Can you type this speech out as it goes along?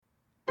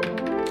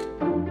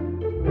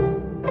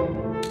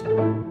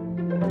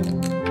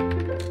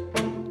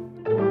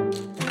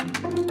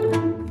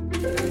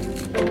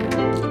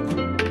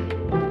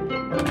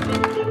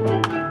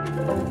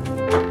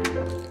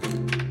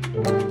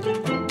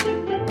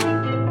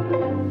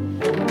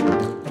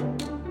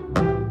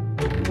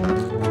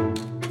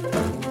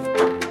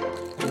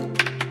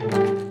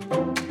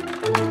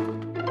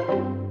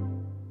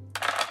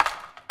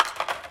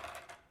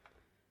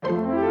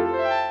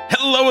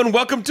and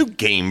welcome to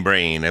Game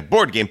Brain, a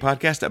board game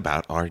podcast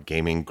about our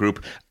gaming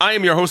group. I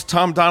am your host,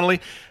 Tom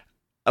Donnelly.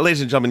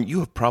 Ladies and gentlemen, you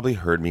have probably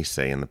heard me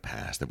say in the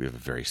past that we have a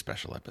very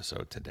special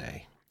episode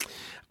today.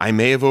 I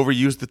may have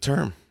overused the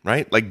term,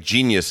 right? Like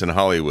genius in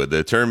Hollywood.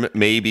 The term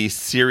may be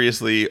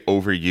seriously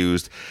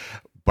overused,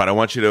 but I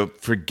want you to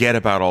forget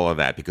about all of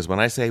that, because when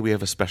I say we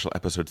have a special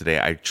episode today,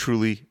 I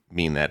truly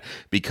mean that,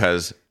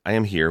 because I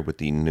am here with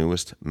the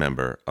newest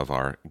member of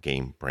our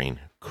Game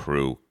Brain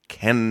crew.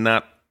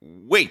 Cannot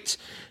wait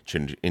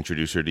to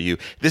introduce her to you.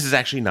 This is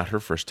actually not her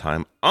first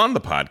time on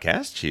the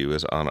podcast. She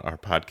was on our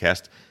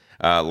podcast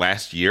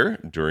last year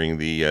during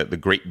the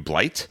Great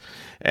Blight,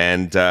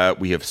 and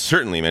we have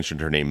certainly mentioned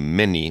her name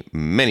many,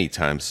 many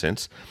times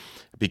since,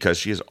 because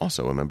she is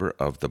also a member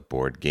of the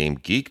Board Game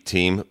Geek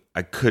team.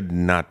 I could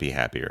not be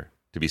happier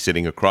to be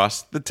sitting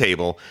across the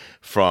table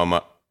from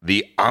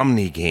the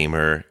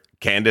Omnigamer,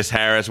 Candace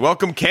Harris.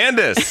 Welcome,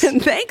 Candace.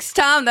 Thanks,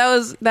 Tom. That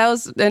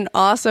was an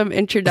awesome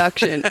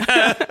introduction.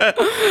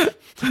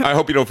 I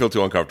hope you don't feel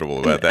too uncomfortable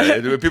about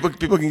that.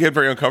 People can get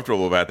very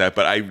uncomfortable about that,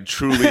 but I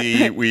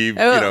truly,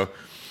 that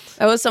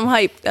was some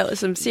hype. That was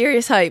some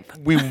serious hype.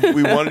 We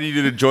wanted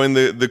you to join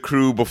the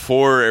crew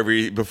before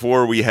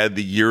we had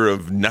the year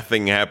of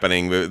nothing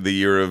happening, the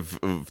year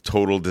of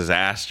total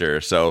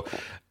disaster. So,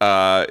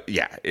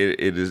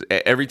 it is.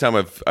 Every time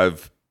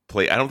I've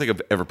played, I don't think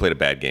I've ever played a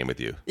bad game with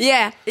you.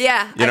 Yeah. You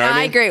know what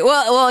I mean? agree.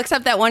 Well,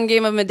 except that one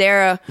game of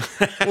Madeira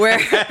where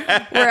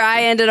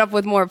I ended up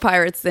with more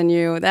pirates than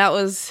you. That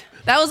was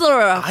a little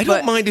rough. I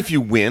don't mind if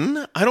you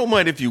win.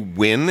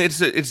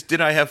 It's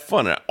did I have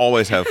fun? I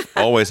always have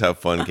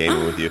fun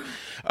gaming with you.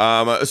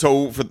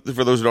 So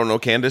for those who don't know,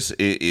 Candace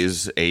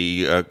is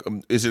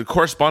is it a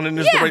correspondent?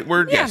 Is the right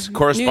word? Yeah. Yes,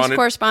 correspondent. News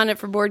correspondent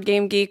for Board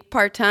Game Geek,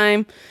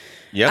 part-time.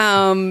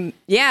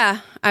 Yep.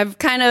 I've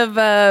kind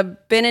of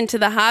been into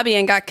the hobby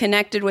and got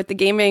connected with the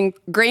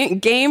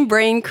Game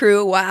Brain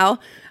crew. Wow.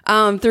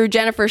 Through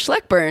Jennifer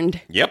Schleckburn.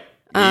 Yep.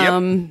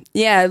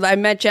 I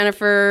met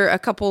Jennifer a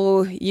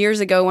couple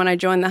years ago when I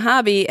joined the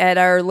hobby at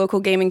our local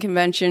gaming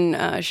convention,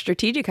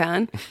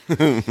 Strategicon.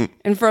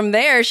 And from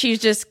there, she's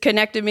just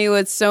connected me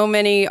with so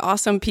many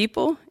awesome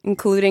people,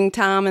 including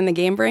Tom and the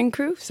Game Brain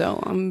crew.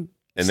 So I'm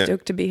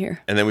stoked to be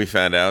here. And then we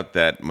found out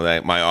that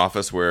my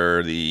office,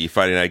 where the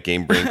Friday Night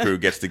Game Brain crew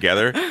gets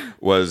together,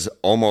 was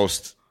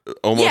almost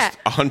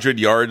 100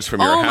 yards from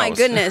your house. Oh my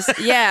goodness.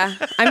 Yeah.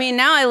 I mean,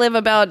 now I live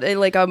about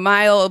like a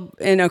mile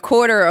and a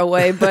quarter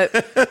away,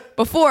 but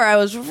before I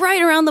was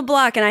right around the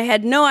block and I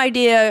had no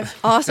idea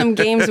awesome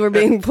games were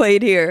being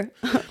played here.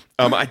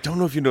 I don't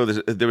know if you know this.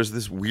 There was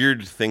this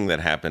weird thing that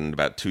happened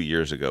about 2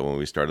 years ago when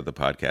we started the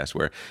podcast,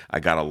 where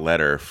I got a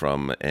letter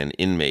from an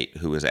inmate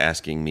who was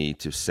asking me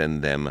to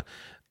send them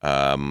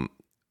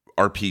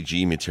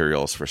RPG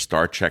materials for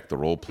Star Trek, the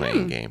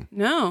role-playing game.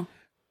 No.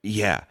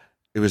 Yeah.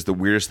 It was the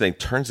weirdest thing.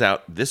 Turns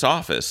out this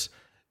office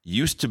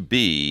used to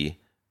be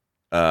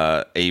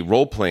a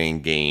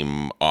role-playing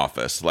game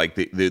office, like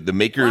the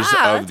makers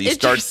of the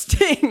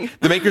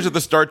the makers of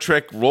the Star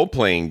Trek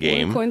role-playing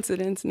game. What a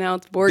coincidence! Now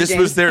it's board game.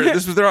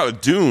 This was their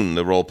Dune,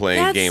 the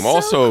role-playing game,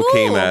 also cool.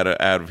 came out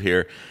of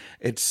here.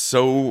 It's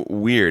so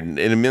weird.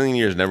 In a million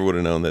years, never would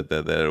have known that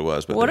it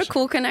was. But what a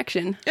cool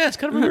connection! Yeah, it's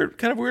kind of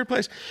a weird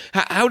place.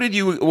 How did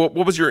you?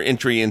 What was your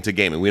entry into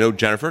gaming? We know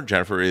Jennifer.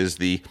 Jennifer is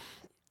the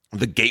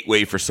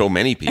gateway for so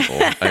many people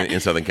in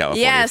Southern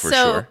California,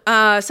 sure.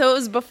 So it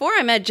was before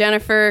I met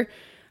Jennifer.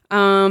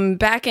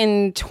 Back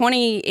in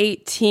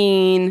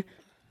 2018,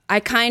 I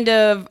kind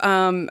of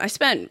I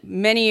spent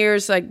many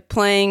years like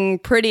playing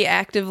pretty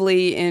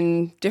actively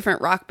in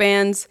different rock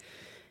bands.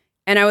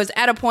 And I was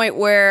at a point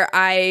where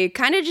I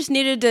kind of just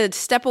needed to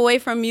step away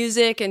from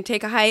music and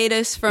take a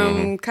hiatus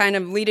from kind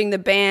of leading the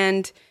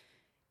band.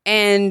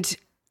 And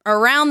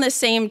around the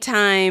same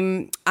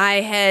time,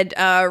 I had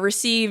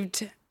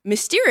received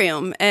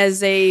Mysterium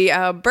as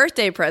a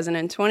birthday present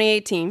in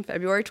 2018,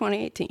 February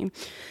 2018.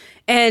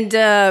 And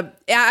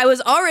I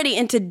was already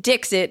into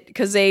Dixit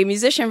because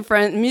musician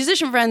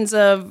friends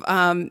of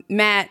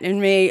Matt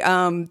and me,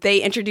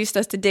 they introduced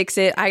us to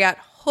Dixit. I got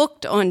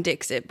hooked on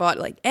Dixit, bought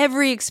like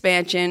every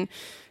expansion,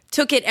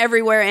 took it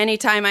everywhere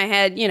anytime I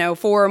had, 4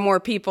 or more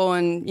people,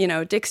 and,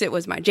 Dixit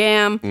was my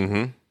jam.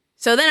 Mm-hmm.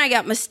 So then I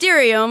got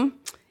Mysterium,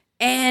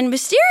 and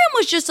Mysterium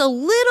was just a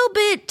little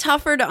bit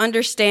tougher to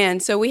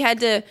understand. So we had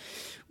to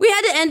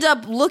end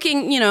up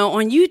looking,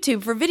 on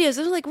YouTube for videos.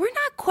 I was like, we're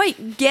not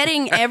quite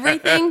getting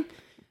everything.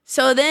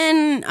 So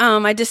then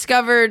I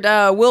discovered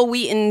Will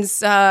Wheaton's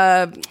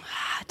Tabletop,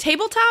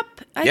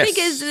 I think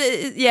is,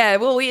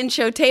 Will Wheaton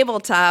show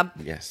Tabletop.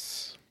 Yes.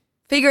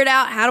 Figured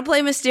out how to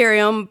play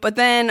Mysterium. But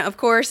then, of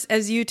course,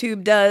 as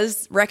YouTube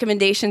does,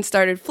 recommendations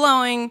started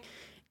flowing.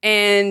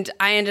 And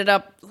I ended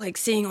up like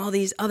seeing all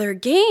these other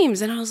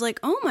games. And I was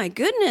like, oh my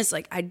goodness,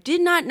 like I did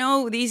not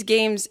know these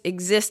games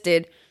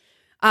existed.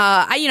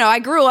 I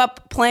grew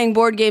up playing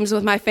board games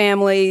with my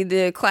family,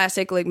 the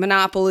classic like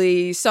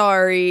Monopoly,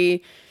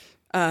 Sorry,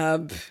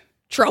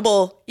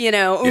 Trouble,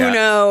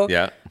 Uno.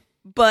 Yeah.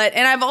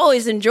 And I've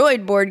always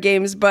enjoyed board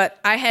games, but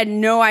I had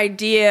no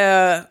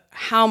idea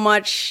how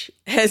much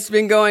has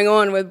been going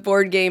on with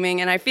board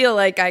gaming, and I feel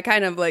like I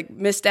kind of like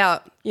missed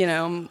out.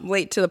 I'm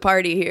late to the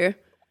party here.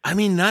 I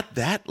mean, not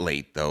that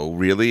late though,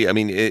 really. I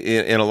mean,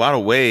 in a lot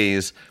of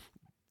ways,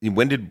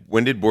 when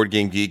did Board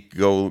Game Geek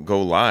go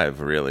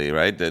live? Really,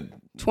 right?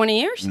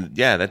 20 years?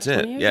 Yeah, that's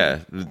it. Yeah,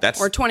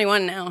 or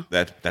 21 now.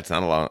 That's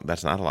not a lot.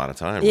 That's not a lot of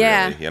time.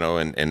 Yeah,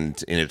 really,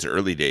 and in its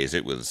early days,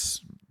 it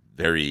was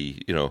very,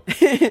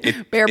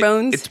 bare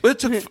bones.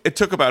 It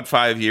took about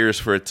 5 years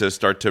for it to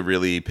start to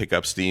really pick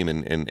up steam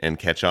and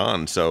catch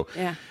on. So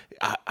yeah.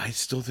 I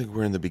still think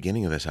we're in the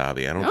beginning of this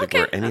hobby. I don't think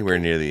we're anywhere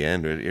near the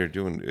end.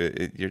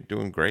 You're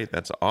doing great.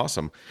 That's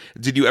awesome.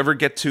 Did you ever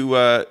get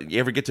to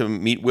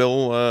meet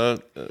Will? Or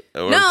play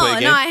a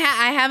game?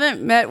 I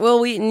haven't met Will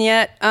Wheaton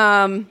yet.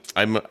 I'm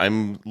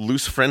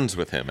loose friends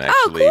with him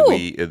actually. Oh,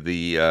 cool.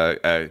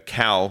 We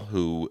Cal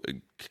who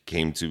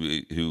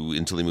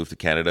until he moved to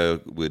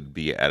Canada would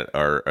be at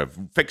a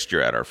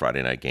fixture at our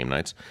Friday night game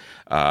nights.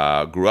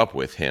 Grew up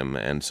with him,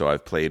 and so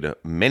I've played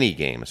many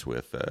games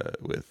with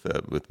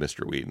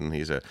Mr. Wheaton.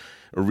 He's a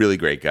really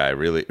great guy,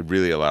 really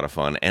really a lot of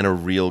fun, and a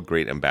real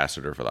great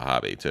ambassador for the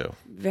hobby too.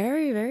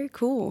 Very, very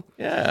cool.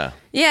 Yeah.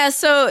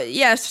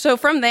 So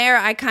from there,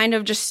 I kind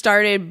of just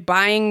started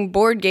buying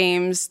board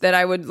games that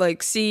I would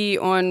like see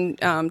on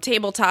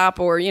tabletop,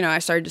 or I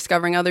started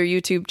discovering other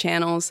YouTube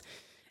channels.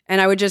 And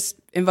I would just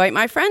invite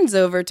my friends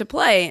over to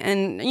play.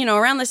 And,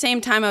 around the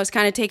same time, I was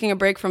kind of taking a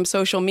break from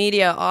social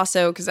media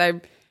also because I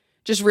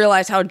just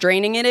realized how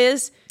draining it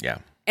is. Yeah.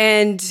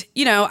 And,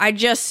 I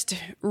just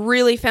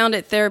really found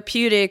it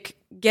therapeutic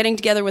getting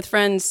together with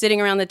friends, sitting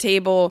around the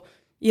table,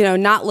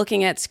 not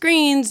looking at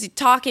screens,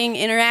 talking,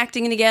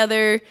 interacting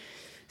together.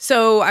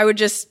 So I would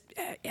just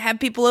have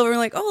people over and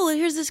like, oh,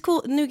 here's this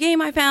cool new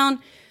game I found.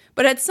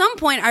 But at some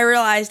point, I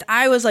realized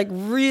I was like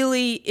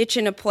really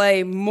itching to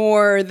play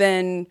more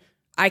than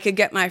I could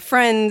get my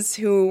friends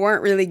who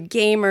weren't really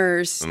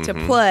gamers to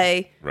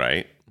play.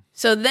 Right.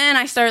 So then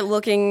I started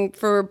looking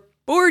for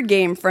board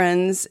game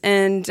friends,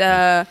 and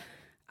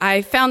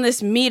I found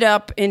this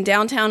meetup in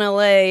downtown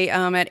LA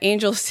at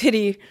Angel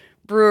City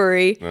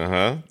Brewery.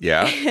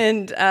 Yeah.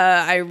 And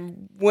I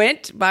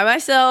went by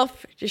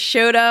myself, just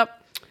showed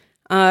up,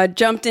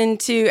 jumped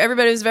into,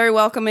 everybody was very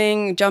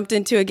welcoming, jumped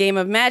into a game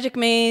of Magic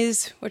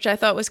Maze, which I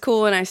thought was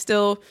cool and I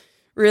still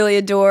really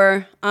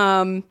adore.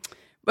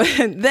 But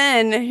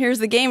then here's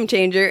the game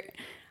changer.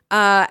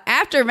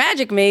 After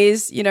Magic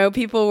Maze,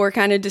 people were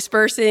kind of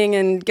dispersing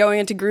and going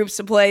into groups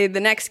to play the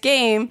next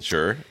game.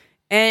 Sure.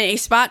 And a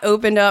spot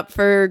opened up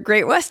for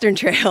Great Western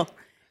Trail.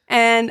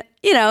 And,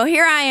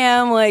 here I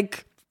am,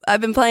 like,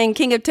 I've been playing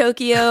King of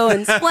Tokyo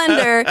and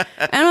Splendor.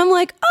 And I'm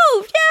like,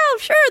 oh,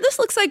 yeah, sure, this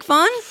looks like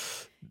fun.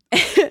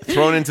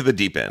 Thrown into the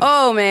deep end.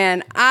 Oh,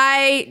 man.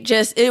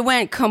 It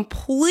went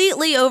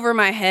completely over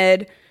my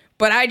head.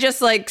 But I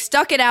just like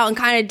stuck it out and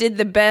kind of did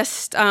the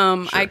best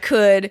I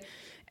could.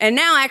 And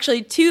now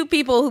actually 2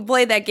 people who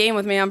played that game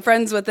with me, I'm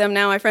friends with them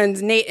now. My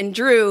friends Nate and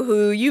Drew,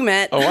 who you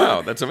met. Oh,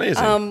 wow. That's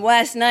amazing.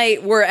 Last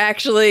night were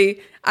actually,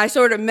 I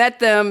sort of met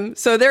them.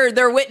 So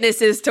they're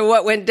witnesses to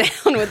what went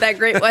down with that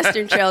Great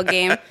Western Trail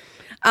game.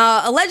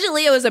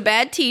 Allegedly, it was a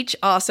bad teach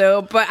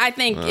also, but I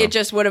think it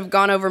just would have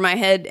gone over my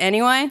head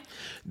anyway.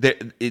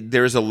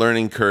 There's a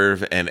learning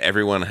curve, and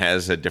everyone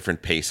has a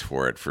different pace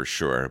for it, for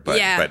sure.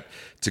 But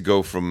to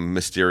go from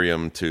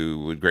Mysterium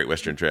to Great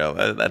Western Trail,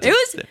 it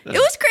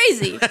was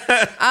crazy.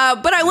 But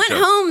I went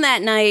home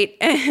that night,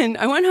 and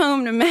I went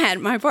home to Matt,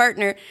 my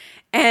partner,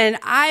 and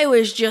I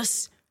was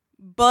just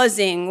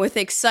buzzing with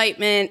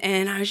excitement,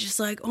 and I was just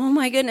like, oh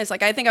my goodness.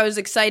 Like, I think I was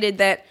excited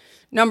that,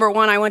 number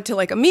one, I went to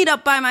like a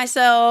meetup by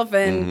myself,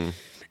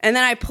 and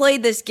then I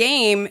played this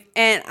game,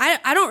 and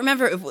I don't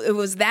remember if it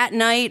was that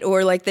night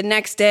or like the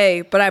next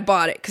day, but I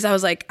bought it because I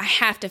was like, I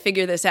have to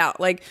figure this out.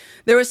 Like,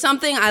 there was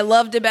something I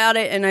loved about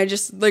it, and I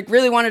just like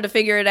really wanted to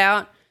figure it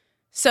out.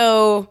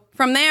 So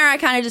from there, I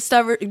kind of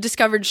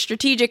discovered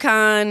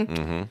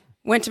Strategicon.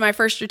 Went to my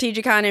first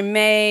Strategicon in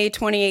May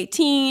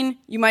 2018.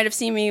 You might have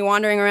seen me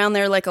wandering around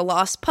there like a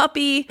lost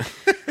puppy.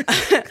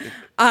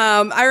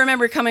 I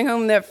remember coming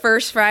home that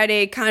first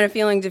Friday kind of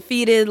feeling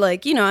defeated,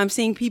 like, I'm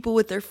seeing people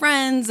with their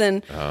friends,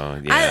 and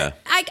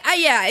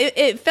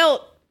it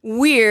felt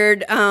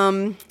weird.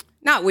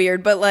 Not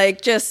weird, but like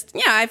just,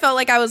 I felt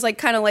like I was like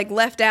kind of like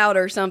left out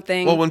or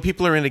something. Well, when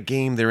people are in a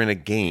game, they're in a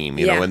game,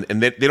 you know,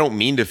 and they don't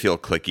mean to feel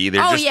cliquey.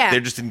 They're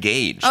just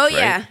engaged. Oh,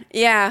 right?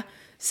 yeah.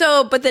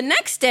 So, but the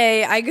next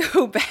day I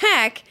go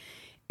back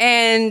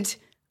and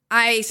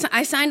I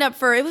signed up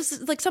for, it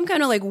was like some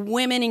kind of like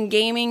women in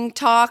gaming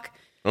talk.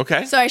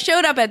 Okay. So I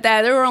showed up at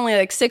that. There were only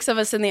like 6 of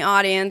us in the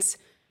audience.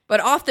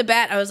 But off the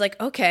bat, I was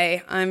like,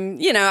 okay,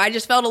 I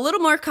just felt a little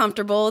more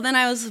comfortable. Then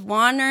I was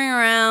wandering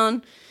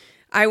around.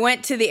 I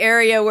went to the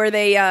area where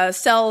they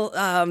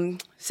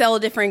sell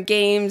different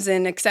games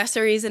and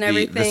accessories and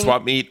everything. The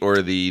swap meet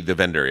or the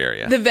vendor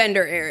area? The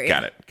vendor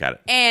area. Got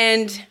it.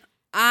 And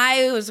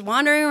I was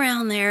wandering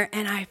around there,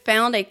 and I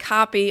found a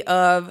copy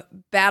of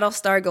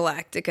Battlestar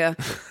Galactica,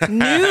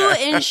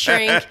 new in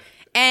shrink.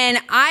 And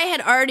I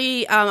had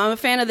already, I'm a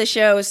fan of the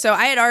show, so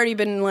I had already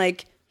been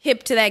like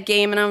hip to that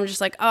game, and I'm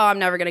just like, oh, I'm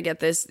never going to get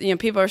this. You know,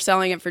 people are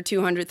selling it for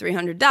 $200,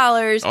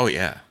 $300. Oh,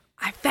 yeah.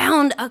 I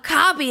found a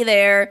copy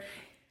there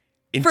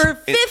for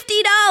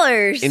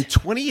 $50. In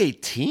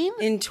 2018?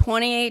 In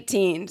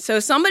 2018. So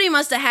somebody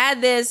must have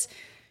had this,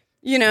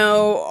 you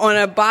know, on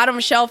a bottom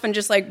shelf and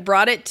just like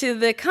brought it to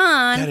the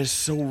con. That is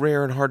so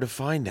rare and hard to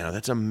find now.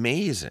 That's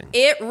amazing.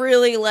 It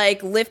really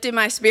like lifted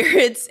my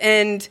spirits,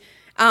 and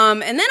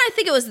then I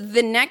think it was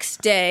the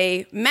next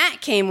day,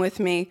 Matt came with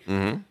me.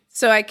 Mm-hmm.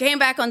 So I came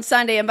back on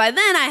Sunday, and by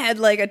then I had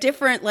like a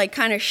different like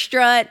kind of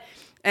strut,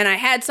 and I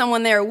had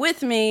someone there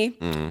with me.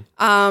 Mm-hmm.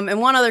 And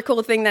one other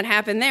cool thing that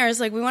happened there is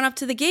like we went up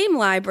to the game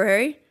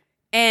library,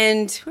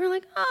 and we were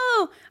like,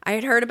 oh, I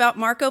had heard about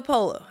Marco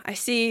Polo. I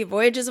see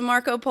Voyages of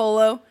Marco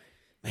Polo.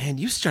 Man,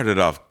 you started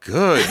off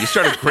good. You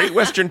started Great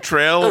Western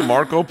Trail,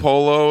 Marco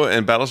Polo,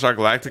 and Battlestar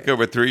Galactica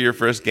were 3 of your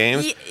first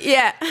games.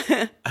 Yeah.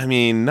 I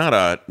mean, not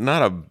a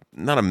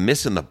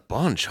miss in the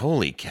bunch.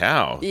 Holy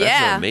cow! That's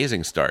an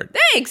amazing start.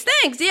 Thanks.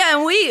 Yeah,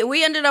 and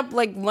we ended up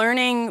like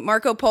learning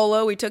Marco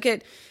Polo. We took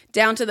it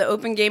down to the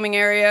open gaming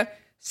area,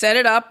 set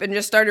it up, and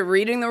just started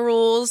reading the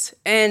rules.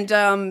 And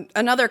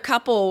another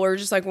couple were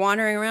just like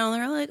wandering around.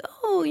 They're like,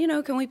 "Oh, you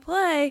know, can we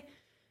play?"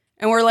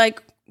 And we're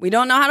like, we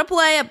don't know how to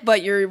play it,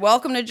 but you're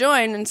welcome to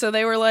join. And so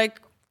they were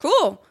like,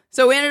 cool.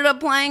 So we ended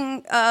up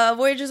playing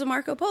Voyages of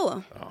Marco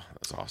Polo. Oh,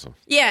 that's awesome.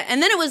 Yeah, and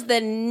then it was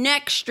the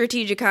next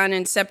Strategicon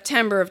in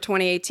September of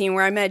 2018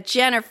 where I met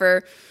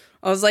Jennifer.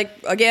 I was like,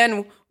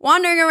 again,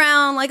 wandering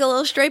around like a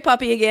little stray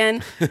puppy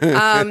again.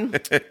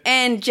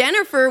 And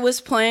Jennifer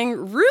was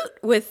playing Root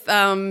with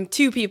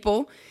 2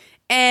 people.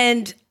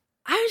 And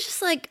I was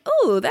just like,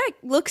 oh, that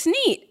looks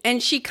neat.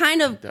 And she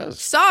kind of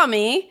saw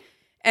me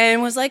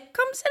and was like,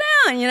 come sit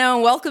down, you know,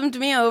 and welcomed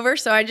me over.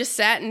 So I just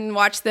sat and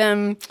watched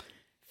them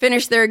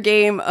finish their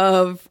game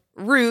of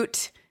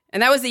Root.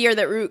 And that was the year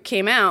that Root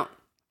came out.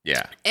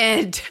 Yeah.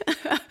 And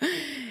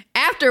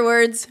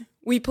afterwards,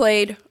 we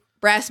played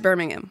Brass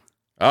Birmingham.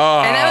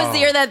 Oh. And that was the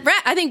year that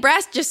I think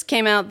Brass just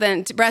came out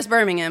then, Brass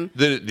Birmingham.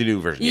 The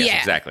new version. Yes,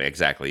 yeah.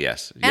 Exactly.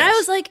 Yes. And I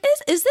was like,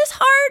 is this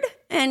hard?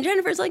 And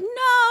Jennifer's like,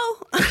 no.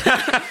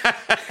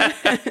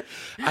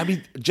 I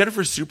mean,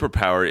 Jennifer's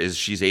superpower is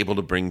she's able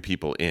to bring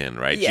people in,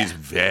 right? Yeah. She's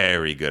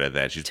very good at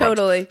that. She's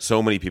totally brought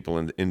so many people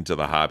into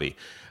the hobby.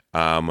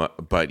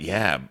 But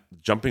yeah,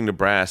 jumping to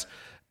Brass,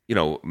 you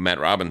know, Matt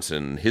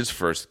Robinson, his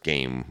first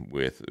game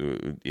with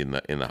in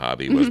the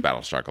hobby was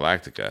Battlestar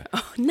Galactica.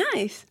 Oh,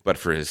 nice. But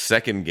for his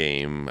second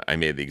game, I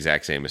made the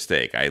exact same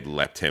mistake. I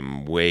leapt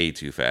him way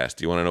too fast.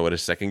 Do you want to know what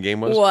his second game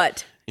was?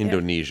 What?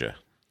 Indonesia.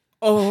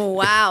 Oh,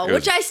 wow.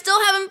 Which I still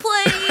haven't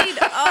played.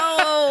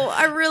 Oh,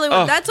 I really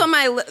would. That's on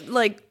my,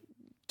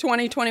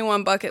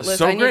 2021 bucket list.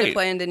 So I need great. to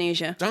play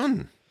Indonesia.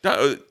 Done.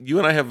 You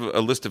and I have a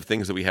list of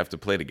things that we have to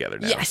play together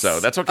now. Yes. So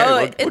that's okay. Oh,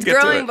 we'll it's get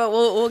growing, to it. but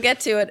we'll get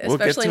to it, We'll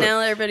get especially to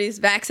now that everybody's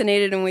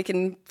vaccinated and we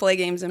can play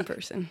games in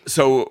person.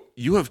 So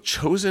you have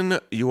chosen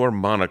your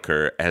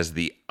moniker as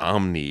the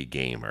Omni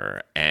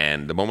Gamer,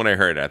 and the moment I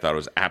heard it, I thought it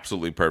was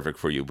absolutely perfect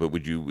for you. But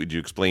would you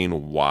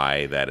explain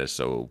why that is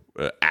so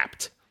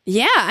apt?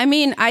 Yeah, I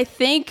mean, I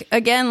think,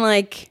 again,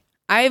 like,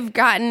 I've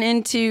gotten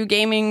into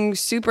gaming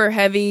super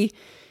heavy.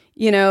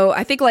 You know,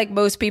 I think like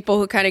most people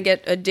who kind of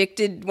get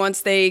addicted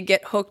once they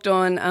get hooked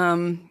on,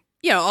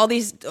 all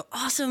these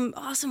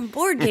awesome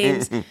board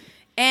games.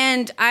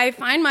 And I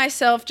find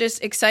myself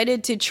just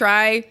excited to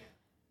try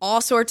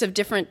all sorts of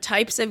different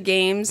types of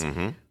games.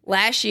 Mm-hmm.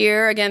 Last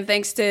year, again,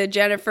 thanks to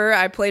Jennifer,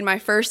 I played my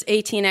first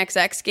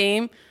 18xx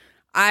game.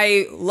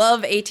 I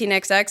love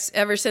 18xx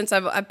ever since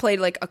I've played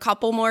like a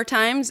couple more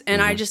times,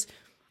 and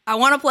I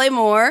want to play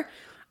more.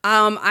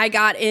 I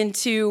got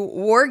into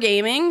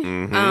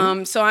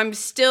wargaming, so I'm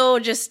still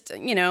just,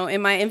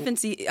 in my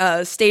infancy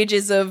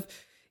stages of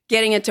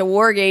getting into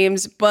war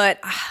games, but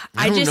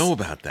I don't know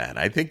about that.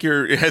 I think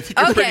you're pretty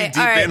deep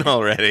in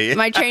already.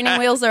 My training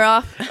wheels are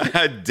off.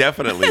 I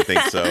definitely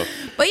think so.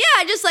 But yeah,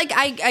 I just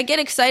I get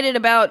excited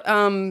about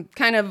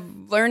kind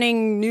of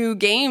learning new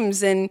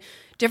games and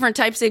different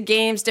types of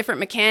games, different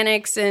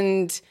mechanics,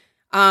 and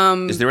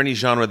is there any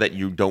genre that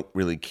you don't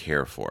really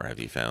care for? Have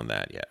you found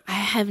that yet? I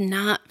have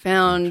not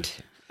found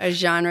a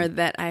genre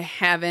that I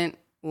haven't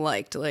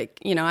liked. Like,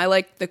 I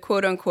like the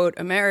quote unquote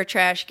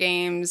Ameritrash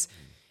games.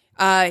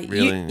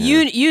 Really?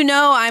 You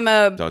know I'm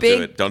a Don't big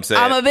do it. Don't say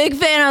I'm it. a big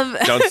fan of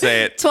Don't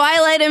say it.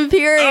 Twilight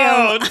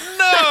Imperium.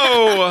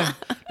 Oh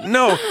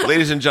no,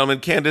 ladies and gentlemen,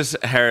 Candace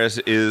Harris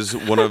is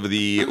one of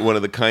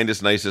the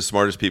kindest, nicest,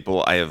 smartest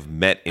people I have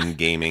met in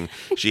gaming.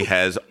 She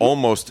has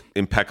almost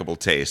impeccable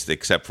taste,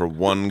 except for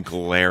one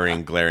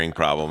glaring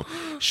problem.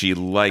 She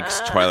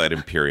likes Twilight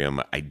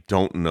Imperium. I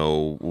don't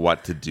know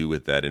what to do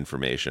with that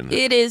information.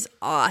 It is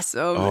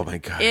awesome. Oh my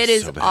god, it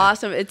is so bad.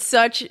 awesome. It's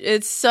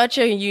such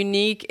a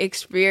unique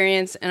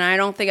experience, and I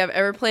don't think I've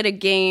ever played a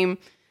game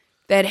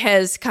that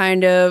has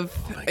kind of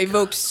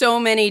evoked so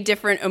many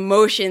different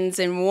emotions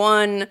in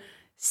one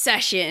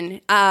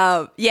session.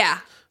 Yeah.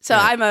 So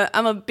yeah.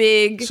 I'm a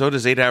big. So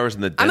does 8 Hours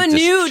in the Dentist I'm a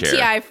new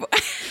chair.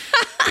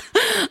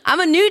 TI4. I'm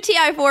a new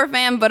TI4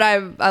 fan, but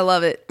I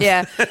love it.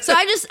 Yeah. So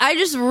I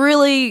just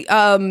really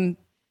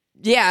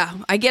yeah,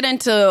 I get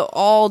into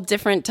all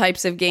different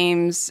types of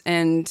games,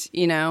 and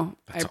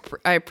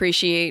I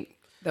appreciate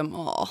them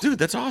all. Dude,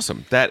 that's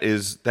awesome. That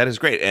is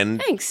great.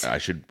 And Thanks. I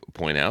should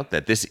point out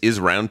that this is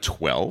round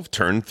 12,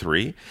 turn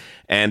 3.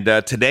 And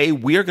today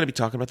we are going to be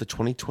talking about the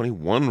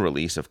 2021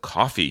 release of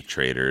Coffee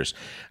Traders.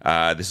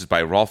 This is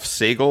by Rolf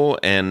Sagel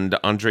and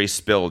Andre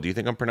Spill. Do you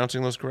think I'm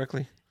pronouncing those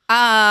correctly?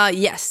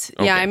 Yes.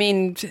 Okay. Yeah, I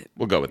mean,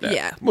 We'll go with that.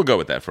 Yeah. We'll go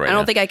with that for right now. I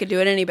don't think I could do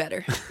it any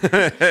better.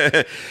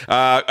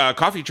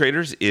 Coffee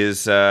Traders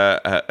is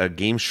a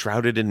game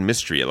shrouded in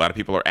mystery. A lot of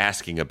people are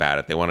asking about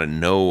it. They want to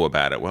know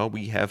about it. Well,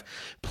 we have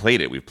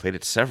played it. We've played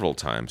it several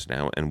times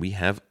now, and we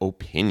have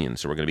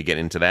opinions. So we're going to be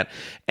getting into that.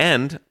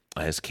 And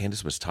as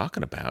Candace was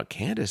talking about,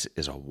 Candace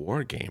is a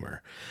war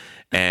gamer.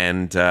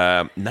 And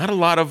not a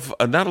lot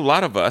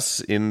of us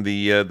in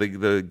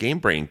the Game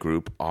Brain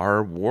group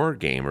are war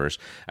gamers.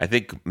 I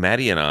think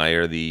Maddie and I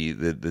are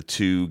the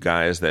two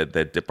guys that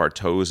dip our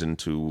toes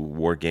into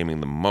war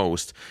gaming the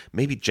most.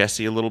 Maybe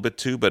Jesse a little bit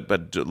too,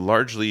 but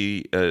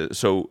largely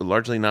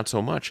not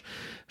so much.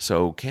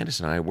 So Candace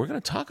and I, we're going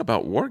to talk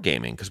about war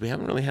gaming because we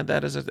haven't really had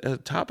that as a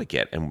topic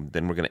yet, and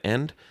then we're going to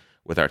end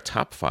with our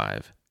top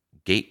 5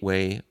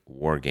 gateway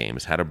war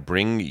games, how to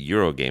bring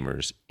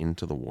Eurogamers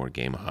into the war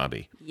game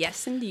hobby.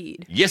 Yes,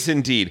 indeed. Yes,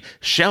 indeed.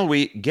 Shall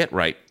we get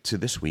right to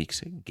this week's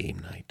game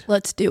night?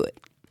 Let's do it.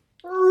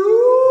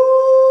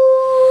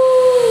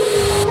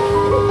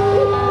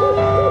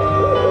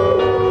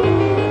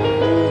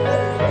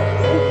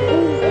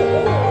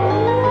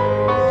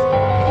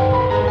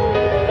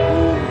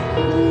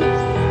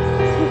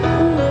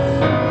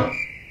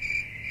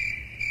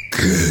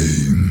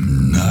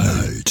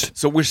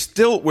 So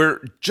we're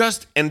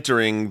just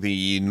entering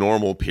the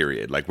normal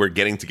period. Like we're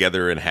getting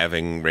together and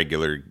having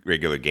regular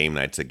game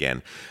nights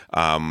again.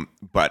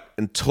 But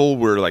until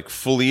we're like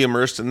fully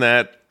immersed in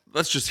that,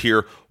 let's just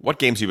hear what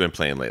games you've been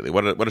playing lately.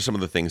 What are some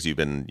of the things you've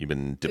been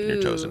dipping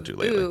your toes into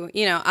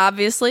lately?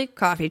 Obviously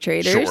Coffee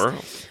Traders. Sure.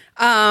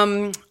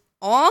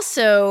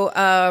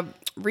 Also,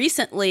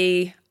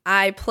 recently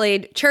I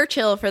played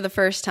Churchill for the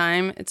first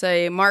time. It's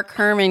a Mark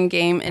Herman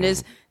game. It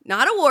is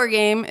not a war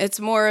game. It's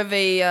more of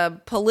a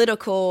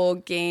political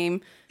game.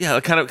 Yeah,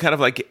 kind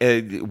of like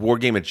a war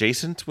game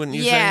adjacent, wouldn't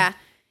you say?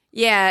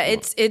 Yeah.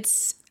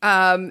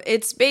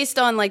 It's based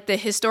on like the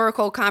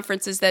historical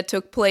conferences that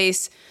took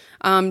place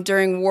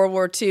during World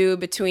War II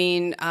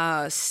between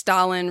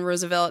Stalin,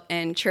 Roosevelt,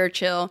 and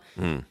Churchill.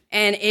 And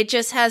it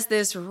just has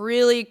this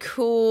really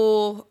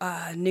cool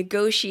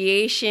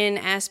negotiation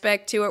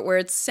aspect to it where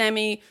it's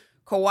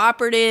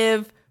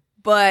semi-cooperative,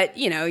 but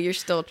you're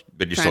still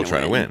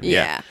trying to win.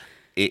 Yeah.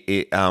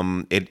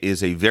 It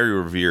is a very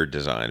revered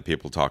design.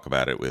 People talk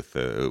about it with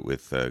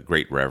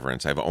great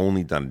reverence. I've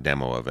only done a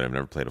demo of it. I've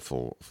never played a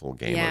full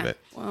game of it.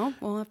 Well,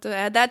 we'll have to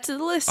add that to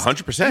the list.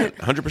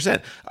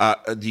 100%.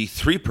 The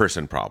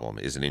 3-person problem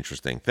is an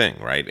interesting thing,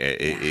 right?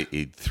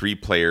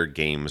 3-player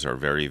games are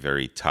very,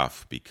 very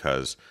tough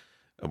because,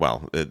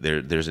 well,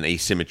 there's an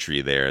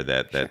asymmetry there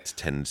that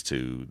tends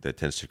to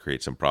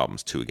create some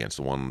problems. 2 against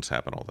 1s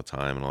happen all the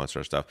time and all that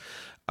sort of stuff.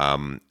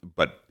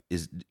 But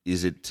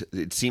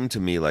it seemed to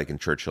me like in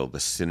Churchill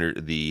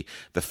the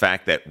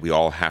fact that we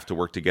all have to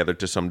work together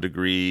to some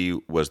degree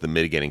was the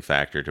mitigating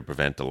factor to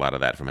prevent a lot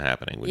of that from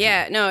happening.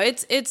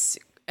 It's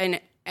an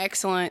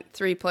excellent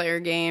 3-player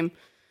game.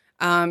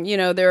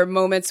 There are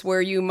moments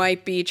where you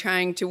might be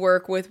trying to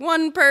work with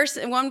one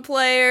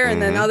player, and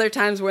then other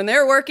times when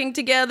they're working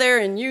together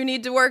and you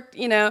need to work.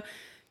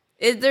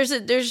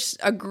 There's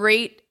a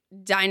great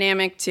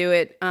dynamic to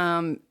it.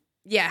 I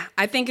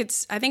think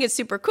it's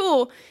super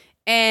cool.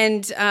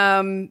 And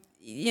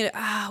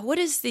what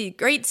is the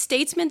Great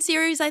Statesman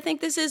series? I think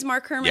this is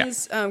Mark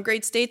Herman's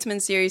Great Statesman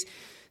series.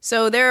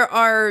 So there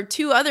are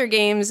 2 other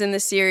games in the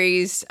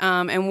series,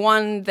 and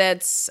one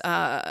that's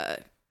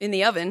in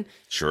the oven.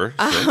 Sure.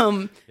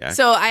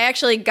 So I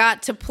actually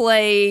got to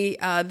play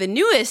the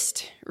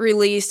newest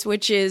release,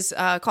 which is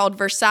called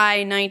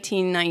Versailles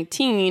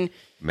 1919.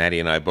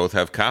 Maddie and I both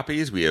have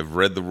copies. We have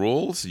read the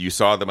rules. You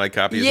saw that my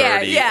copy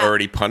is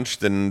already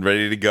punched and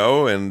ready to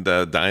go, and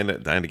dying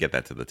to get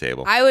that to the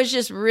table. I was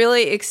just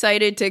really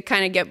excited to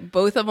kind of get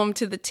both of them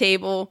to the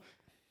table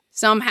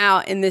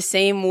somehow in the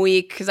same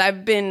week because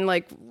I've been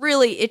like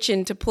really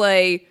itching to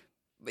play.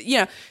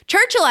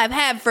 Churchill I've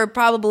had for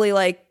probably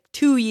like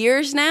 2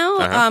 years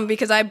now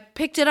because I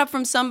picked it up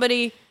from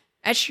somebody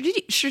at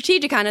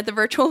Strategicon at the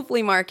virtual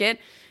flea market.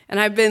 And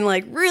I've been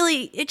like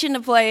really itching to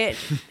play it,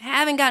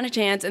 haven't gotten a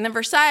chance. And then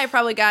Versailles I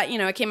probably got,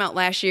 it came out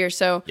last year.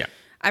 So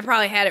I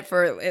probably had it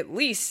for at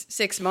least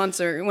 6 months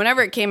or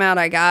whenever it came out,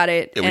 I got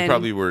it. Yeah, we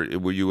probably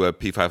were you a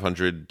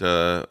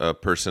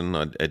P500 person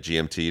at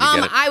GMT to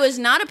get it? I was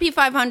not a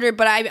P500,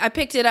 but I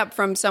picked it up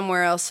from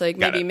somewhere else, like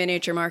maybe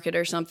Miniature Market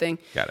or something.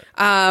 Got it.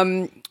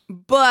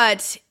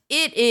 But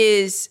it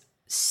is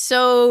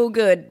so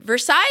good.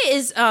 Versailles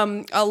is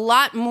a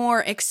lot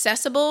more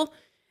accessible.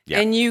 Yeah.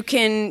 And you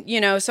can,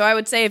 so I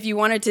would say if you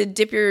wanted to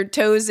dip your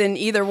toes in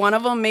either one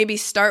of them, maybe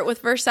start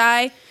with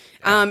Versailles.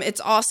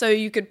 It's also,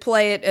 you could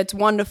play it, it's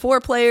 1 to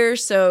 4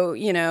 players. So,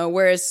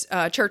 whereas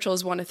Churchill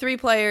is 1 to 3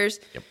 players.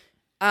 Yep.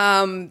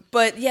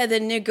 But yeah,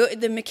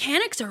 the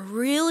mechanics are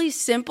really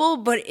simple,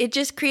 but it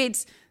just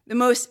creates the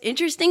most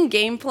interesting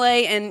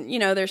gameplay. And,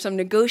 there's some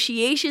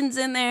negotiations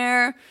in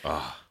there.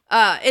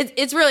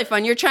 It's really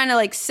fun. You're trying to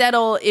like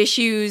settle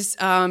issues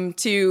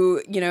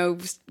to,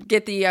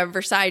 get the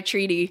Versailles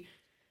Treaty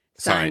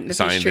signed and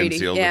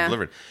sealed and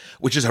delivered,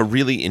 which is a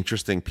really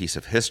interesting piece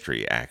of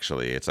history,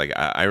 actually. It's like,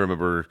 I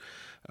remember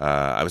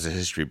I was a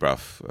history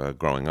buff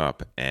growing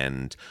up,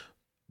 and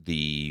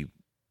the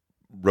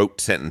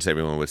rote sentence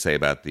everyone would say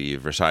about the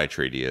Versailles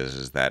Treaty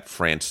is that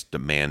France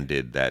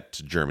demanded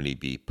that Germany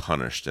be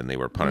punished, and they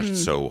were punished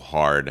so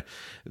hard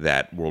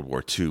that World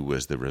War II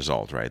was the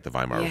result, right? The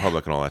Weimar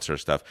Republic and all that sort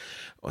of stuff.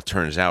 Well, it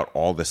turns out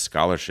all this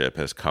scholarship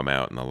has come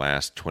out in the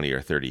last 20 or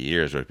 30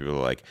 years where people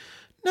are like,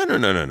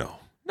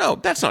 no,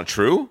 that's not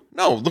true.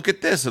 No, look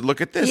at this and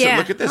look at this and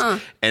look at this.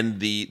 And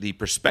the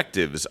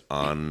perspectives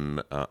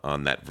on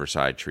that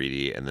Versailles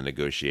Treaty and the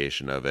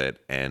negotiation of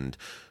it and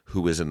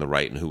who was in the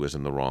right and who was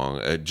in the wrong,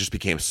 it just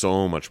became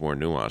so much more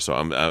nuanced. So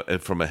I'm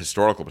from a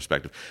historical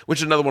perspective, which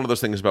is another one of those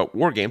things about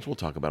war games. We'll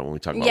talk about it when we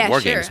talk about war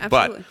games.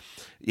 Absolutely. But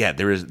yeah,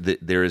 there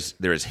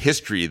is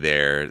history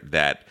there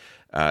that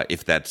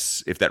if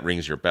that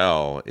rings your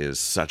bell, is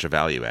such a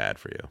value add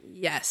for you.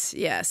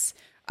 Yes.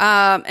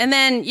 And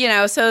then,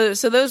 so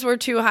those were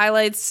two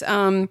highlights.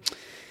 The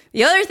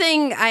other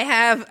thing I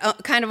have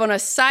kind of on a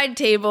side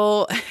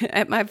table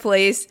at my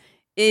place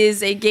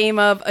is a game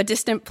of A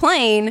Distant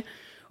Plane,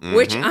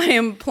 which I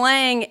am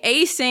playing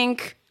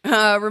async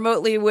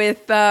remotely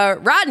with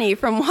Rodney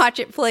from Watch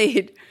It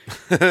Played.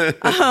 That's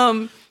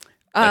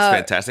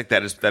fantastic.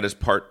 That is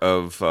part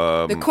of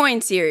the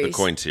Coin series. The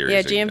Coin series.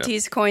 Yeah,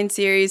 GMT's Coin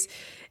series.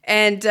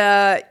 And,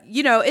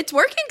 it's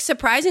working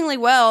surprisingly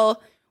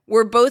well.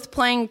 We're both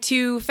playing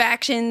two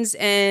factions,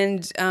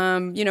 and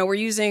we're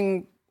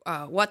using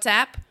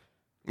WhatsApp.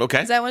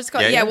 Okay, is that what it's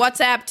called? Yeah,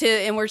 WhatsApp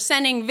and we're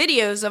sending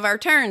videos of our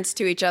turns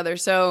to each other.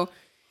 So,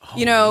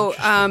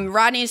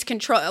 Rodney's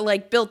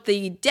built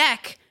the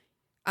deck,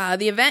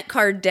 the event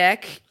card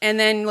deck, and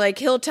then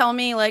he'll tell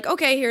me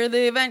okay, here are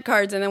the event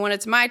cards, and then when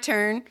it's my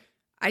turn,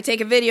 I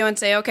take a video and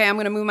say, okay, I'm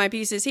going to move my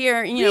pieces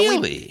here.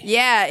 Really?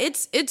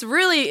 It's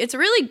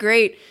really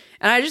great.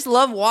 And I just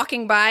love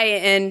walking by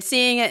and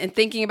seeing it and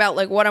thinking about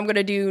what I'm going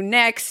to do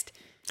next.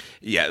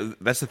 Yeah,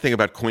 that's the thing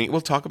about coin. We'll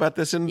talk about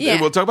this, and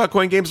we'll talk about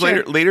coin games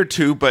later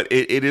too. But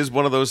it is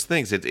one of those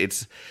things.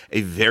 It's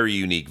a very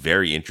unique,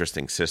 very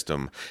interesting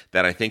system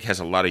that I think has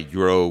a lot of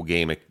Euro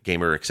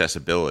gamer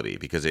accessibility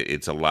because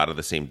it's a lot of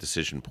the same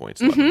decision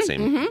points, a lot of the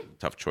same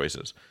tough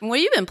choices. What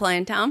have you been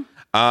playing, Tom?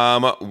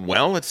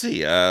 Well, let's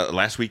see.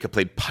 Last week I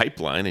played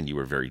Pipeline, and you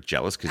were very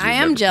jealous because I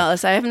am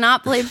jealous. I have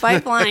not played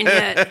Pipeline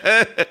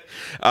yet.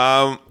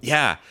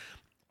 Yeah.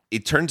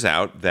 It turns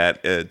out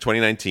that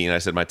 2019, I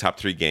said my top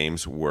three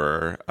games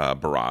were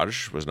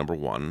Barrage was number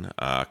one,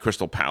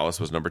 Crystal Palace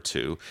was number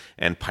two,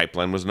 and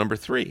Pipeline was number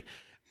three.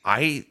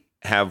 I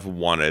have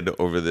wanted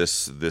over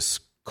this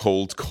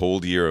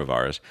cold year of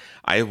ours,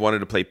 I have wanted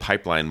to play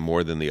Pipeline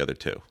more than the other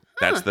two.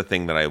 That's the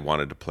thing that I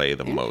wanted to play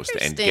the most.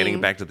 And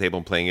getting back to the table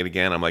and playing it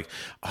again, I'm like,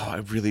 oh, I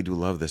really do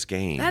love this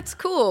game. That's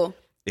cool.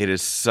 It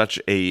is such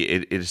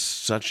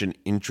an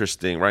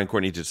interesting. Ryan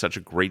Courtney did such a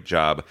great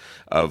job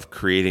of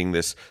creating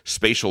this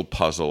spatial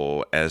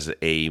puzzle as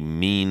a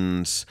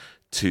means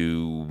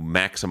to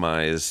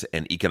maximize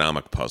an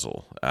economic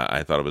puzzle.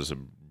 I thought it was a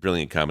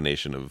brilliant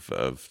combination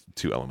of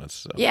two elements.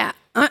 So. Yeah,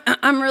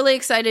 I'm really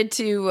excited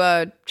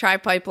to try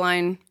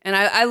Pipeline, and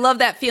I love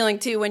that feeling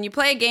too when you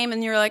play a game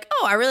and you're like,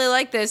 oh, I really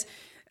like this,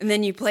 and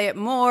then you play it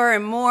more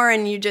and more,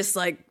 and you just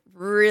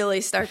really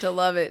start to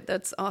love it.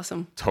 That's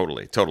awesome.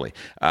 Totally.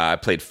 I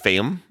played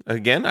Fayum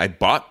again. I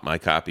bought my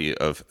copy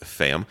of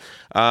Fayum.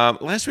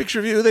 Last week's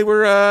review, they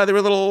were a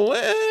little.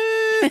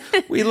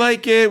 We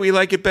like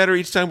it better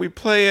each time we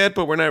play it,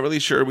 but we're not really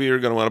sure we are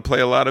going to want to play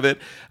a lot of it.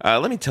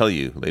 Let me tell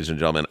you, ladies and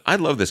gentlemen, I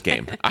love this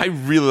game. I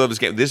really love this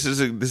game. This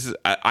is.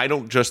 I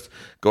don't just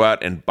go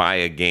out and buy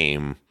a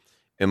game,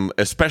 and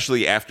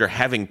especially after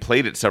having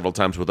played it several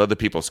times with other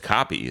people's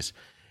copies,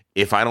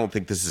 if I don't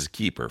think this is a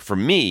keeper. For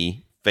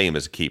me, Fayum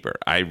is a keeper.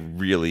 I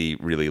really,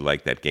 really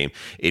like that game.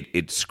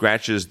 It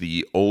scratches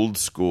the old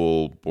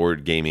school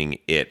board gaming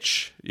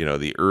itch,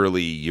 the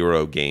early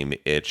Euro game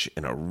itch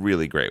in a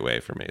really great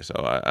way for me. So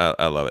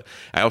I love it.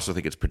 I also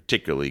think it's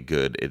particularly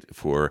good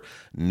for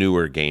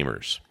newer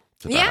gamers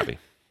to the hobby.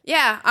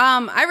 Yeah,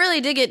 I really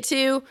dig it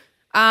too.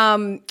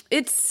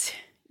 It's,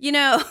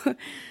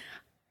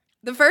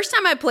 the first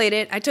time I played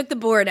it, I took the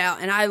board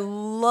out, and I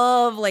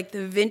love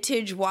the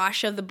vintage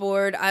wash of the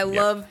board. I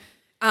love...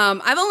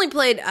 I've only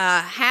played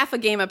half a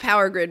game of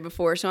Power Grid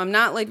before, so I'm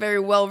not very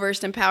well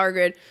versed in Power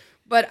Grid.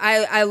 But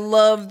I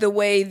love the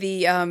way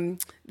the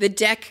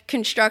deck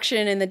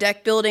construction and the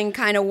deck building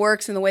kind of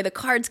works, and the way the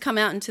cards come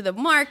out into the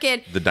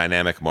market. The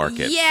dynamic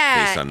market,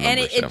 yeah, based on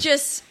numbers, and it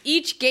just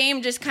each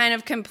game just kind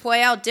of can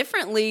play out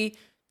differently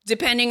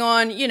depending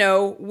on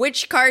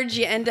which cards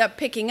you end up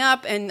picking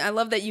up. And I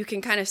love that you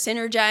can kind of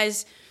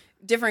synergize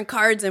different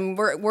cards and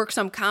work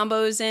some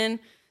combos in.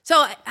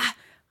 So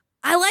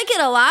I like it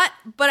a lot,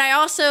 but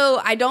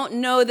I don't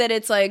know that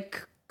it's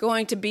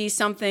going to be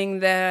something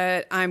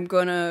that I'm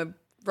going to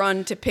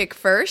run to pick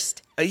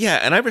first. Yeah,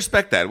 and I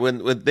respect that.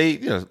 When they,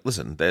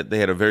 listen, they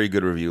had a very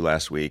good review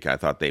last week. I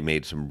thought they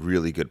made some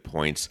really good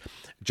points.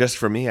 Just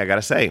for me, I got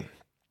to say,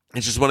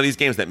 it's just one of these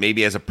games that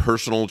maybe as a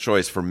personal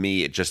choice for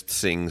me, it just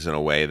sings in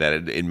a way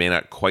that it may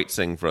not quite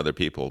sing for other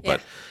people.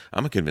 But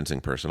I'm a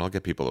convincing person. I'll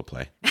get people to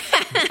play.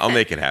 I'll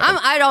make it happen.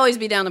 I'd always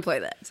be down to play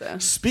that. So,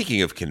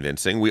 speaking of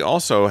convincing, we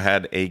also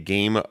had a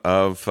game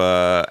of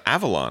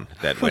Avalon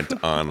that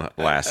went on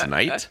last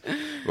night.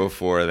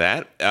 Before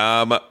that,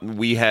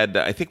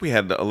 I think we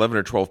had 11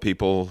 or 12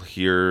 people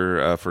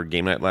here for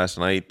game night last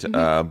night.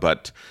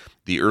 But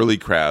the early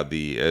crowd,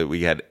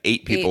 we had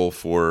 8 people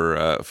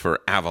for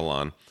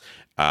Avalon.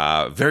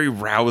 Very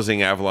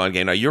rousing Avalon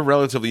game. Now, you're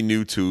relatively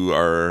new to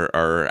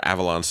our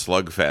Avalon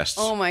Slugfest.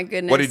 Oh, my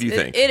goodness. What did you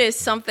think? It is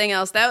something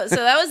else. That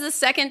was the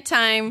second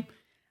time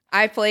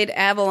I played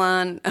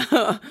Avalon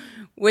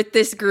with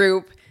this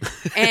group.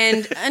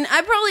 And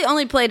I probably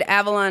only played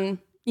Avalon,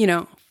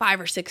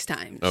 5 or 6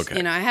 times.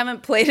 Okay. I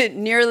haven't played it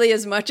nearly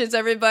as much as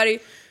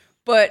everybody.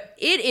 But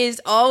it is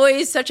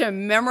always such a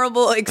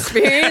memorable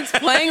experience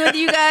playing with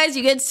you guys.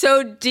 You get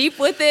so deep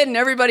with it and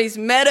everybody's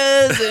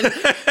metas. And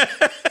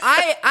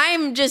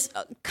I'm just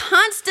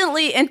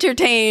constantly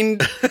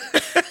entertained.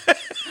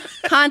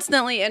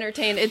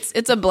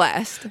 It's a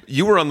blast.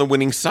 You were on the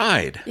winning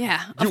side.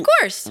 Yeah, of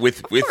course.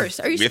 With Are you with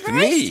surprised?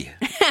 me.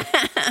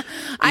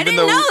 I didn't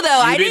know,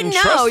 though. I didn't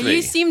know. Trust me.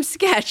 You seem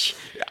sketch.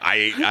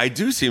 I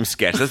do seem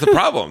sketch. That's the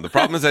problem. The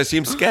problem is I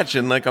seem sketch,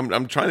 and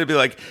I'm trying to be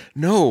like,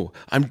 no,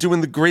 I'm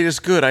doing the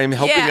greatest good. I am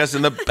helping us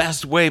in the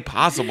best way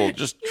possible.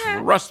 Just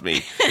trust me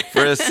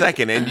for a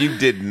second, and you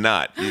did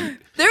not.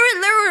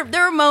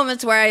 There were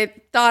moments where I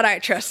thought I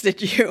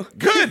trusted you.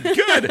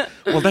 Good.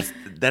 Well,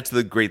 that's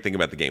the great thing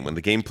about the game. When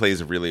the game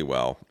plays really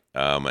well,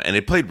 and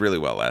it played really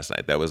well last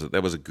night. That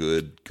was a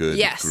good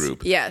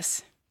group.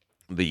 Yes.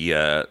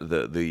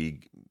 The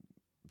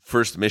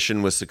first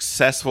mission was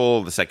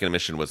successful. The second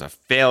mission was a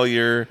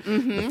failure.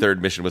 The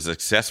third mission was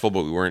successful,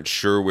 but we weren't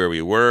sure where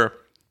we were.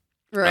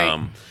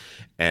 Right.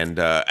 And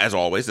as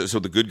always, so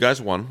the good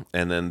guys won,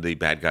 and then the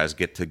bad guys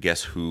get to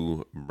guess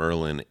who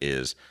Merlin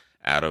is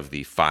out of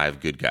the 5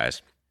 good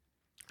guys.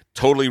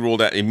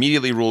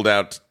 Immediately ruled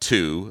out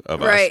 2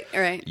 of us.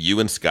 Right. You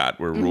and Scott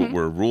were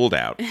ruled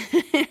out.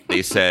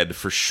 They said,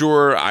 for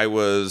sure, I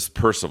was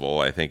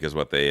Percival, I think is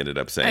what they ended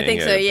up saying. I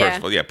think so, yeah.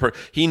 Percival. Yeah,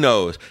 he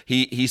knows.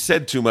 He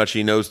said too much,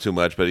 he knows too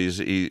much, but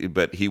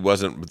he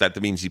wasn't,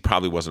 that means he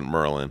probably wasn't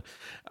Merlin.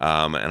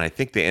 And I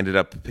think they ended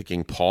up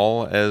picking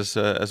Paul as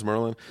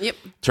Merlin. Yep.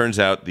 Turns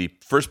out the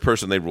first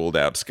person they ruled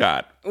out,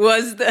 Scott,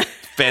 was the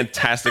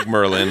fantastic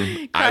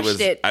Merlin.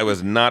 I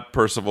was not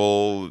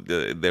Percival.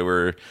 They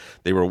were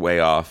way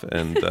off,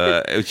 and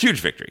it was huge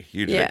victory.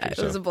 Yeah, it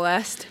was a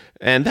blast.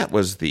 And that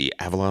was the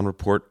Avalon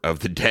report of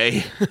the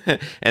day.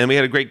 And we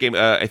had a great game.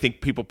 I think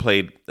people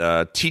played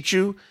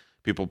Tichu.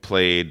 People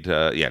played,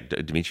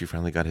 Dimitri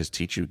finally got his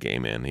Tichu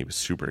game in. He was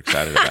super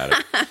excited about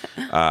it.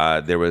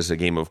 There was a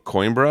game of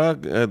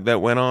Coimbra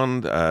that went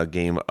on, a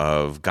game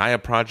of Gaia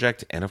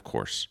Project, and of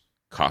course,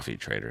 Coffee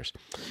Traders.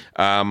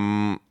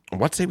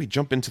 What say we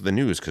jump into the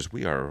news, because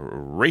we are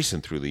racing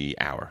through the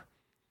hour.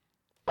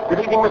 Good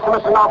evening, Mr.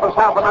 Mr. Norfolk,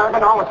 South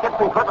American. All the skips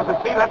and clippers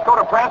at sea. Let's go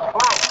to press.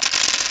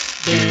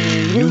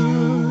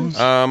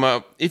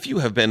 If you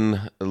have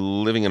been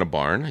living in a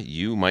barn,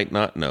 you might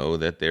not know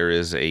that there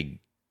is a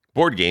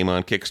board game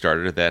on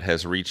Kickstarter that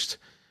has reached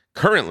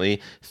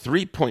currently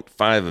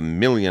 $3.5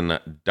 million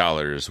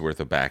worth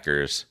of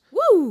backers.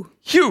 Woo!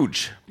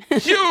 Huge.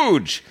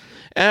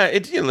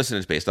 Listen,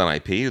 it's based on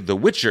IP. The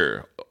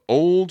Witcher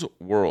Old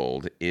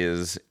World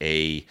is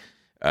a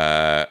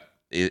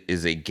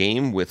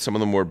game with some of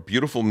the more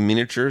beautiful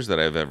miniatures that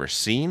I've ever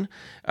seen.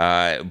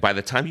 By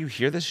the time you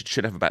hear this, it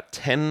should have about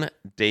 10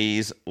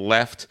 days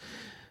left.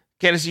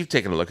 Candace, you've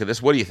taken a look at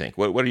this. What do you think?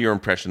 What are your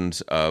impressions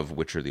of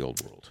Witcher: The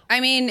Old World? I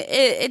mean,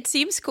 it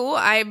seems cool.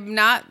 I'm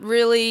not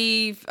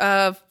really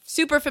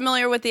super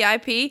familiar with the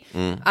IP.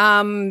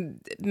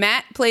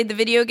 Matt played the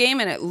video game,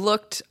 and it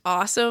looked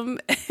awesome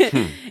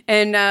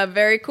and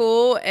very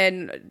cool.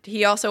 And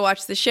he also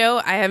watched the show.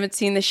 I haven't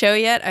seen the show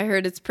yet. I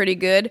heard it's pretty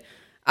good.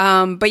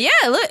 But yeah,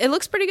 it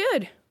looks pretty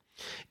good.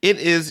 It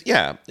is,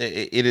 yeah.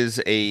 It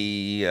is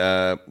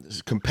a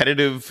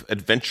competitive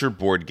adventure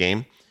board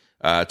game.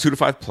 2 to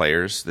 5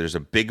 players. There's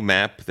a big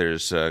map.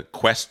 There's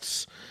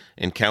quests,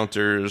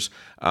 encounters.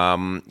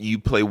 You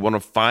play one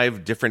of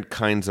 5 different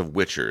kinds of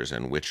Witchers.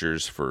 And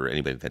Witchers, for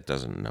anybody that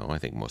doesn't know, I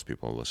think most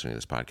people listening to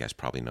this podcast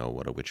probably know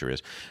what a Witcher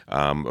is.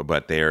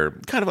 But they're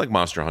kind of like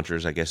monster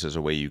hunters, I guess, is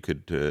a way you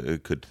could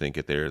think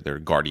it. They're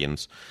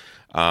guardians.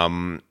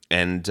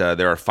 And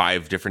there are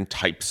 5 different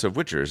types of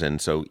Witchers, and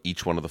so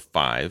each one of the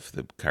 5,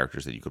 the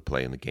characters that you could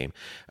play in the game,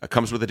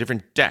 comes with a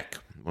different deck.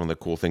 One of the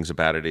cool things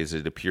about it is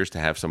it appears to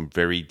have some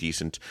very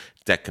decent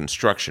deck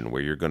construction,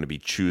 where you're going to be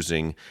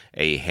choosing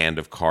a hand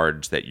of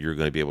cards that you're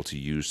going to be able to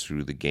use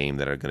through the game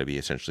that are going to be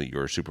essentially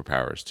your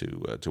superpowers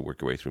to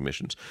work your way through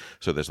missions.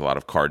 So there's a lot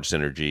of card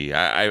synergy.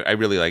 I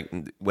really like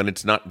when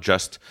it's not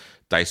just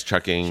dice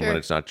chucking, when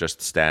it's not just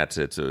stats.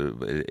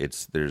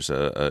 There's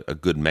a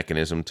good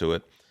mechanism to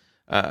it.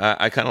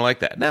 I kind of like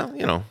that. Now,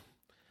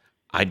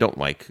 I don't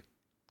like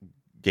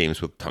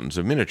games with tons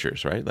of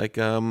miniatures, right? Like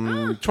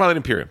Twilight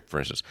Imperium, for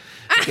instance.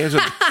 Games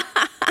with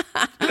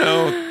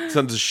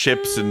tons of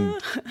ships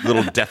and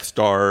little Death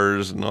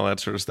Stars and all that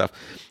sort of stuff.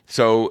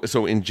 So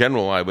in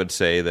general, I would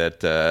say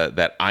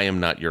that I am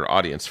not your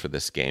audience for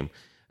this game.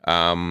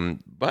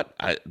 But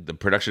the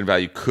production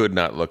value could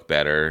not look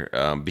better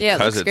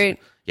because it looks great.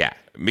 Yeah,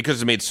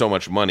 because it made so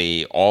much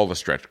money. All the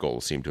stretch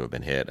goals seem to have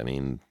been hit. I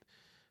mean,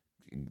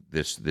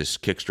 this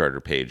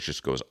Kickstarter page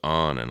just goes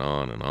on and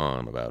on and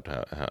on about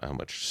how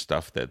much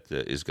stuff that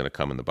is going to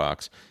come in the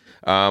box.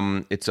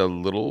 It's a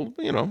little,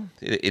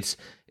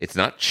 it's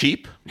not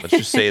cheap. Let's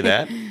just say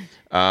that.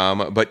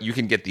 But you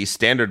can get the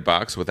standard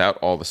box without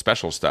all the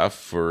special stuff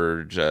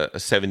for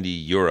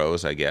 70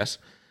 euros, I guess.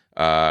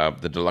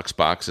 The deluxe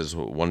box is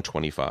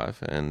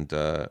 125, and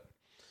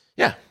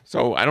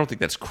so I don't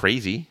think that's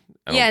crazy.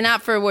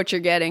 Not for what you're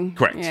getting.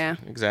 Correct. Yeah,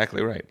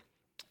 exactly right.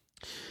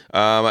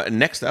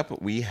 Next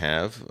up, we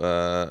have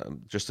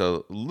just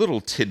a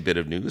little tidbit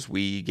of news.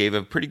 We gave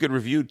a pretty good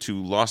review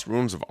to Lost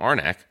Ruins of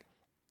Arnak.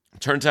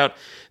 Turns out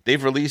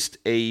they've released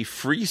a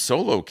free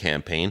solo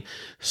campaign,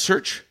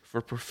 Search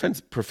for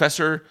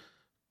Professor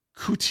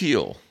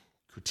Coutil.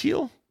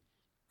 Coutil?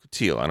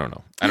 I don't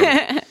know.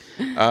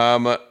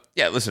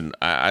 Listen,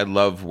 I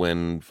love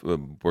when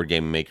board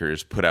game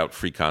makers put out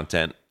free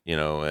content,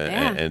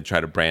 and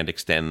try to brand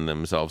extend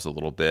themselves a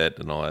little bit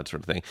and all that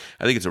sort of thing.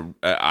 I think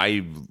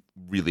I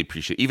really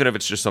appreciate, even if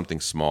it's just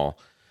something small.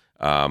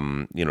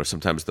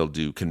 Sometimes they'll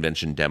do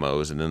convention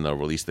demos and then they'll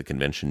release the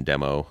convention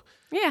demo.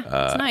 Yeah,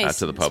 it's nice, out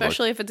to the public.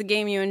 Especially if it's a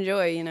game you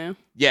enjoy,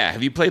 Yeah,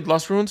 have you played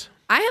Lost Ruins?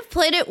 I have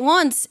played it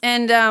once,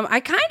 and I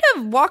kind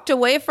of walked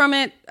away from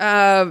it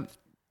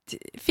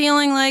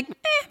feeling like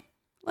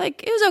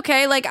it was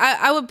okay. Like,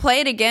 I would play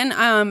it again.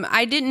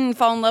 I didn't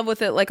fall in love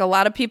with it like a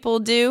lot of people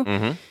do.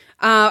 Mm-hmm.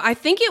 I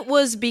think it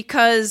was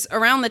because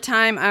around the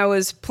time I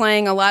was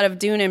playing a lot of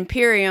Dune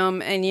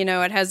Imperium, and,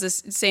 it has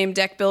this same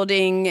deck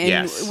building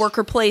and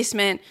worker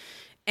placement,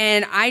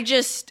 and I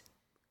just,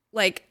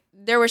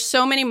 there were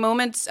so many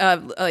moments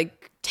of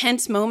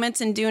tense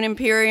moments in Dune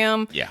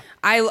Imperium. Yeah.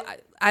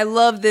 I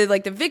love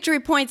the victory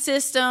point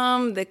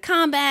system, the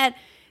combat.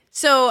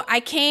 So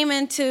I came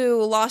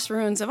into Lost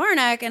Ruins of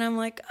Arnak and I'm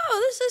like,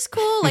 oh, this is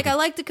cool. I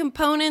like the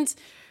components,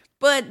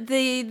 but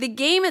the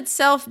game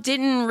itself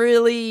didn't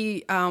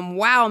really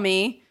wow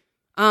me.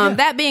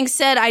 That being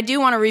said, I do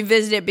want to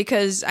revisit it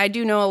because I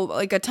do know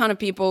a ton of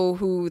people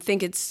who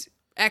think it's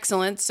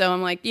excellent. So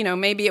I'm like,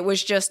 maybe it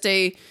was just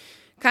a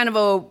kind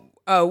of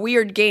a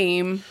weird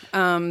game,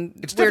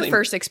 it's weird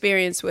first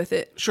experience with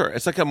it. Sure,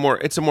 it's a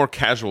more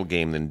casual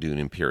game than Dune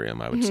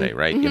Imperium, I would say,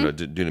 right?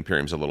 Mm-hmm. Dune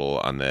Imperium's a little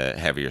on the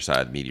heavier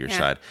side, meatier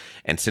side,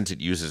 and since it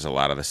uses a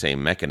lot of the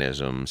same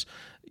mechanisms,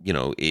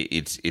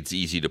 it's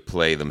easy to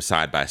play them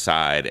side by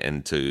side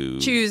and to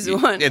choose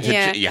one.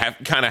 You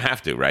kind of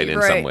have to, right? In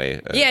some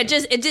way.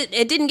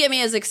 It didn't get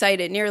me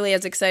nearly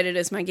as excited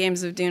as my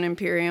games of Dune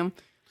Imperium.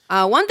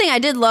 One thing I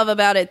did love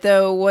about it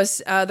though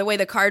was the way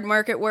the card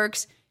market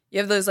works. You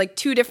have those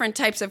two different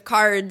types of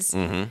cards,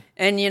 and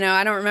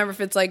I don't remember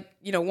if it's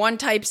one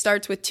type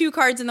starts with 2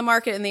 cards in the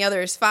market and the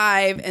other is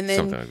 5, and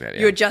then like that,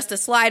 you adjust a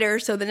slider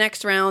so the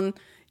next round,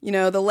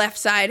 the left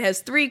side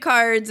has 3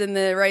 cards and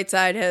the right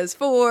side has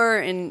 4,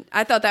 and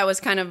I thought that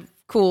was kind of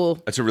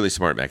cool. It's a really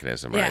smart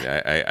mechanism, right?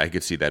 Yeah. I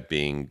could see that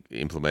being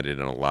implemented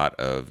in a lot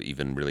of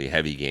even really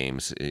heavy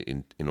games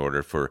in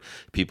order for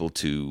people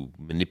to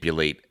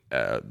manipulate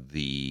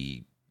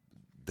the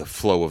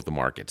flow of the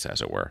markets,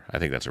 as it were. I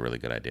think that's a really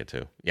good idea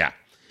too. Yeah.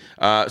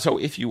 So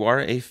if you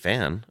are a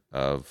fan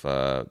of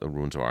the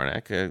Ruins of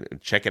Arnak,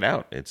 check it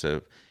out.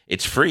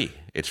 It's free.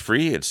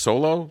 It's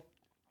solo.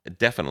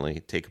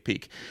 Definitely take a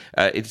peek.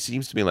 It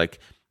seems to me like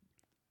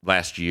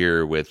last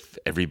year, with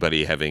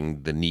everybody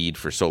having the need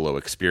for solo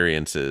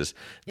experiences,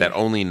 that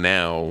only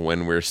now,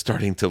 when we're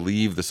starting to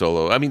leave the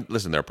solo. I mean,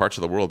 listen, there are parts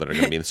of the world that are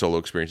going to be in solo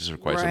experiences for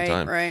quite some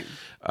time. Right.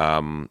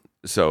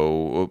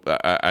 So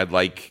I'd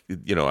like,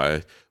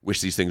 I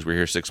wish these things were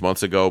here 6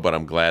 months ago, but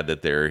I'm glad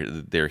that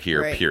they're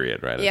here,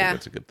 period, right? I think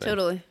that's a good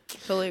thing.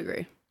 Totally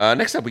agree.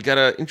 Next up, we got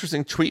an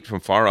interesting tweet from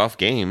Far Off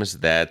Games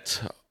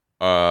that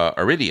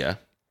Arydia,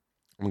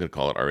 I'm going to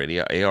call it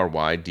Arydia,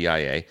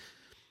 ArYdia,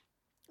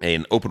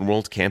 an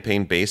open-world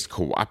campaign-based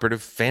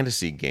cooperative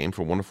fantasy game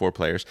for 1 to 4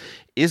 players,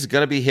 is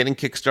going to be hitting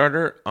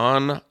Kickstarter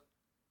on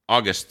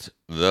August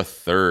the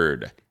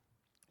 3rd.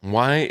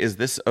 Why is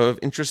this of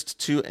interest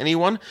to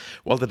anyone?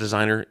 Well, the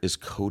designer is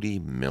Cody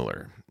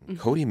Miller. Mm-hmm.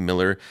 Cody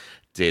Miller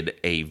did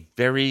a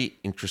very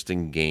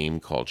interesting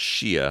game called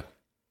Shia,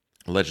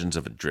 Legends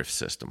of a Drift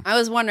System. I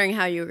was wondering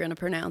how you were going to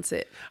pronounce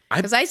it.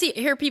 Because I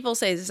hear people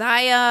say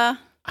Zaya.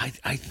 I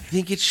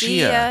think it's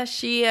Shia.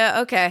 Shia,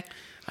 okay.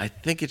 I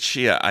think it's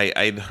Shia.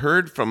 I'd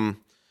heard from...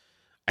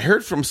 I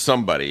heard from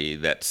somebody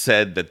that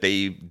said that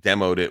they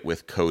demoed it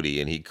with Cody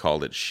and he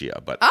called it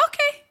Shia, but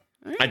Okay.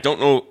 All right. I don't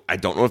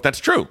know if that's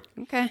true.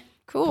 Okay.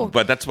 Cool.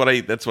 But that's what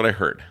I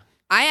heard.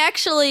 I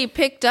actually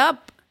picked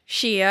up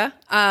Shia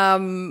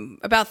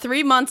about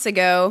 3 months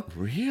ago.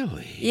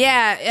 Really?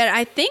 Yeah, and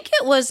I think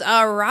it was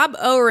Rob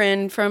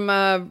Oren from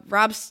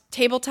Rob's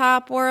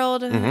Tabletop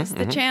World is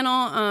the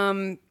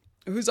channel,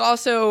 who's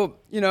also,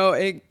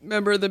 a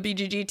member of the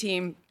BGG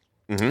team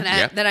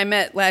that I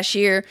met last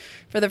year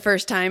for the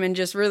first time and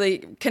just really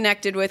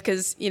connected with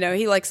because,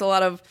 he likes a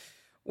lot of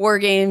war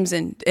games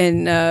and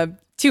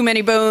Too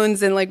Many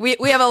Bones, and like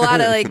we have a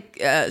lot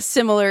of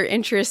similar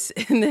interests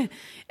in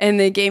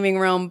the gaming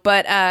realm.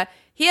 But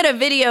he had a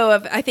video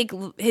of, I think,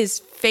 his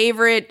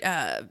favorite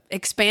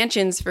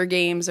expansions for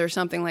games or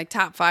something like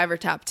top 5 or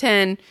top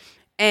 10.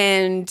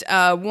 And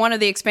one of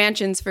the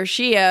expansions for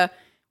Shia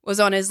was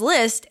on his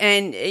list.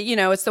 And,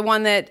 it's the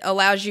one that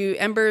allows you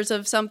embers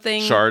of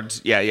something.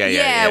 Shards? Yeah.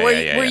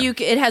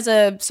 It has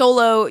a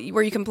solo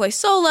where you can play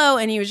solo.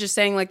 And he was just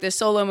saying, like, the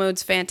solo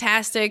mode's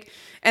fantastic.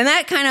 And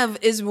that kind of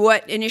is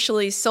what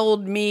initially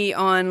sold me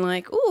on,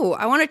 like, ooh,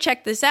 I want to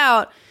check this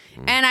out.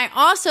 And I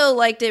also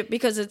liked it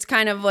because it's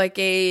kind of like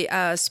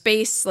a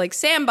space, like,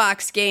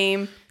 sandbox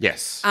game.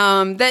 Yes.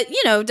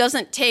 That,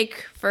 doesn't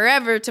take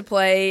forever to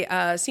play.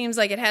 Seems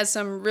like it has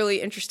some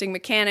really interesting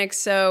mechanics.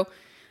 So,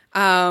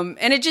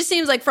 and it just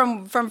seems like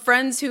from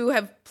friends who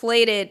have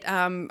played it,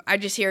 I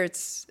just hear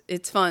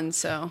it's fun.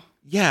 So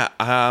yeah.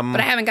 But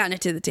I haven't gotten it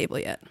to the table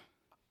yet.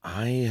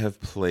 I have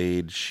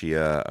played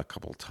Shia a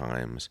couple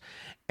times,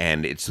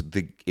 and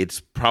it's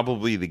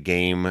probably the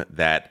game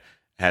that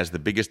has the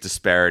biggest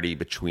disparity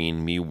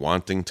between me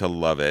wanting to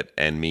love it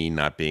and me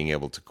not being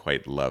able to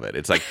quite love it.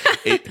 It's like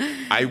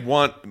I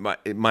want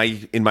in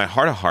my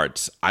heart of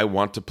hearts, I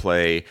want to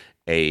play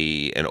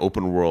an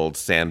open world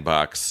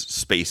sandbox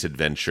space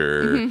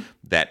adventure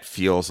that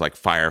feels like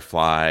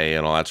Firefly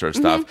and all that sort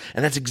of stuff.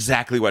 And that's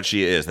exactly what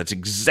she is. That's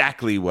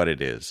exactly what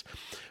it is.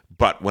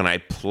 But when I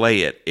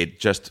play it, it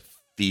just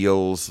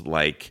feels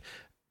like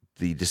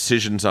the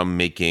decisions I'm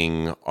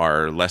making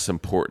are less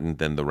important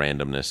than the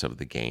randomness of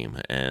the game.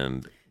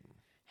 And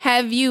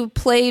have you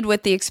played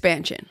with the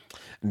expansion?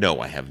 No,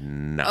 I have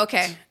not.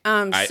 Okay.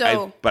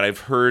 But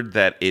I've heard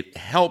that it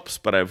helps,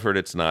 but I've heard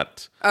it's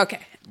not. Okay.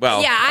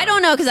 Well, yeah, I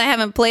don't know because I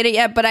haven't played it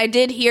yet, but I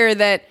did hear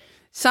that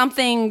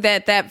something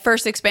that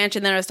first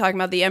expansion that I was talking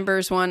about, the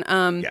Embers one,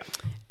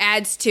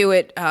 adds to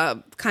it,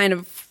 kind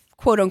of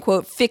quote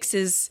unquote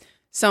fixes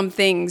some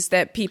things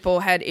that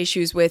people had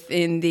issues with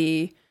in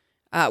the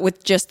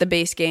with just the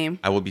base game.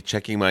 I will be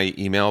checking my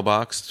email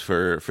box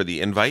for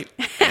the invite,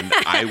 and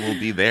I will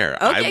be there.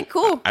 Okay,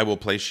 cool. I will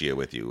play Shia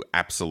with you.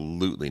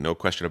 Absolutely, no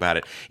question about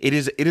it. It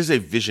is a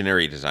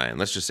visionary design.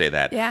 Let's just say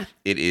that. Yeah.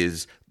 It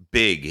is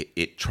big.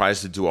 It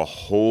tries to do a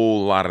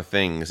whole lot of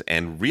things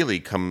and really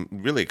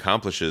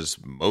accomplishes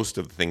most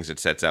of the things it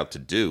sets out to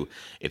do.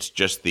 It's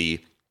just the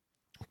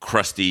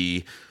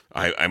crusty,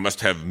 I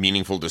must have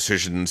meaningful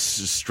decisions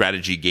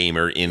strategy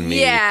gamer in me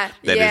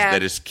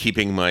that is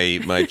keeping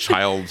my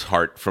child's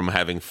heart from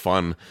having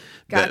fun,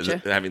 Gotcha.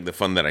 having the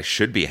fun that I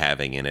should be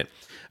having in it.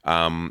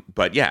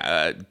 But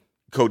yeah,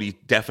 Cody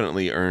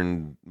definitely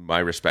earned my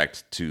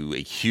respect to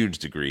a huge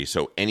degree.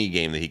 So any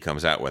game that he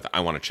comes out with,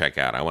 I want to check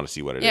out. I want to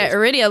see what it is. Yeah,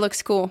 Iridia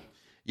looks cool.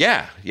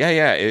 Yeah.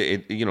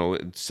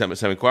 It's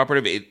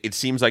semi-cooperative. It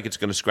seems like it's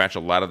going to scratch a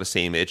lot of the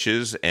same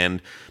itches,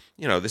 and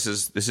this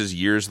is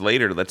years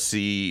later. Let's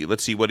see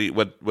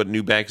what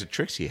new bags of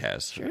tricks he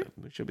has. Sure.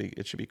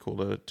 It should be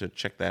cool to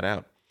check that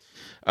out.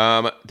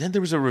 Then there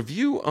was a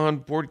review on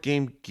Board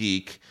Game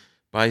Geek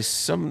by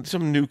some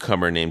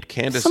newcomer named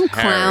Candace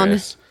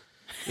Harris.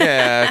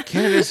 Yeah,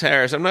 Candace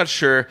Harris. I'm not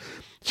sure.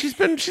 She's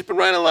been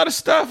writing a lot of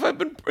stuff. I've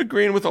been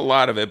agreeing with a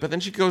lot of it, but then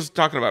she goes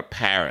talking about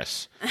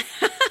Paris.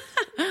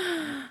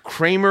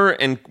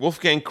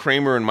 Wolfgang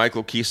Kramer and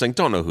Michael Kiesling.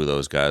 Don't know who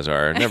those guys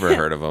are. Never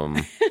heard of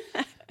them.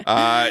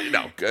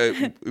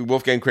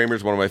 Wolfgang Kramer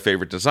is one of my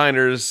favorite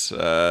designers,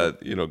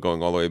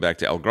 going all the way back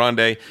to El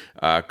Grande.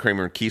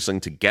 Kramer and Kiesling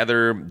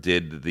together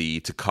did the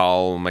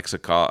Tikal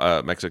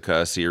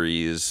Mexica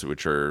series,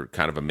 which are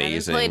kind of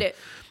amazing. I haven't played it.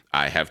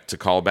 I have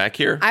Tikal back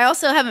here. I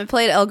also haven't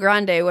played El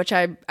Grande, which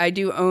I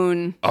do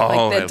own.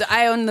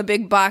 I own the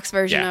big box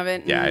version of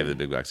it. Yeah, I have the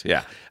big box.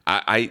 Yeah.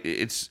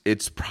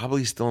 It's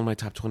probably still in my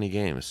top 20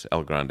 games,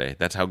 El Grande.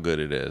 That's how good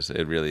it is.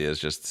 It really is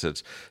just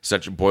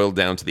such boiled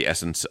down to the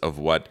essence of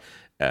what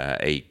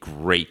a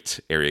great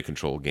area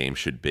control game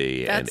should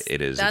be, and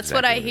it is. That's exactly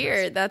what I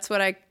hear. That's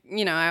what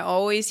I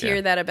always hear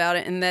that about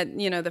it, and that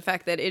the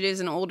fact that it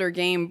is an older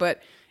game,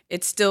 but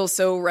it's still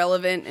so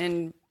relevant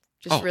and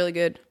just really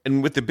good.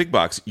 And with the big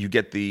box, you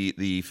get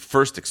the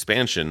first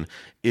expansion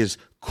is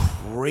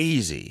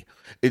crazy.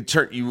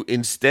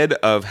 Instead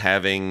of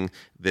having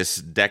this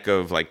deck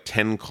of like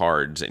 10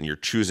 cards and you're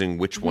choosing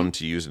which one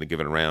to use in a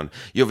given round,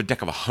 you have a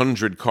deck of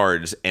 100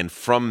 cards, and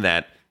from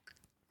that,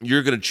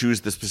 you're going to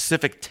choose the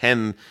specific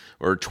 10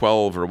 or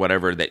 12 or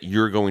whatever that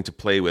you're going to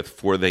play with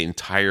for the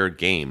entire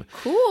game.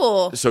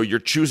 Cool. So you're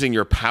choosing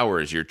your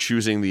powers. You're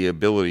choosing the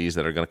abilities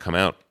that are going to come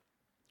out.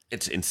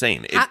 It's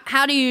insane.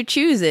 How do you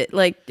choose it?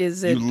 Like,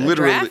 is it a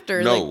draft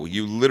or no?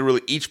 You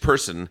literally, each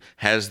person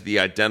has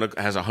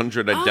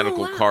 100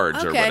 identical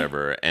cards or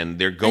whatever, and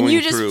they're going through.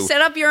 And you just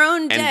set up your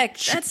own deck.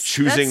 That's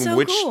choosing so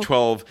which cool.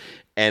 12.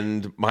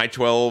 And my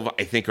 12,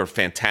 I think, are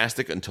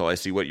fantastic until I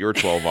see what your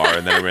 12 are,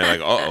 and then I'm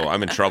like, oh,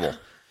 I'm in trouble.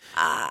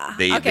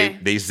 They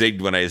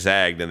zigged when I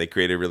zagged, and they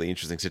created a really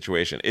interesting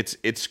situation.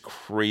 It's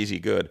crazy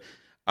good.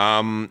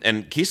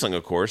 And Kiesling,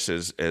 of course,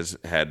 has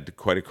had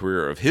quite a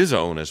career of his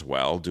own as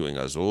well, doing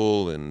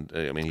Azul, and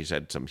I mean, he's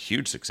had some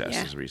huge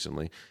successes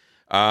recently.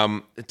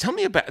 Tell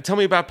me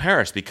about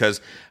Paris,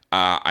 because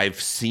I've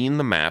seen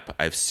the map.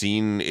 I've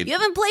seen it. You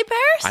haven't played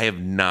Paris? I have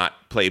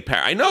not played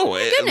Paris. I know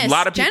Goodness, a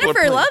lot of people.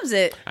 Jennifer loves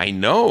it. I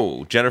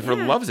know Jennifer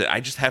loves it. I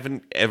just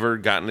haven't ever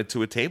gotten it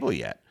to a table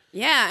yet.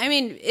 Yeah, I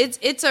mean,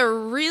 it's a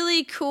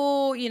really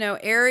cool,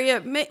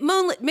 area.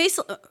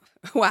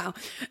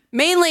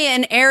 Mainly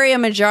an area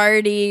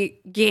majority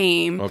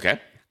game. Okay.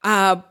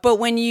 But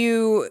when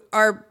you're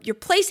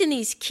placing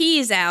these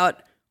keys out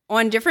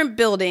on different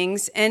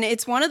buildings, and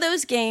it's one of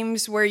those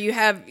games where you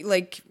have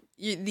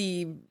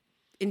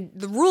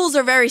the rules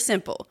are very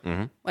simple.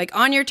 Mm-hmm. Like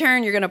on your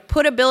turn, you're going to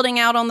put a building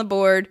out on the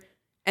board,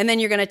 and then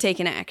you're going to take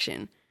an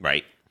action.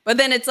 Right. But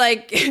then it's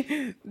like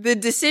the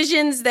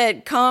decisions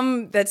that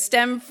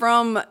stem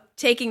from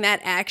taking that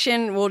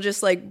action will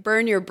just like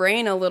burn your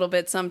brain a little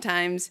bit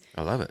sometimes.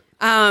 I love it.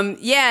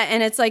 Yeah,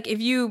 and it's like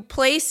if you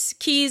place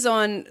keys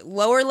on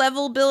lower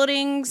level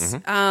buildings,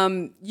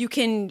 you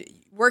can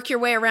work your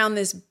way around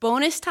this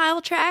bonus tile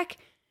track,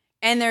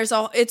 and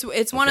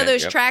it's one of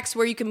those tracks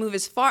where you can move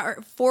as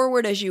far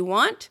forward as you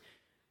want,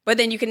 but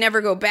then you can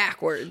never go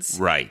backwards.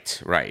 Right.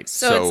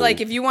 So it's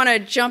like if you want to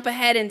jump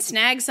ahead and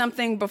snag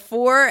something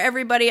before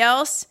everybody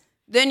else,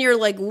 then you're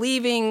like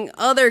leaving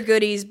other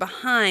goodies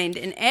behind,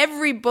 and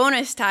every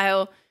bonus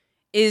tile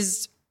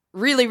is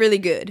really, really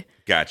good.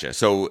 Gotcha.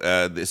 So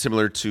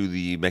similar to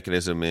the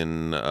mechanism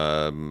in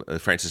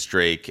Francis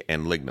Drake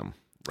and Lignum,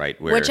 right?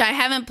 Which I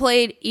haven't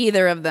played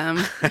either of them.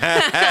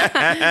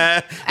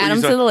 Add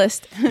them to the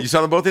list. You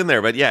saw them both in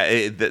there, but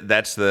yeah,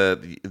 that's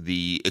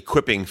the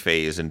equipping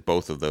phase in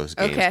both of those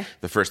games. Okay.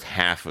 The first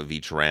half of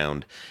each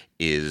round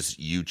is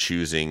you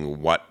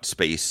choosing what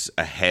space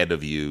ahead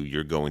of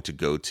you're going to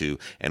go to,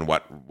 and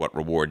what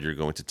reward you're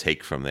going to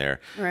take from there.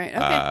 Right.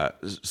 Okay.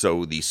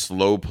 So the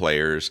slow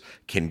players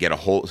can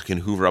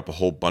hoover up a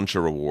whole bunch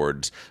of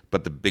rewards,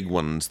 but the big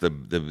ones, the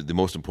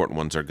most important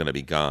ones, are going to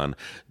be gone.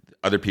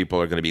 Other people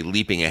are going to be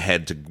leaping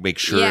ahead to make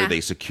sure they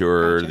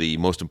secure the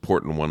most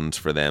important ones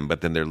for them,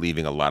 but then they're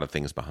leaving a lot of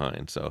things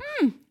behind. So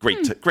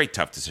great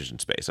tough decision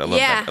space. I love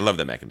that. I love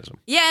that mechanism.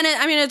 Yeah,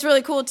 and it's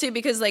really cool too,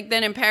 because like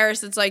then in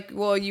Paris, it's like,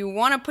 well, you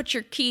want to put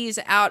your keys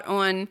out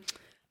on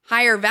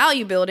higher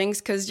value buildings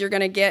because you're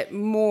going to get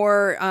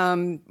more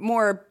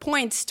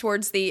points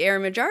towards the area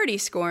majority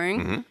scoring.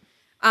 Mm-hmm.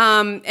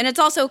 And it's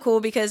also cool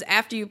because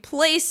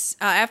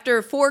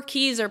after 4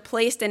 keys are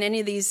placed in any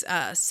of these,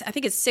 I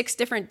think it's 6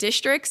 different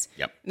districts.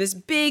 Yep. This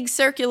big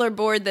circular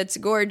board that's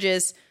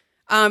gorgeous.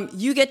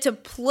 You get to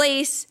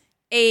place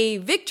a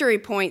victory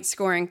point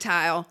scoring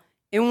tile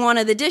in one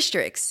of the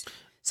districts.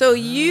 So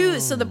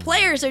the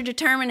players are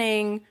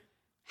determining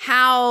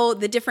how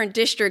the different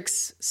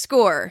districts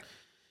score.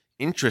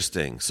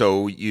 Interesting.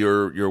 So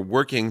you're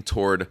working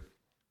toward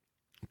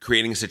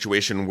creating a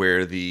situation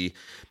where the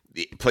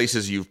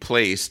places you've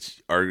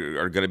placed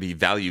are going to be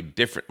valued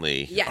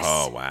differently. Yes.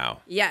 Oh, wow.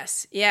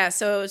 Yes. Yeah.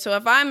 So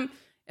if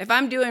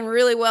I'm doing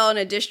really well in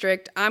a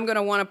district, I'm going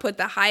to want to put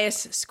the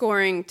highest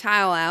scoring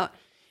tile out.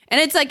 And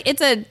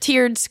it's a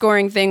tiered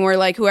scoring thing where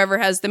like whoever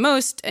has the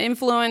most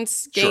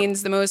influence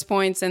gains the most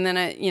points, and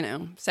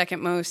then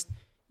second most,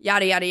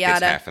 yada yada yada.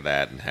 Gets half of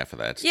that and half of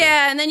that stuff.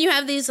 Yeah, and then you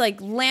have these like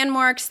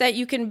landmarks that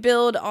you can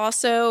build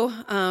also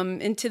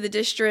into the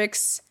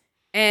districts.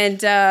 And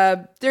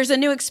there's a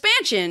new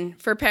expansion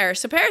for Paris.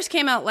 So Paris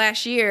came out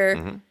last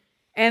year,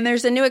 and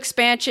there's a new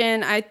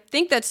expansion. I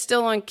think that's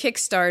still on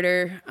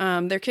Kickstarter.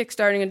 They're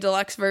kickstarting a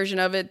deluxe version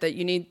of it that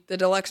you need the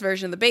deluxe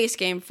version of the base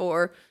game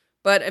for,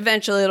 but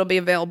eventually it'll be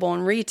available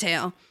in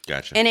retail.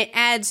 Gotcha. And it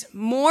adds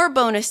more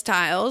bonus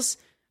tiles.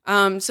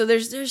 So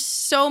there's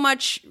so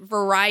much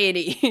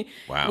variety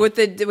with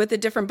the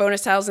different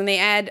bonus tiles, and they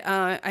add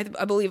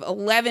I believe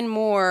 11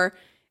 more.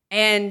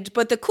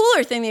 But the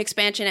cooler thing the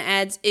expansion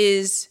adds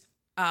is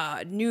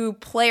new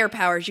player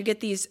powers. You get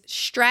these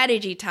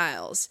strategy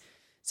tiles.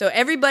 So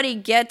everybody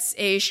gets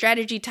a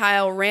strategy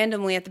tile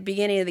randomly at the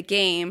beginning of the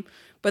game,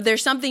 but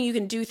there's something you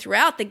can do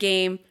throughout the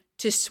game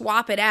to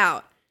swap it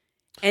out.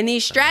 And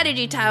these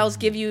strategy tiles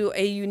give you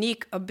a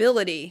unique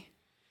ability.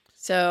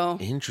 So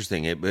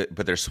interesting,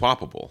 but they're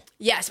swappable.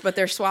 Yes, but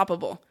they're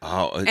swappable.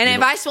 Oh, and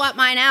if I swap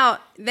mine out,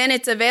 then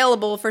it's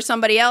available for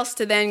somebody else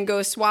to then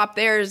go swap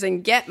theirs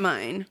and get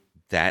mine.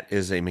 That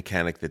is a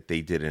mechanic that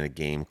they did in a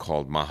game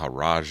called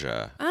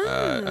Maharaja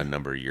a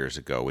number of years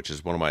ago, which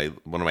is one of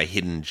my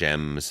hidden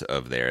gems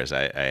of theirs.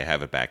 I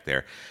have it back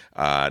there.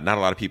 Not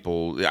a lot of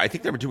people. I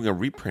think they were doing a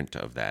reprint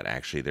of that.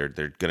 Actually, they're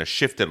going to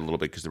shift it a little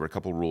bit because there were a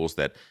couple rules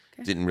that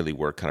didn't really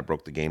work, kind of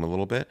broke the game a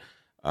little bit.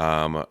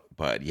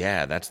 But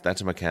yeah,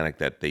 that's a mechanic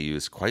that they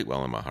use quite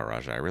well in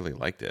Maharaja. I really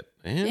liked it.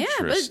 Yeah,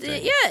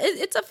 Interesting.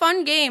 it's a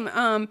fun game.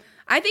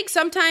 I think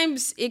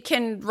sometimes it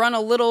can run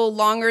a little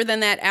longer than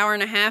that hour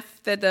and a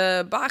half that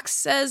the box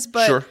says,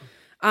 but Sure.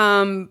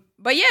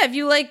 but yeah, if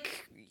you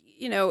like,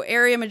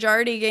 area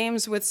majority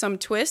games with some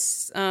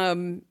twists,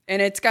 and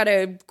it's got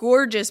a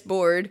gorgeous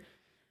board,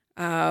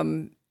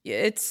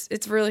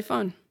 it's really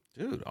fun.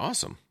 Dude,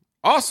 awesome.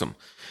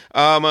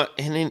 And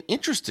in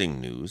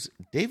interesting news,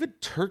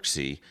 David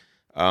Turksey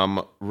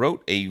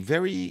wrote a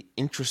very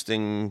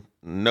interesting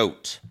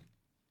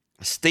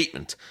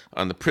statement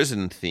on the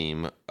prison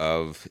theme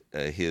of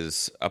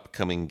his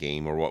upcoming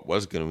game, or what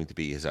was going to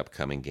be his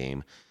upcoming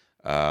game.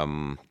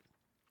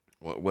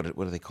 What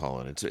do they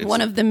call it? It's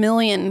one of the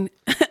million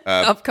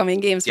upcoming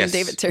games yes. from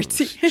David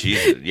Turksey.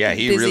 Jesus. Yeah,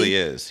 he Busy. really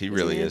is. He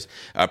really is.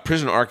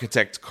 Prison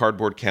Architect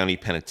Cardboard County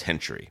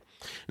Penitentiary.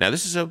 Now,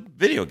 this is a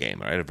video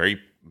game, right? A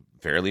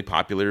fairly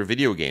popular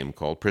video game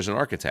called Prison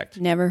Architect.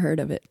 Never heard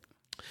of it.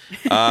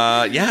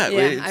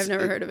 Yeah, I've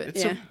never heard of it.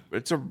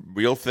 It's a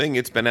real thing.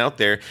 It's been out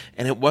there,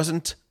 and it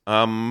wasn't.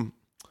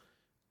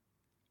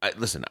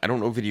 Listen, I don't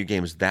know video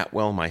games that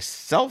well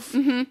myself,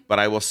 but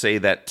I will say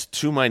that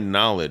to my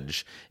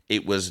knowledge,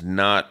 it was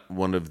not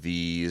one of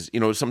these.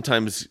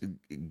 Sometimes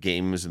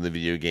games in the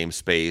video game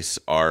space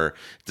are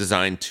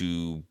designed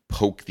to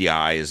poke the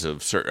eyes of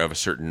a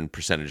certain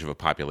percentage of a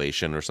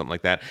population or something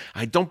like that.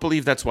 I don't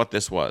believe that's what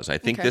this was. I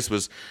think this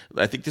was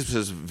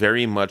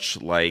very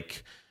much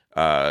like.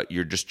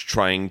 You're just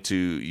trying to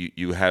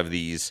you have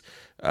these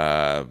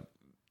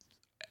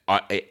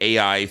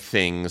AI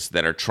things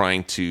that are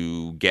trying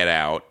to get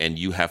out, and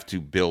you have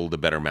to build a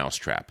better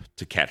mousetrap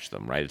to catch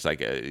them, right? It's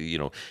like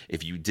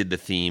if you did the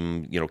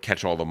theme,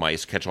 catch all the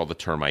mice, catch all the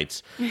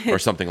termites, or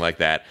something like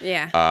that.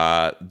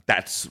 Yeah.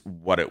 That's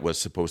what it was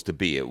supposed to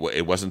be.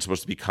 It wasn't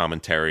supposed to be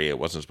commentary. It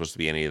wasn't supposed to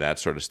be any of that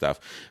sort of stuff.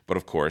 But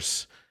of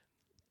course,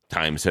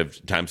 times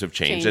have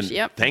changed, and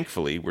yep.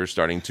 Thankfully, we're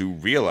starting to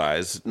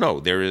realize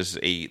there is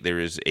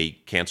a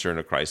cancer and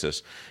a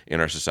crisis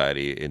in our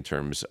society in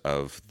terms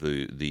of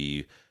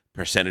the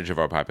percentage of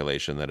our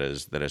population that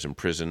is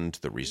imprisoned,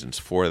 the reasons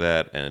for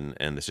that,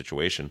 and the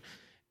situation.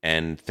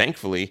 And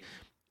thankfully,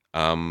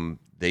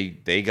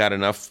 they got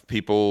enough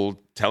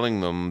people telling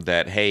them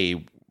that,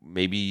 hey,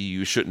 maybe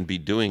you shouldn't be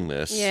doing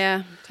this.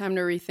 Yeah, time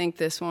to rethink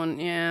this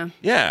one. Yeah.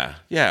 Yeah.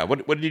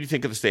 What did you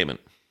think of the statement?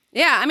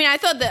 Yeah, I mean, I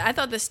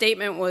thought the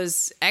statement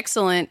was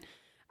excellent.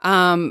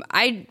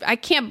 I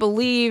can't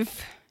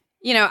believe,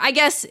 I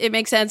guess it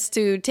makes sense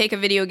to take a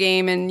video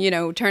game and,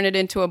 turn it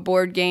into a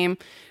board game.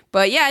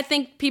 But yeah, I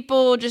think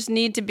people just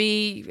need to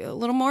be a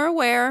little more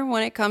aware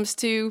when it comes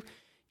to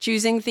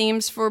choosing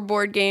themes for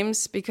board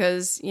games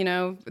because,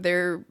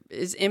 there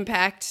is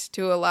impact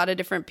to a lot of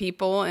different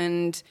people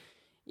and,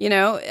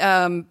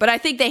 but I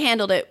think they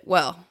handled it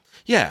well.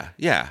 Yeah.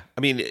 I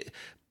mean,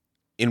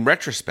 in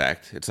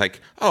retrospect, it's like,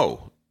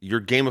 oh,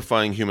 you're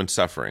gamifying human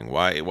suffering.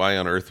 Why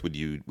on earth would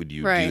you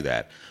Right. do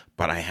that?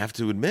 But I have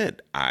to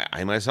admit,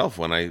 I myself,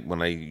 when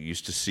I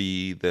used to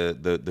see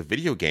the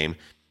video game,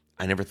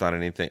 I never thought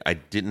anything. I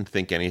didn't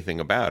think anything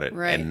about it.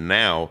 Right. And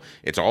now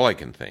it's all I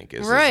can think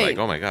is Right. it's like,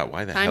 oh my God,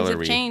 why the hell Times are have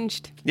we?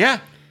 changed.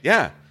 Yeah.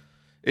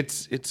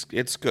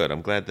 It's good.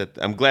 I'm glad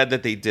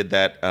that they did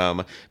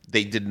that.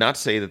 They did not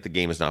say that the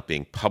game is not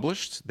being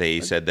published. They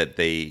said that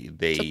they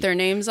Took their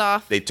names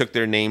off. They took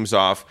their names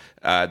off.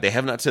 They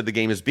have not said the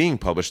game is being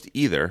published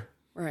either.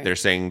 Right. They're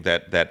saying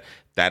that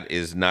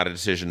is not a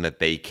decision that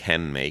they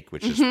can make,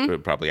 which is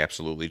probably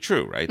absolutely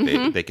true, right?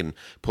 They can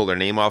pull their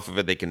name off of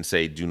it. They can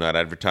say, do not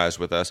advertise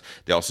with us.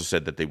 They also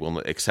said that they will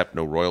accept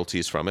no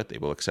royalties from it. They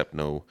will accept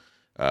no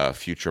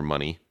future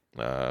money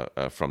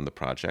from the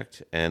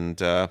project. And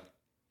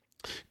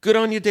good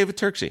on you, David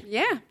Turksey.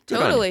 Yeah, Good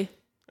on you. totally.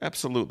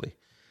 Absolutely.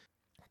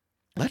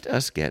 Let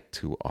us get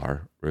to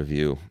our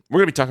review. We're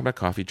going to be talking about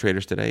Coffee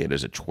Traders today. It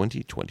is a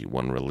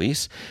 2021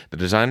 release. The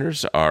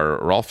designers are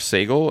Rolf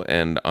Sagel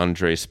and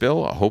Andre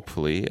Spill.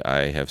 Hopefully,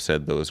 I have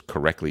said those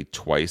correctly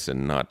twice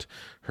and not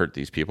hurt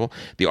these people.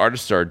 The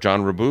artists are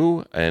John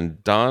Rabu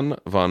and Don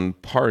von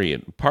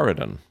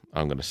Paridon,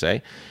 I'm going to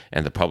say.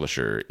 And the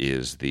publisher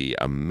is the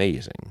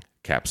amazing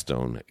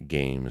Capstone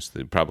Games,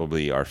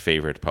 probably our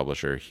favorite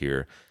publisher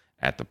here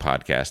at the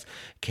podcast.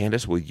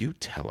 Candace, will you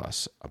tell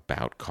us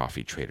about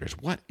Coffee Traders?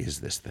 What is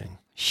this thing?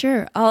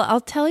 Sure.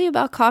 I'll tell you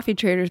about Coffee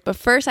Traders, but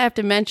first I have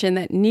to mention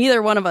that neither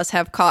one of us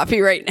have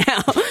coffee right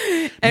now.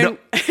 And No,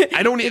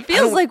 I don't. it feels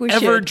I don't like we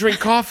ever should. drink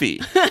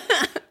coffee.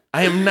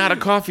 I am not a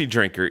coffee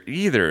drinker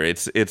either.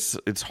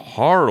 It's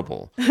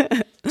horrible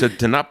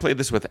to not play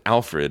this with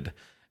Alfred.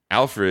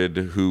 Alfred,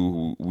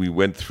 who we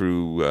went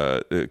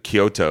through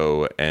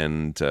Kyoto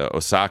and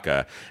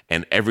Osaka,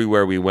 and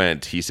everywhere we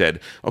went, he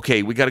said,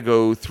 okay, we got to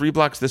go 3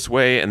 blocks this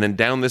way and then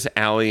down this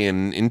alley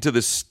and into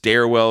this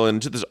stairwell,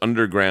 into this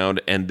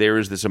underground, and there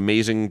is this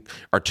amazing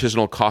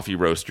artisanal coffee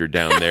roaster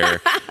down there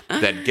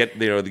that get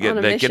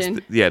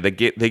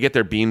they get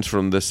their beans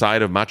from the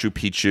side of Machu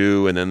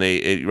Picchu, and then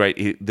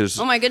there's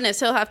oh my goodness,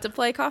 he'll have to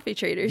play Coffee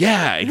Traders.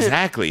 Yeah,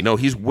 exactly. No,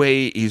 he's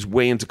way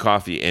into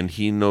coffee, and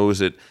he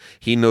knows it.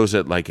 He knows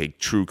it like a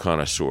true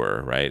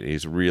connoisseur, right?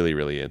 He's really,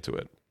 really into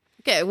it.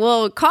 Okay,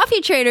 well, Coffee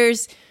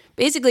Traders,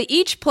 basically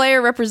each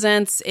player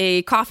represents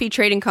a coffee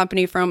trading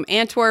company from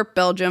Antwerp,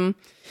 Belgium,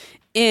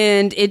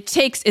 and it's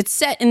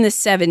set in the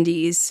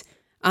 70s.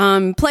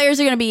 Players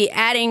are going to be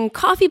adding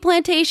coffee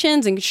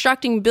plantations and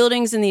constructing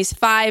buildings in these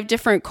 5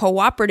 different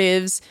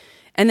cooperatives,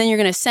 and then you're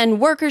going to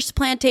send workers to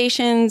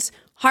plantations,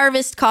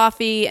 harvest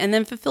coffee, and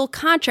then fulfill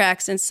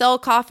contracts and sell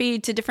coffee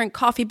to different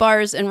coffee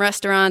bars and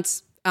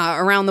restaurants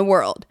around the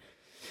world.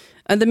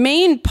 The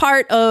main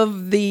part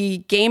of the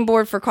game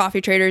board for Coffee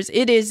Traders,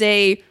 it is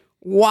a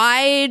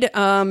wide,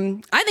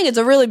 I think it's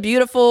a really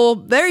beautiful,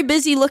 very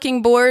busy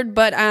looking board,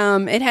 but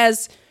it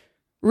has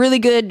really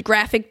good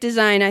graphic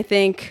design, I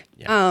think.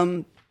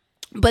 Yeah.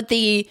 But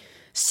the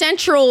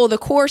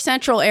core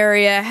central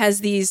area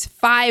has these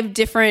 5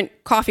 different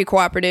coffee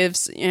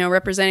cooperatives,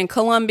 representing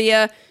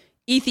Colombia,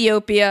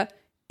 Ethiopia,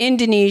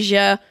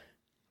 Indonesia,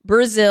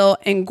 Brazil,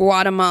 and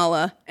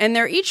Guatemala. And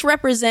they're each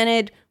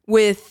represented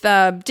with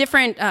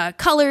different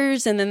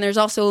colors, and then there's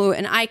also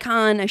an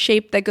icon, a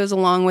shape that goes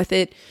along with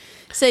it.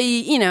 So,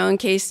 in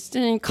case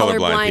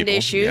colorblind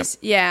issues.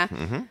 Yep. Yeah.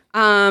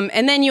 Mm-hmm.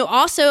 And then you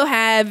also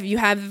have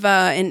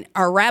an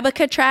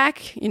Arabica track.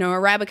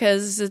 Arabica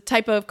is a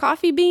type of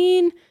coffee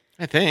bean.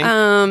 I think.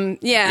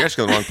 Yeah. You're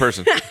asking the wrong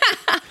person.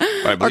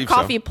 Or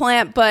coffee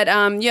plant, but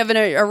you have an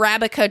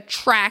Arabica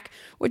track,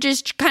 which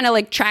is kind of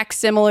like track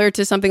similar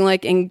to something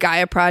like in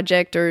Gaia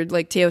Project or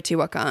like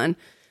Teotihuacan.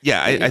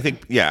 Yeah, I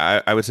think,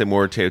 I would say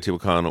more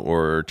Teotihuacan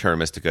or Terra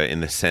Mystica in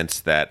the sense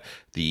that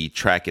the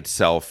track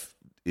itself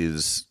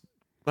is...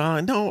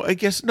 I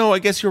guess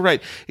you're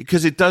right,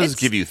 because it does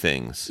give you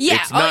things. Yeah,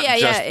 it's not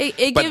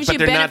It gives you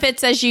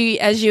benefits as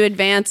you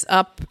advance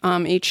up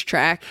each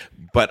track.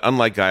 But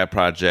unlike Gaia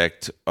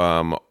Project,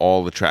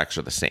 all the tracks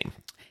are the same.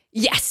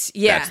 Yes,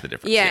 yeah. That's the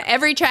difference. Yeah,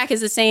 every track is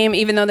the same,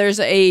 even though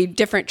there's a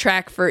different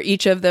track for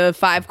each of the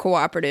 5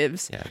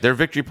 cooperatives. Yeah, there are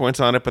victory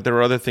points on it, but there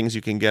are other things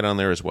you can get on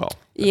there as well.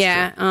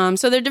 That's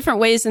so there are different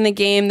ways in the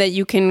game that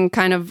you can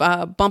kind of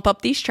bump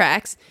up these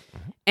tracks.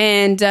 Mm-hmm.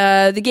 And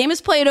the game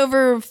is played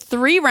over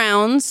 3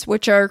 rounds,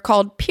 which are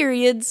called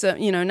periods.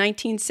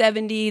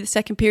 1970, the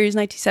second period is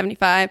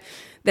 1975.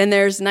 Then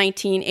there's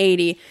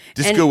 1980.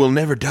 Disco will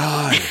never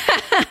die.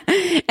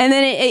 And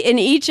then in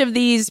each of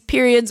these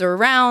periods or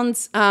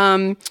rounds,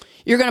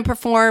 you're going to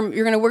perform.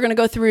 We're going to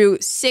go through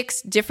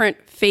 6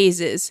 different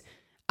phases.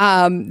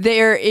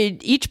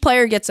 Each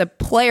player gets a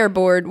player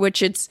board,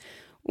 which it's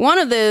one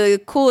of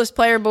the coolest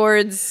player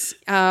boards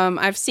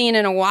I've seen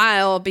in a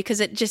while,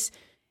 because it just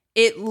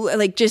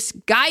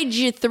guides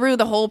you through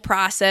the whole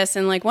process.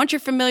 And like, once you're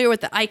familiar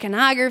with the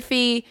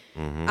iconography,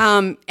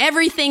 mm-hmm.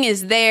 Everything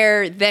is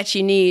there that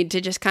you need to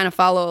just kind of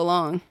follow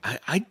along.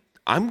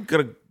 I'm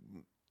going to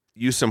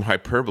use some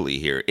hyperbole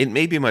here. It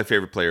may be my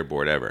favorite player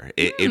board ever.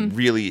 It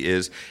really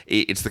is.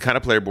 It's the kind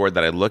of player board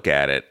that I look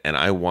at it and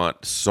I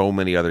want so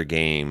many other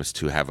games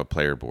to have a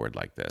player board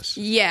like this.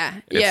 Yeah.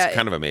 It's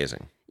kind of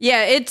amazing.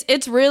 Yeah,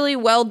 it's really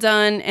well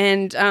done.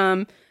 And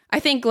I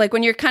think like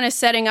when you're kind of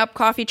setting up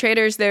Coffee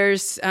Traders,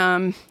 there's,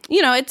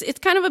 it's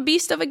kind of a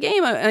beast of a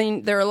game. I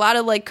mean, there are a lot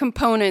of like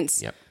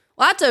components,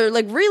 lots of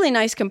like really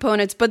nice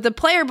components, but the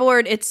player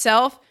board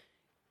itself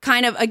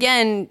kind of,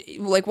 again,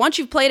 like once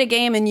you've played a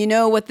game and you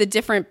know what the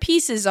different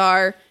pieces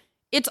are,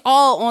 it's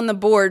all on the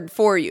board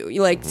for you.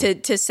 You like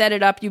to set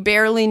it up. You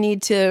barely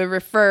need to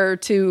refer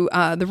to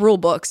the rule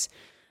books.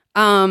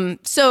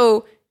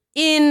 So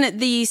in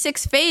the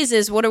 6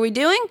 phases, what are we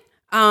doing?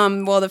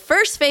 Well, the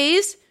first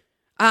phase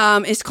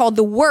is called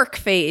the work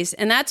phase,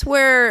 and that's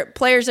where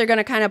players are going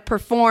to kind of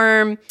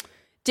perform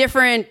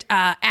different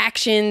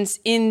actions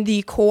in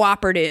the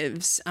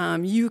cooperatives.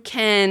 You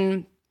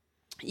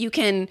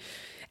can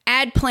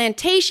add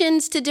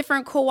plantations to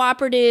different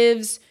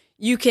cooperatives.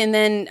 You can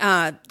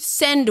then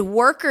send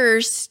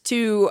workers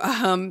to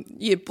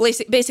you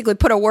basically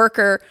put a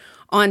worker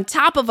on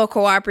top of a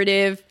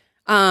cooperative,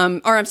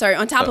 on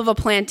top of a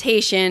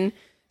plantation,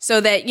 so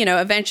that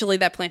eventually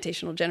that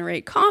plantation will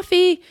generate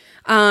coffee.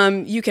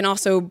 You can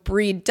also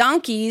breed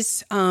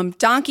donkeys.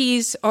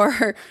 Donkeys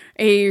are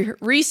a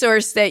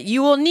resource that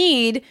you will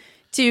need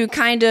to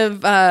kind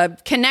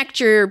of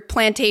connect your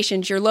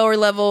plantations, your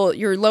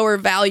lower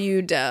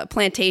valued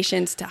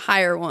plantations to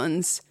higher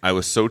ones. I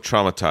was so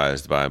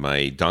traumatized by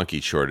my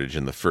donkey shortage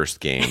in the first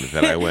game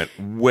that I went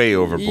way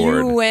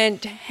overboard. You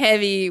went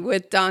heavy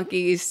with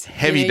donkeys.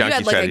 Heavy donkey You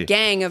had like strategy. a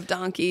gang of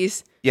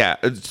donkeys. Yeah,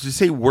 to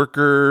say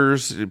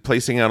workers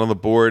placing out on the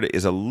board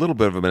is a little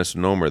bit of a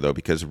misnomer, though,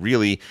 because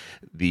really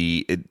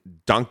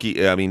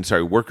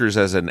workers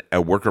as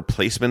a worker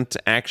placement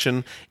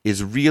action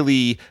is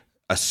really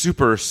a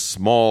super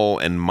small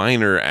and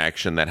minor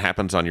action that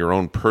happens on your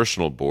own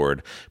personal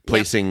board.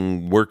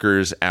 Placing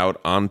workers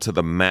out onto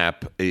the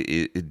map,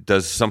 it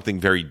does something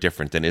very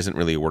different and isn't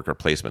really a worker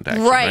placement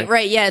action.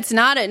 Right. Yeah, it's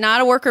not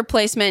a worker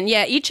placement.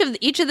 Yeah, each of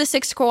the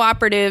 6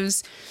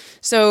 cooperatives.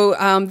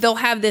 So they'll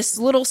have this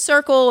little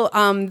circle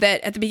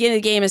that at the beginning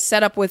of the game is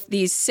set up with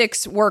these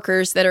 6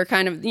 workers that are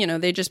kind of,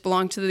 they just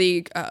belong to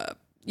the,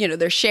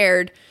 they're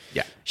shared.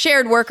 Yeah.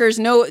 Shared workers,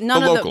 none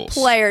of the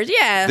players.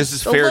 Yeah. This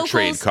is fair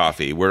trade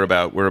coffee. We're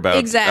about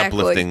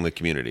uplifting the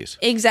communities.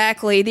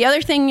 Exactly. The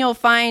other thing you'll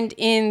find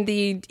in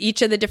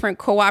each of the different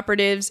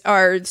cooperatives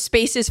are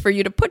spaces for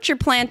you to put your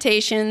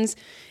plantations,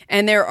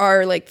 and there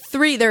are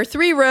there are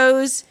 3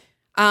 rows.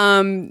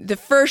 The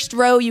first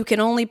row you can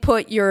only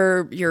put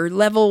your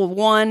level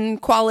 1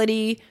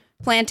 quality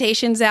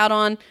plantations out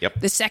on. Yep.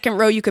 The second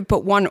row you could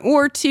put 1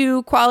 or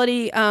 2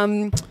 quality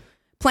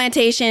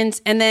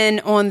plantations, and then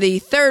on the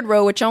third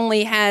row, which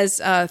only has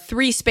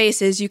 3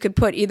 spaces, you could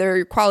put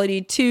either quality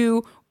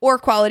 2 or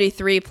quality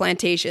 3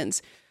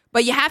 plantations.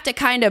 But you have to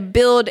kind of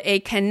build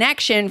a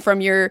connection from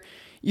your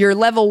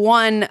level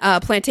 1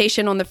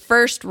 plantation on the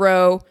first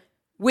row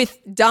with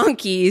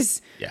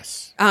donkeys.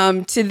 Yes.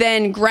 To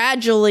then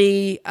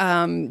gradually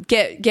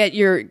get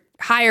your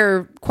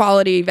higher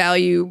quality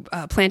value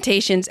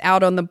plantations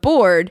out on the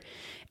board.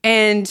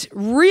 And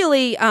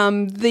really,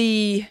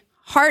 the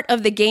heart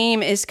of the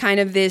game is kind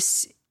of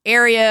this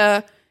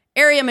area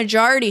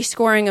majority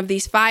scoring of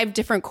these 5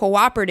 different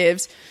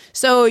cooperatives.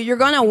 So you're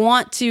going to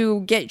want to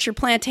get your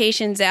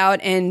plantations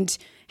out and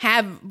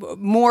have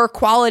more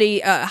quality,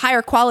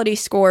 higher quality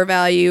score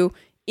value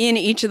in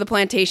each of the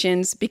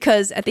plantations,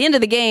 because at the end of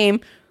the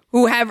game,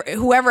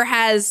 whoever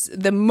has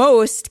the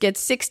most gets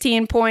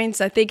 16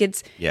 points. I think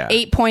it's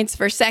 8 points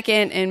for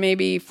second and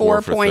maybe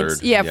 4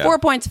 points. Third. 4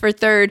 points for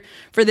third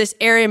for this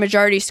area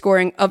majority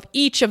scoring of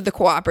each of the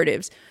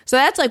cooperatives. So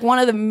that's one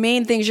of the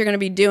main things you're going to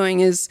be doing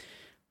is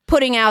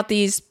putting out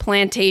these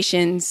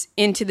plantations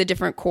into the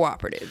different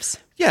cooperatives.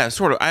 Yeah,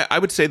 sort of. I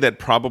would say that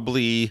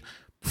probably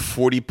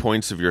 40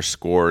 points of your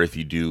score, if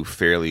you do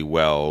fairly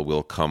well,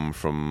 will come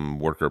from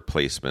worker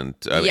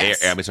placement.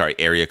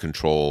 Area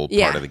control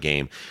part of the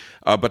game.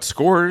 But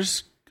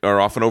scores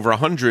are often over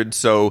 100,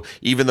 so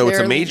even though it's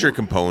a major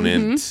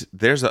component,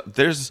 there's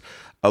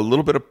a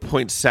little bit of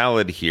point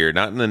salad here,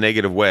 not in a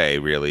negative way,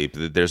 really.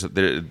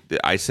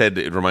 I said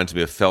it reminds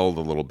me of Feld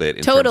a little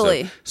bit.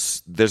 Totally.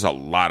 There's a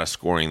lot of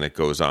scoring that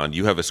goes on.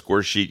 You have a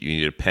score sheet, you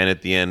need a pen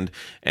at the end,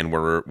 and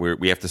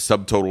we have to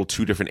subtotal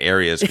 2 different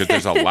areas because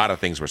there's a lot of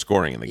things we're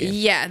scoring in the game.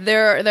 Yeah,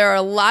 there are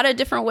a lot of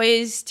different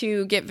ways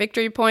to get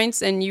victory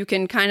points, and you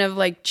can kind of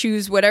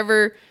choose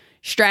whatever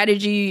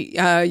strategy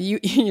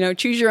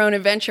choose your own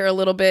adventure a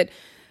little bit.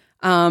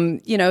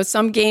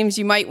 Some games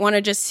you might want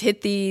to just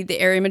hit the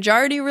area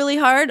majority really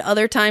hard.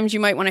 Other times you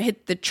might want to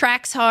hit the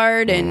tracks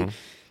hard and,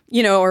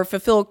 or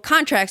fulfill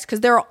contracts,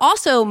 because there are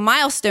also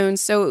milestones.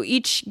 So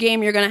each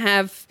game you're going to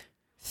have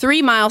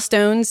 3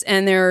 milestones,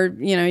 and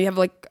you have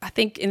I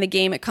think in the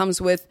game it comes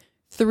with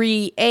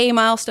 3 A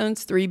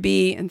milestones, 3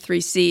 B, and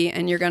 3 C,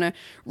 and you're going to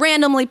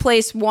randomly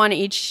place 1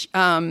 each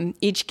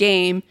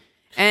game.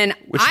 And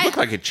which looked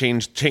like it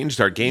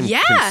changed our game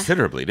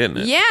considerably, didn't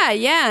it?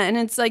 Yeah. And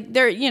it's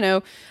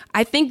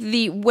I think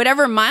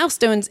whatever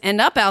milestones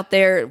end up out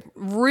there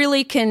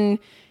really can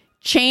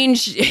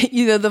change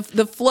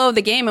the flow of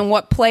the game and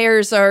what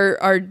players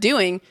are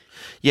doing.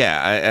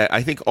 Yeah,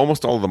 I think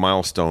almost all of the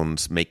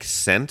milestones make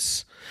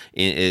sense.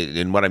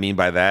 And what I mean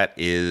by that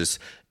is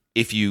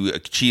if you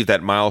achieve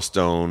that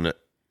milestone,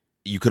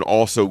 you can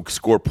also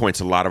score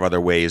points a lot of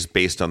other ways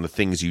based on the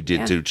things you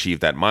did to achieve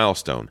that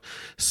milestone.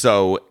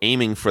 So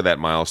aiming for that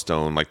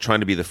milestone,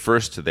 trying to be the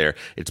first to there,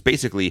 it's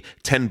basically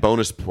 10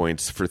 bonus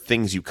points for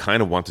things you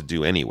kind of want to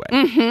do anyway.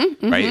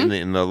 Right?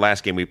 In the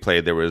last game we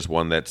played, there was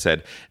one that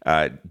said,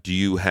 do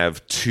you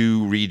have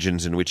 2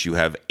 regions in which you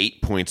have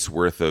 8 points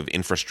worth of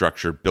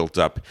infrastructure built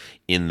up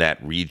in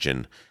that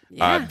region?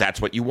 Yeah.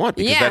 That's what you want,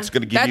 because that's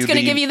going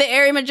to give you the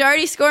area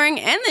majority scoring,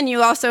 and then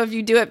you also, if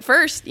you do it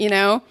first,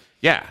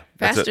 Yeah.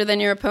 faster than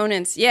your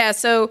opponents. Yeah.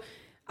 So,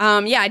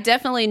 I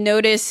definitely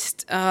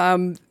noticed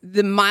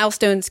the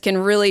milestones can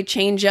really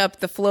change up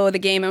the flow of the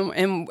game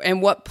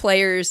and what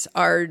players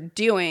are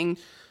doing.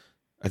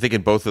 I think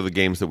in both of the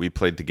games that we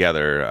played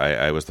together,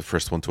 I was the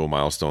first one to a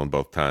milestone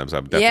both times.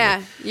 I'm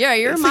definitely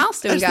you're a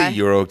milestone guy.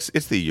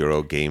 It's the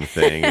Euro game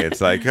thing.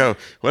 It's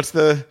what's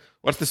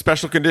the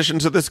special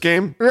conditions of this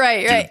game?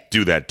 Right.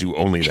 Do that. Do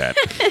only that.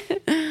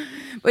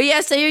 But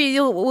yeah, so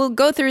we'll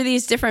go through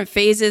these different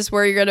phases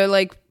where you're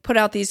going to put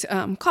out these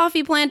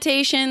coffee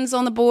plantations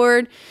on the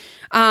board.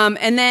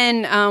 And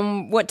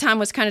then what Tom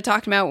was kind of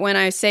talking about when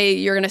I say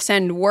you're going to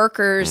send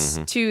workers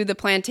to the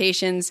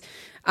plantations,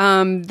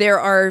 there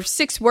are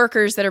 6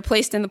 workers that are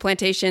placed in the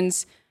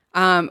plantations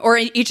or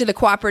in each of the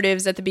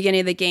cooperatives at the beginning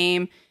of the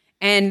game.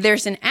 And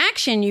there's an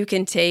action you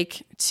can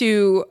take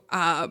to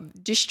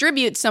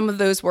distribute some of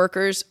those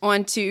workers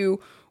onto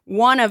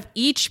one of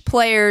each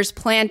player's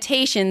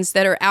plantations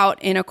that are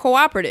out in a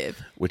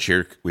cooperative. Which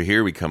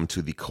here we come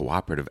to the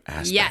cooperative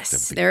aspect of the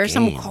Yes, game. there are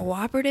some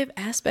cooperative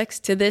aspects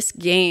to this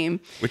game.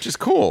 Which is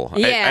cool.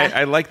 Yeah.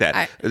 I like that.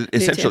 I do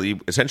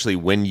Essentially,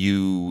 when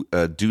you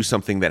do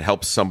something that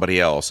helps somebody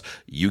else,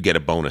 you get a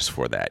bonus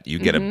for that. You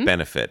get a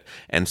benefit.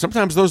 And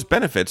sometimes those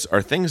benefits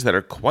are things that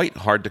are quite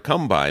hard to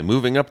come by.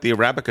 Moving up the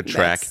Arabica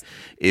track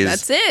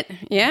That's it.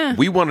 Yeah.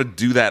 We want to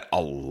do that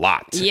a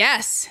lot.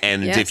 Yes.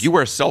 And yes. if you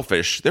are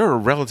selfish, there are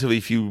relatively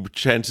few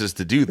chances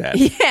to do that.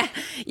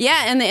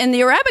 Yeah, and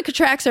the Arabica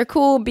tracks are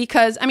cool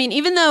because, I mean,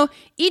 even though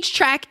each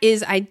track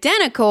is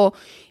identical,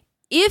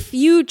 if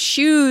you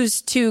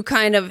choose to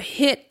kind of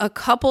hit a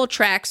couple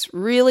tracks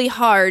really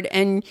hard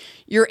and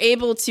you're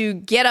able to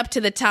get up to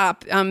the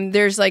top,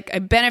 there's like a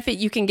benefit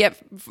you can get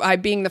by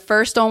being the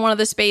first on one of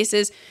the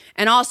spaces.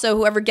 And also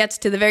whoever gets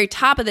to the very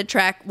top of the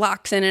track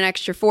locks in an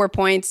extra 4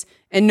 points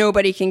and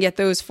nobody can get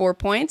those 4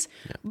 points.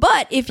 Yeah.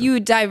 But if you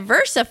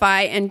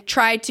diversify and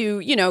try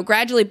to,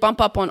 gradually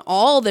bump up on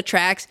all the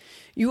tracks,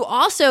 you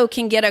also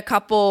can get a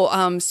couple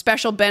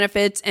special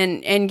benefits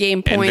and end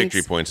game points. And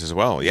victory points as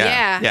well.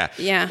 Yeah.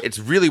 It's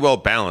really well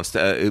balanced.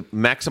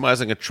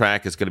 Maximizing a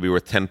track is going to be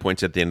worth 10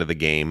 points at the end of the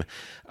game.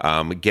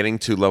 Getting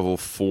to level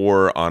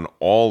 4 on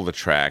all the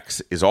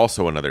tracks is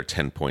also another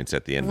 10 points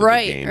at the end of the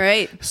game.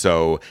 Right.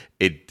 So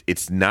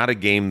it's not a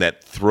game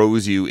that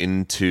throws you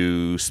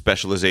into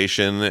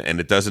specialization, and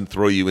it doesn't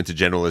throw you into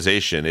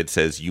generalization. It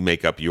says you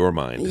make up your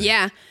mind.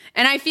 Yeah.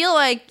 And I feel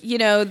like,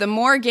 the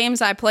more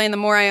games I play and the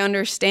more I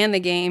understand the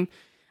game,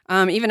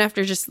 even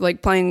after just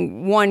like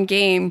playing one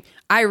game,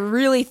 I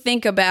really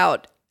think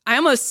about, I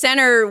almost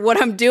center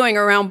what I'm doing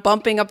around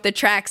bumping up the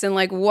tracks and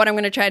like what I'm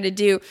going to try to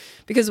do.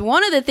 Because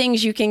one of the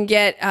things you can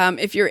get,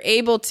 if you're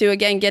able to,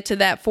 again, get to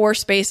that 4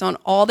 space on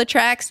all the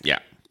tracks,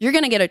 you're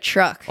going to get a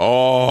truck.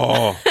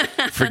 Oh,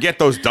 forget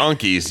those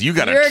donkeys. You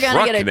got a truck now.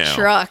 You're going to get a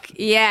truck.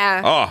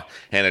 Yeah. Oh,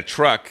 and a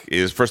truck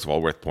is, first of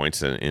all, worth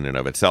points in and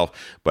of itself.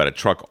 But a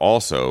truck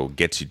also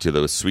gets you to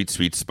those sweet,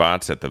 sweet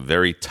spots at the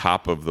very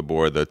top of the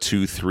board, the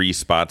 2-3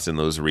 spots in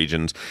those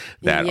regions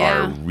that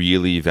are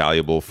really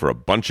valuable for a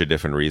bunch of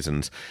different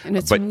reasons. And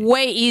it's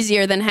way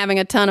easier than having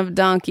a ton of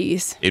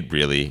donkeys. It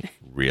really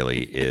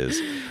is.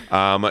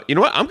 You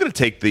know what? I'm going to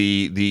take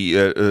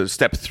the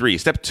step 3.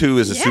 Step 2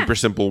 is a super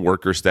simple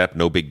worker step,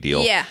 no big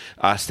deal. Yeah.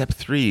 Step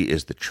 3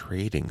 is the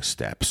trading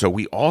step. So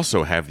we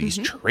also have these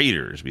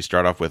traders. We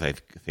start off with, I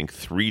think,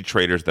 3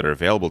 traders that are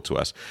available to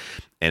us.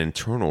 And in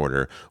turn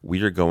order,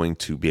 we are going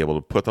to be able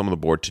to put them on the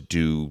board to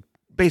do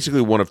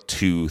basically one of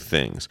 2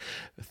 things.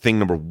 Thing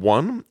number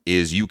 1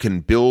 is you can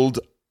build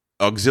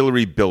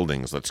auxiliary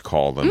buildings, let's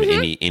call them,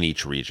 in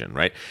each region,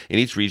 right? In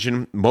each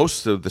region,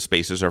 most of the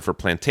spaces are for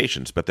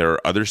plantations, but there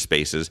are other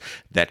spaces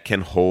that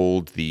can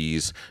hold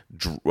these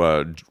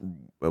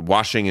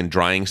washing and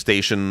drying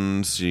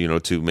stations,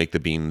 to make the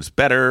beans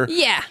better.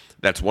 Yeah.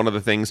 That's one of the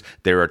things.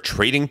 There are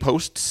trading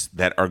posts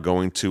that are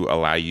going to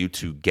allow you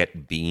to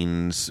get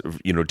beans,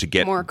 to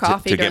get more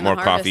coffee, to get more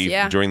coffee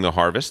harvest, during the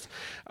harvest.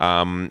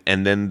 And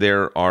then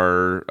there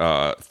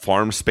are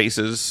farm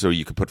spaces, so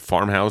you can put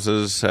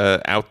farmhouses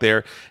out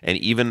there, and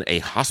even a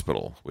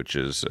hospital, which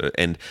is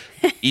and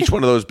each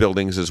one of those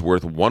buildings is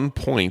worth 1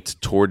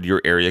 point toward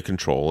your area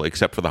control,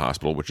 except for the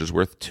hospital, which is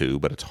worth 2,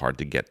 but it's hard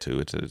to get to.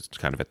 It's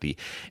kind of at the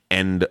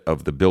end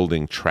of the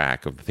building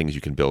track of the things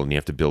you can build, and you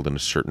have to build in a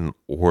certain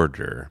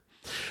order.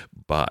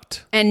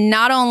 And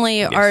not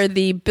only are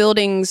the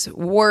buildings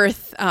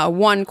worth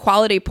 1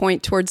 quality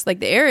point towards like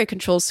the area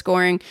control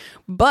scoring,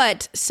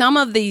 but some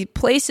of the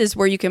places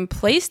where you can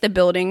place the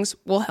buildings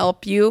will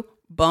help you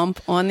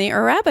bump on the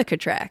Arabica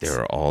tracks.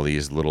 There are all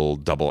these little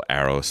double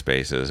arrow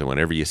spaces, and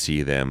whenever you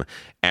see them,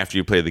 after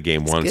you play the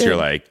game once, you're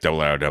like,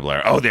 double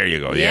arrow. Oh, there you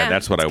go. Yeah,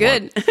 that's what I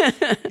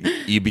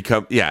want. You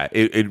become,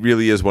 it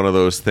really is one of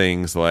those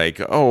things like,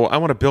 oh, I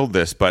want to build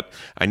this, but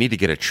I need to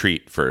get a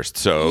treat first.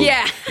 So,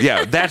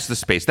 that's the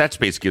space. That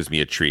space gives me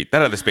a treat.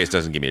 That other space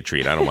doesn't give me a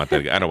treat. I don't want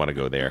that. I don't want to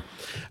go there.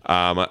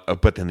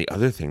 But then the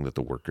other thing that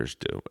the workers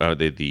do,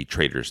 the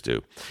traders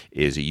do,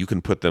 is you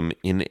can put them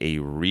in a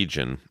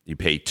region. You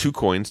pay 2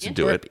 coins to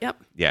do it.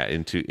 Yep. Yeah,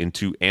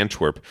 into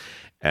Antwerp.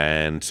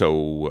 And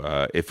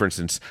so, if, for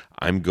instance,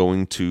 I'm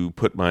going to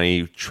put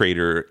my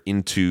trader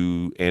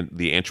into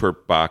the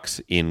Antwerp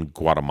box in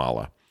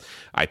Guatemala,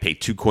 I pay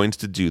 2 coins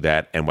to do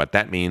that. And what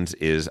that means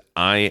is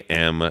I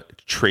am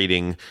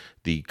trading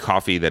the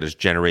coffee that is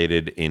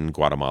generated in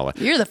Guatemala.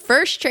 You're the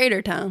first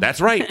trader, Tom. That's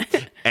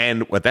right.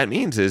 And what that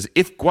means is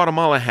if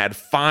Guatemala had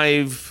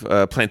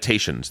 5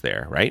 plantations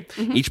there, right?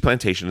 Each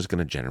plantation is going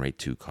to generate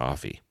 2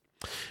 coffee.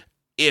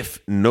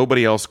 If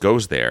nobody else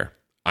goes there,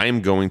 I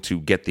am going to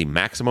get the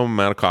maximum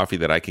amount of coffee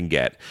that I can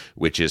get,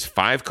 which is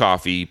 5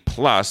 coffee,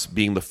 plus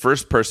being the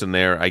first person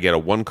there, I get a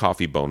 1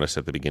 coffee bonus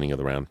at the beginning of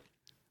the round.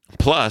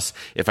 Plus,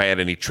 if I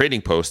had any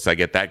trading posts, I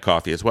get that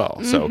coffee as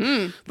well. So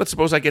let's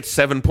suppose I get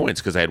 7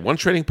 points because I had 1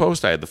 trading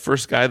post, I had the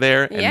first guy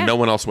there, and no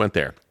one else went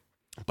there.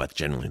 But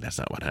generally, that's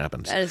not what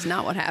happens. That is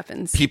not what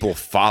happens. People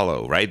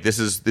follow, right? This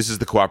is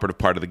the cooperative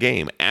part of the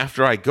game.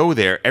 After I go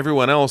there,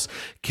 everyone else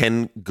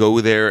can go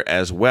there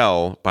as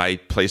well by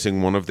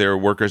placing one of their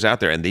workers out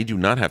there, and they do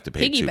not have to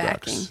pay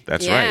 $2.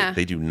 That's right.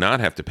 They do not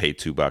have to pay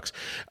 $2.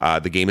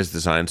 The game is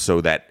designed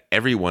so that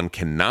everyone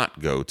cannot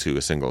go to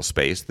a single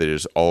space.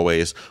 There's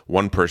always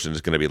one person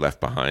is going to be left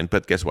behind,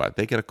 but guess what?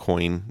 They get a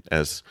coin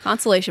as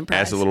consolation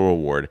prize, as a little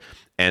reward.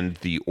 And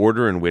the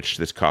order in which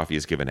this coffee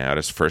is given out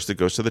is first it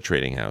goes to the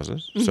trading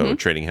houses. So each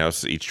trading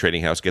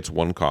house gets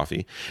one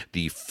coffee.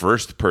 The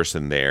first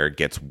person there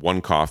gets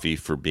one coffee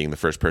for being the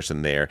first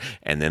person there,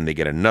 and then they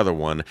get another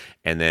one.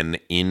 And then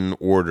in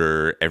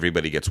order,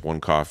 everybody gets one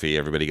coffee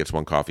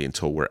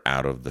until we're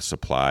out of the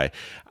supply.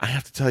 I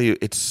have to tell you,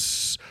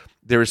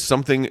 there is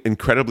something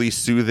incredibly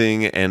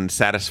soothing and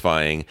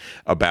satisfying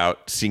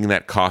about seeing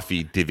that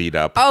coffee divvied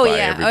up by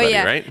everybody,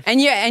 right? And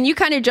you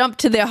kind of jump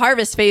to the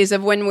harvest phase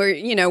of when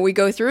we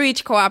go through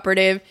each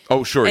cooperative.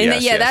 Oh, sure,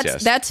 and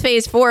yes. That's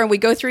phase 4, and we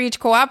go through each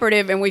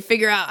cooperative and we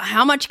figure out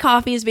how much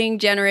coffee is being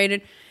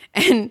generated.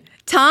 And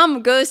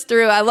Tom goes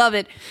through, I love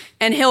it,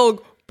 and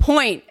he'll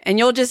point, and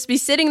you'll just be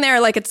sitting there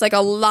like it's like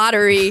a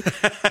lottery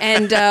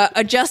and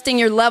adjusting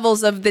your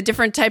levels of the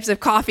different types of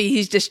coffee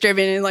he's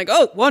distributing, like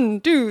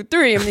 1, 2,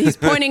 3, and he's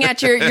pointing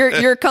at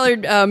your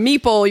colored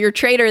meeple, your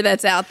trader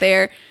that's out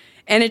there,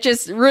 and it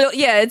just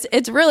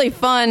it's really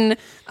fun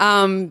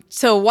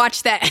to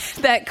watch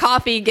that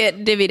coffee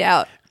get divvied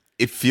out.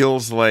 It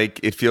feels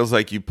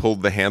like you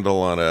pulled the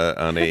handle on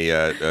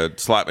a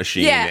slot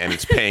machine, and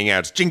it's paying out.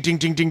 It's ding ding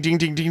ding ding ding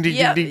ding ding ding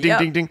ding ding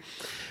ding ding.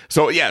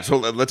 So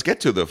let's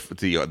get to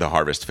the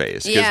harvest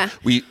phase.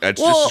 We just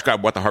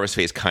described what the harvest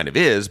phase kind of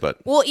is, but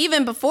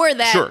even before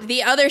that,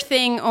 the other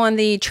thing on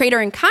the trader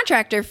and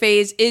contractor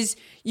phase is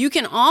you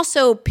can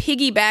also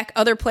piggyback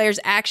other players'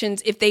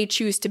 actions if they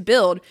choose to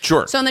build.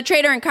 Sure. So in the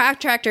trader and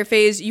contractor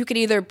phase, you could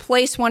either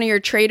place one of your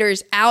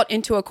traders out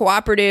into a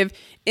cooperative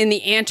in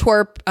the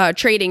Antwerp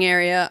trading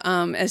area,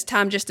 as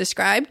Tom just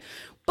described,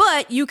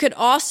 but you could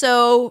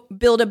also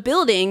build a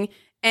building.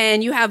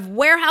 And you have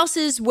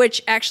warehouses which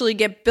actually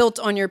get built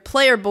on your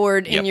player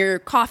board in your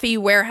coffee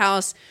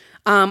warehouse,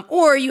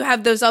 or you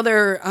have those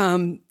other,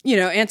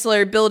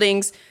 ancillary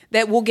buildings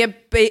that will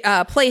get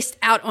placed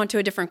out onto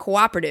a different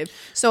cooperative.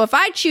 So if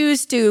I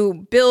choose to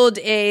build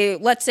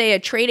let's say a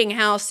trading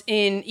house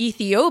in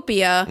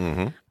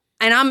Ethiopia,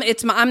 and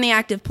I'm the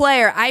active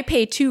player, I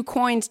pay 2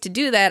 coins to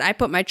do that. I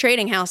put my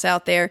trading house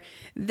out there.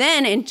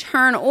 Then in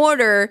turn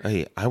order...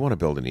 Hey, I want to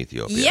build in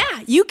Ethiopia.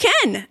 Yeah, you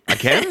can. I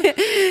can?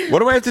 What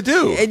do I have to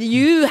do?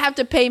 You have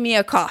to pay me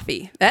a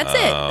coffee. That's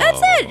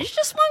it. It's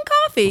just one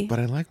coffee. But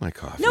I like my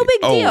coffee. No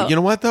big deal. Oh, you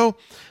know what, though?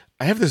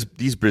 I have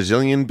these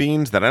Brazilian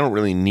beans that I don't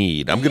really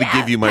need. I'm going to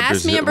give you my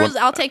Brazilian.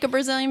 I'll take a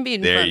Brazilian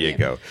bean. There you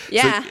go.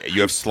 Yeah. So you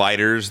have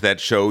sliders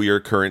that show your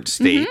current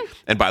state.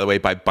 And by the way,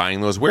 by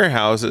buying those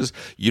warehouses,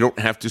 you don't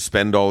have to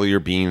spend all of your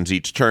beans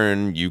each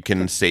turn. You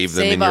can save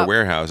them in your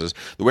warehouses.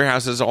 The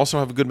warehouses also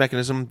have a good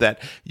mechanism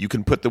that you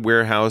can put the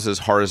warehouses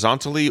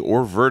horizontally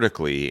or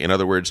vertically. In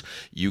other words,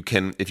 you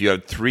can, if you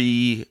have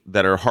 3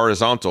 that are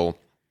horizontal,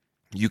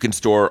 you can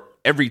store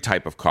every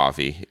type of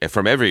coffee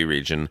from every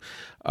region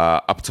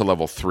up to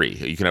level 3.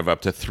 You can have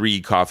up to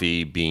 3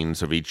 coffee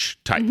beans of each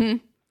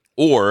type.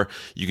 Or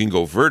you can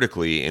go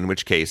vertically, in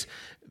which case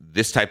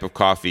this type of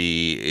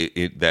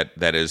coffee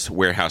that is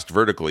warehoused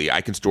vertically,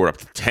 I can store up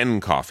to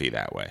 10 coffee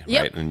that way,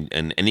 right?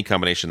 And any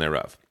combination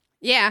thereof.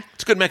 Yeah.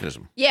 It's a good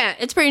mechanism. Yeah,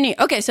 it's pretty neat.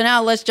 Okay, so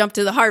now let's jump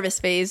to the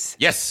harvest phase.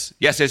 Yes.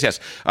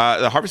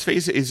 The harvest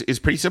phase is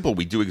pretty simple.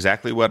 We do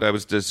exactly what I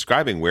was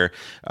describing, where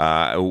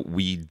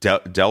we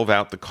delve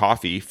out the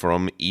coffee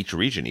from each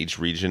region. Each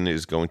region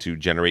is going to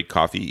generate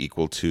coffee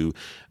equal to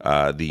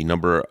the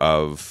number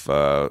of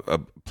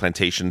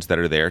plantations that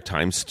are there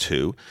times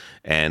 2,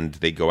 and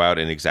they go out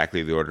in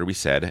exactly the order we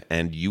said,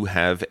 and you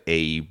have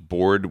a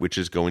board which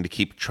is going to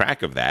keep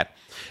track of that.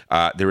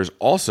 There is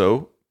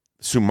also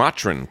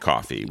Sumatran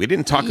coffee. We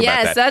didn't talk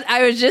about that.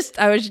 Yes,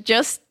 I was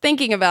just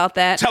thinking about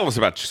that. Tell us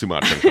about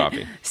Sumatran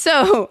coffee.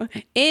 So,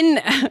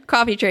 in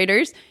Coffee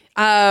Traders,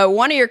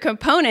 one of your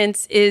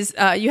components is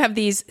you have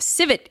these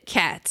civet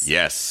cats.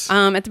 Yes.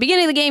 At the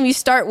beginning of the game,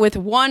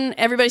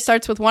 everybody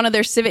starts with one of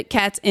their civet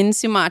cats in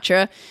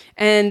Sumatra,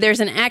 and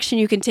there's an action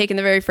you can take in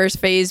the very first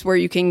phase where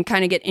you can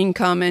kind of get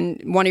income,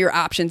 and one of your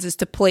options is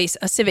to place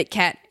a civet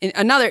cat,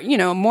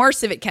 more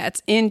civet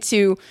cats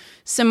into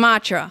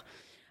Sumatra.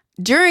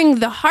 During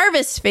the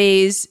harvest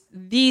phase,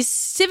 these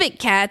civet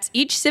cats,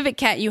 each civet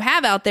cat you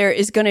have out there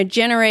is going to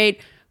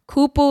generate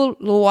Kupu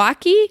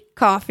Luwaki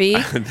coffee.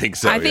 I think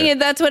so. I think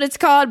that's what it's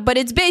called, but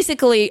it's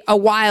basically a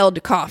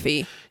wild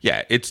coffee.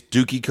 Yeah, it's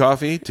dookie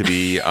coffee, to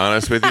be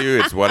honest with you.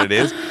 It's what it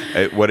is.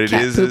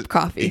 Cat poop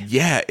coffee.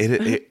 Yeah, it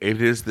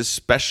is the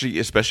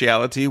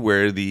speciality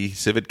where the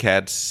civet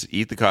cats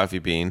eat the coffee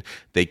bean.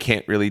 They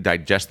can't really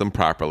digest them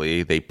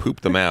properly. They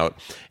poop them out,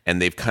 and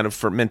they've kind of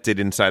fermented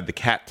inside the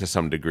cat to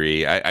some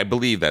degree. I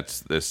believe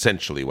that's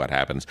essentially what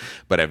happens.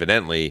 But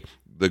evidently,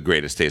 the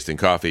greatest tasting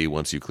coffee,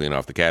 once you clean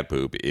off the cat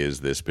poop,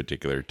 is this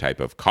particular type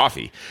of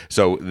coffee.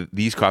 So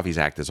these coffees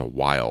act as a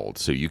wild,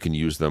 so you can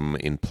use them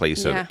in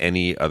place of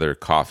any other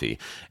coffee.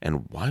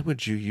 And why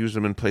would you use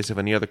them in place of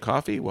any other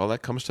coffee? Well,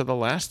 that comes to the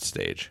last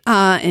stage.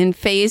 In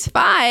phase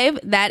 5,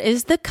 that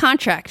is the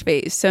contract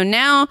phase. So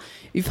now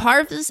you've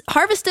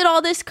harvested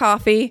all this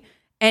coffee,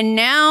 and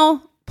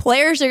now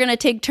players are going to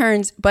take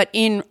turns, but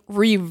in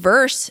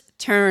reverse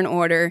turn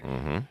order.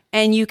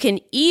 And you can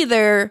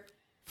either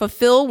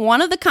fulfill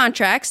one of the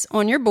contracts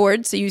on your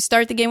board. So you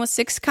start the game with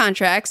 6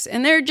 contracts,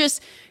 and they're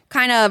just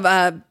kind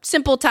of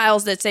simple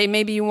tiles that say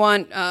maybe you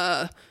want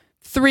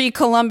 3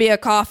 Colombia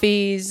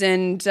coffees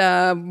and 2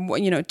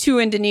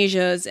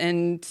 Indonesias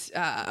and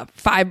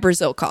 5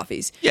 Brazil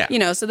coffees.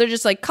 Yeah. So they're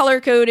just like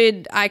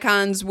color-coded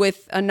icons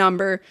with a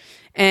number.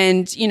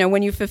 And,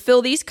 when you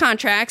fulfill these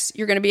contracts,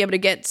 you're going to be able to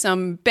get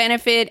some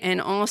benefit and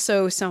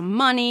also some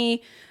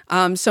money,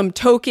 some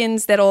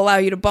tokens that'll allow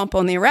you to bump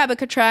on the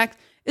Arabica track.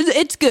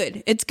 It's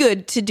good. It's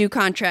good to do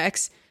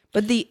contracts.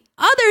 But the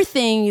other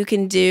thing you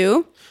can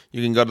do...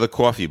 You can go to the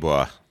coffee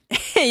bar.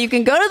 You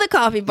can go to the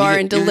coffee bar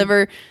and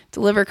deliver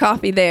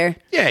coffee there.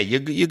 Yeah,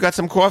 you got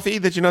some coffee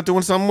that you're not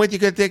doing something with, you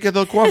could take it to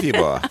the coffee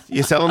bar.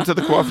 You sell them to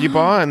the coffee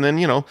bar, and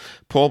then,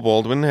 Paul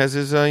Baldwin has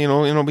his,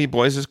 he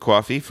boys his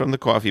coffee from the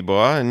coffee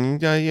bar,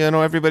 and,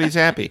 everybody's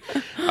happy.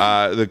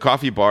 The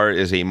coffee bar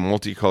is a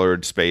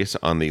multicolored space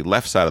on the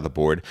left side of the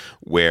board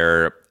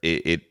where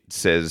it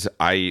says,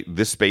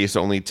 this space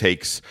only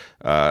takes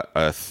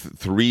a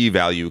 3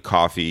 value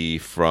coffee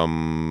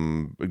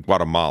from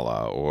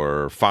Guatemala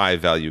or 5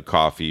 value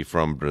coffee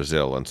from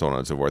Brazil, and so on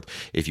and so forth.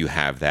 If you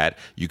have that,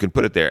 you can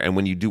put it there. And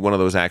when you do one of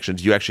those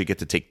actions, you actually get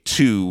to take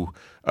 2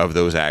 of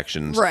those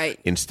actions. Right.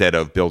 Instead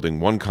of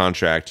building 1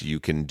 contract, you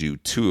can do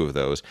 2 of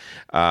those.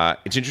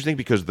 It's interesting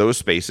because those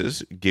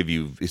spaces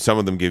some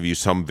of them give you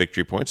some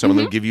victory points, some of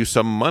them give you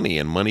some money,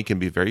 and money can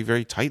be very,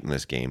 very tight in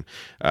this game,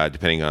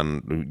 depending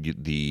on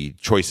the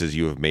choices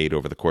you have made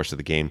over the course of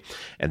the game.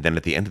 And then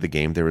at the end of the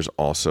game, there is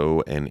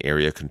also an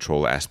area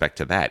control aspect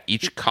to that.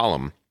 Each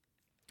column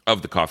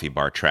of the coffee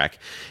bar track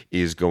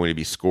is going to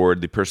be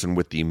scored. The person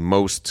with the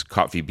most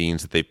coffee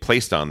beans that they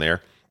placed on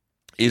there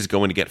is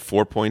going to get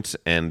 4 points,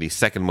 and the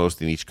second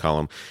most in each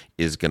column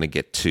is going to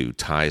get 2.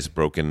 Ties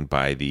broken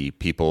by the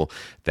people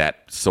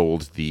that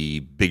sold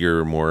the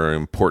bigger, more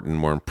important,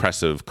 more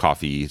impressive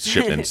coffee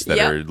shipments that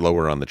are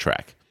lower on the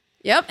track.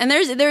 Yep, and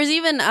there's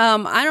even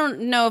I don't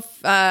know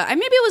if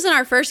maybe it was in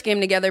our first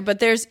game together, but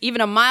there's even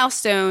a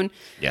milestone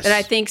that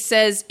I think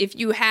says if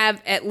you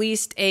have at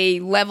least a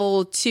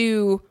level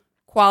 2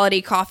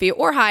 quality coffee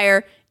or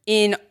higher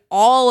in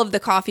all of the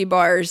coffee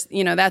bars,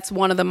 that's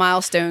one of the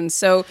milestones.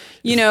 So,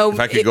 if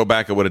I could go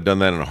back, I would have done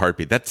that in a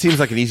heartbeat. That seems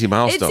like an easy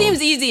milestone. It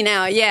seems easy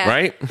now, yeah.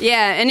 Right?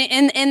 Yeah, and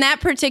in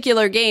that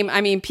particular game,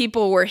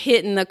 people were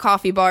hitting the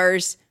coffee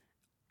bars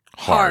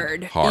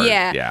hard.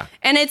 Yeah.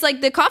 And it's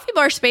like the coffee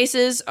bar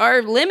spaces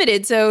are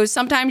limited, so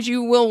sometimes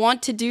you will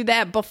want to do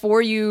that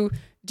before you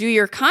do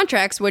your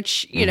contracts,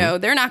 which,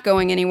 they're not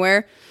going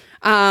anywhere.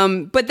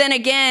 But then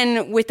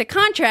again, with the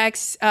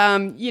contracts,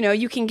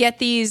 you can get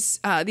these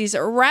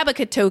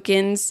Arabica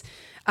tokens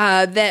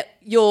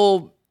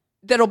that'll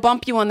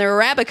bump you on the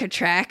Arabica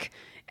track.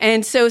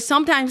 And so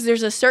sometimes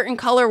there's a certain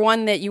color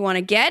one that you want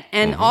to get,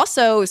 and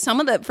also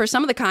for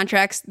some of the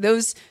contracts,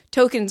 those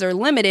tokens are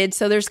limited.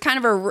 So there's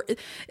kind of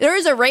there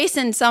is a race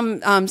in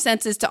some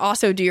senses to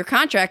also do your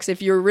contracts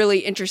if you're really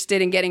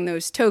interested in getting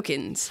those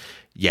tokens.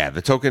 Yeah,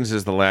 the tokens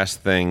is the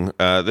last thing.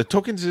 The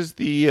tokens is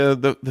the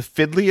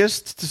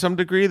fiddliest to some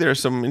degree. There are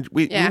some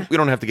we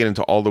don't have to get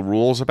into all the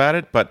rules about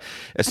it, but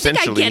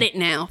essentially I think I get it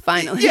now.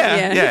 Finally,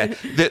 yeah.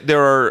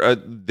 There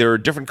are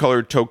different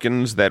colored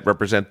tokens that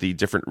represent the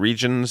different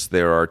regions.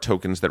 There are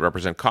tokens that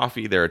represent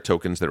coffee. There are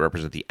tokens that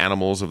represent the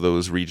animals of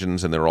those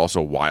regions, and there are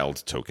also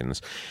wild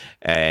tokens.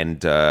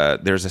 And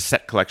there's a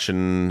set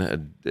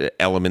collection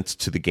element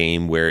to the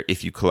game where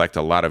if you collect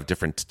a lot of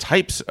different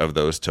types of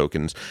those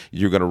tokens,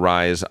 you're going to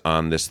rise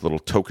on this little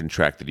token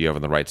track that you have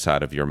on the right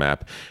side of your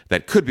map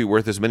that could be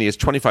worth as many as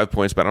 25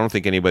 points, but I don't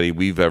think anybody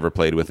we've ever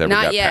played with ever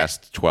got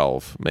past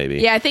 12, maybe.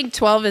 Yeah, I think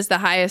 12 is the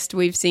highest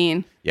we've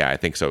seen. Yeah, I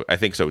think so. I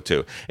think so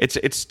too.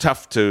 It's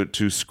tough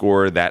to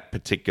score that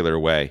particular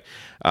way.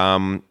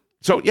 So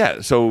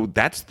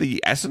that's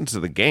the essence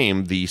of the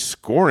game. The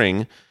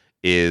scoring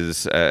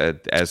is,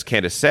 as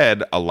Candace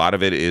said, a lot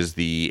of it is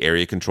the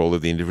area control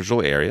of the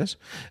individual areas.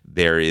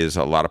 There is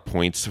a lot of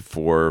points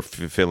for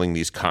fulfilling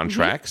these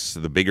contracts.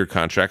 The bigger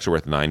contracts are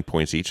worth 9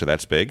 points each, so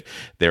that's big.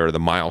 There are the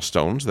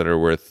milestones that are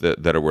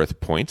worth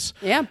points.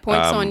 Yeah,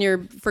 points on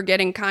your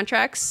forgetting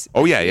contracts.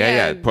 Oh yeah.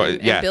 And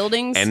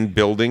buildings. And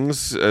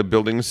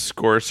buildings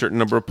score a certain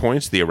number of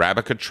points. The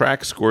Arabica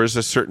track scores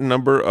a certain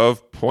number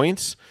of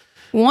points.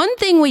 One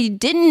thing we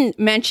didn't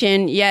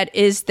mention yet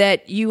is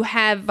that you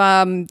have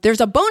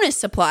there's a bonus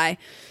supply.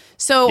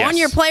 So on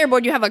your player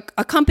board, you have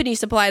a company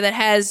supply that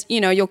has,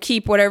 you'll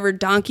keep whatever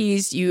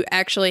donkeys you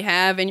actually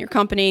have in your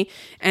company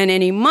and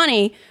any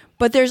money.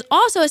 But there's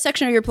also a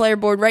section of your player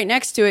board right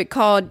next to it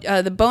called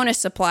the bonus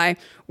supply,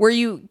 where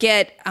you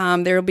get,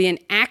 there will be an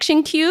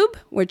action cube,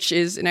 which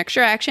is an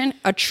extra action,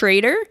 a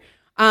trader,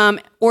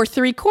 or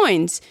 3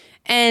 coins.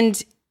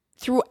 And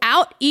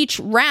throughout each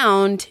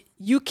round,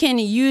 you can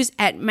use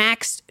at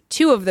max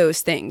 2 of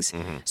those things.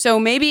 So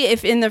maybe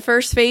if in the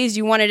first phase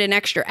you wanted an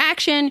extra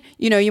action,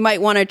 you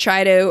might want to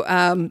try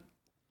to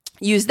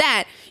use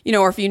that,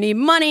 or if you need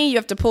money, you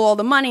have to pull all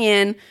the money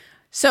in.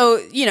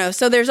 So,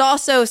 so there's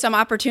also some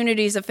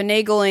opportunities of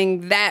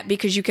finagling that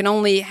because you can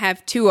only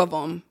have 2 of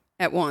them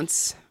at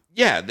once.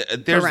 Yeah,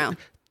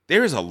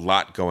 there's a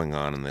lot going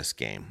on in this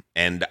game.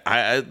 And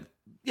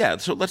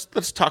so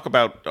let's talk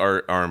about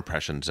our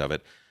impressions of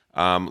it.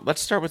 Let's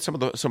start with some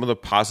of the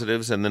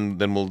positives, and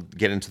then we'll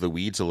get into the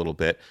weeds a little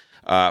bit.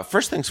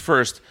 First things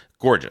first,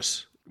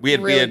 gorgeous. We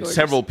had gorgeous.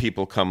 Several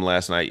people come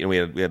last night. We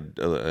had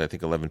I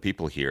think 11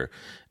 people here.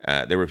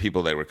 There were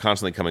people that were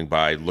constantly coming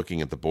by,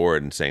 looking at the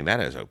board and saying that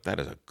is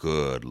a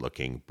good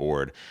looking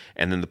board.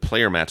 And then the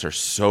player mats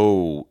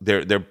are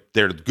they're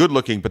good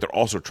looking, but they're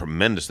also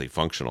tremendously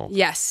functional.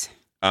 Yes.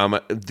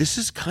 This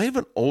is kind of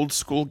an old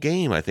school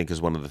game, I think,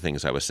 is one of the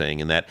things I was saying,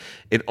 in that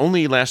it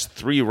only lasts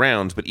 3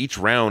 rounds, but each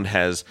round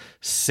has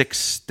 6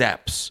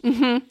 steps.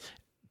 Mm-hmm.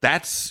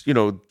 That's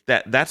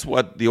that's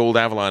what the old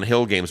Avalon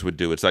Hill games would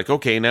do. It's like,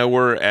 okay, now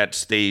we're at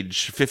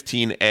stage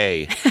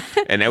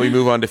 15A, and now we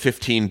move on to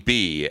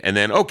 15B, and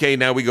then okay,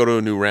 now we go to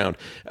a new round.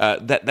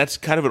 That's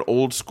kind of an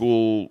old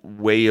school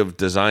way of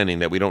designing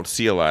that we don't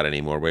see a lot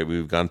anymore. Where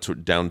we've gone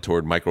down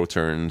toward micro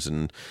turns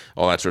and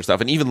all that sort of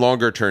stuff, and even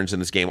longer turns in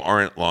this game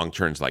aren't long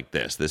turns like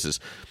this. This is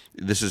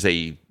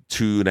a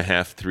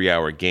 2.5-3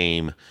 hour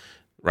game,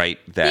 right?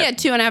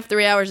 2.5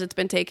 3 hours it's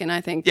been taken,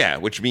 I think. Yeah,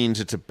 which means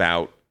it's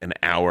about an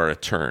hour a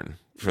turn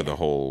for the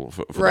whole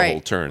the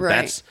whole turn.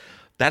 Right.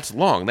 That's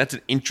long. That's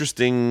an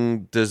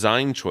interesting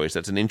design choice.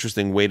 That's an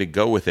interesting way to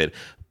go with it.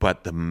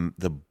 But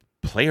the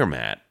player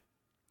mat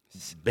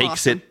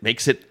makes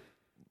it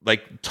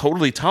like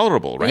totally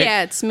tolerable, right?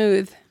 Yeah, it's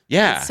smooth.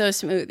 Yeah, it's so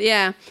smooth.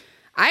 Yeah,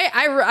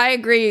 I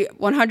agree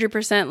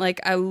 100%. Like,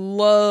 I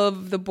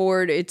love the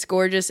board. It's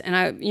gorgeous, and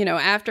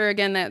after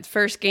again that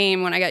first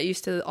game when I got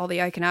used to all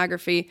the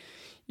iconography,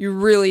 you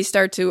really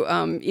start to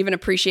even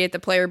appreciate the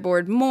player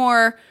board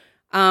more.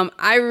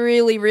 I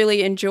really,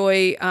 really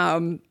enjoy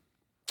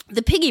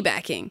the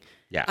piggybacking.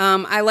 Yeah.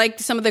 I like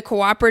some of the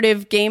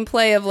cooperative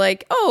gameplay of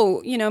like,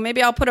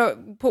 maybe I'll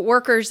put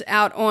workers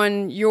out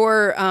on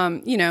your,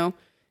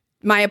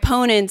 my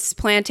opponent's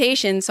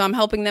plantation, so I'm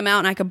helping them out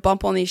and I could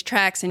bump on these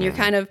tracks, and you're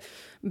kind of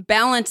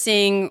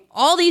balancing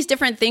all these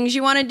different things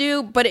you want to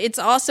do, but it's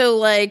also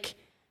like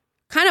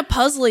kind of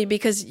puzzly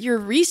because your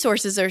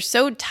resources are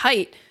so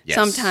tight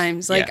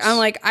sometimes. Like, yes. I'm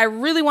like, I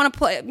really want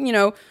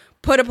to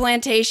put a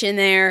plantation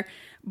there,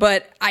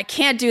 but I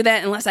can't do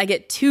that unless I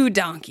get 2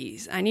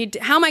 donkeys.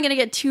 How am I going to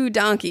get 2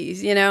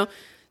 donkeys,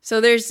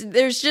 So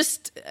there's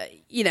just,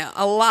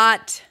 a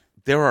lot.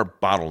 There are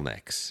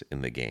bottlenecks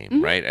in the game,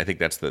 mm-hmm. right? I think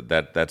that's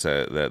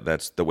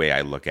the way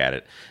I look at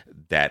it,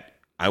 that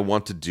I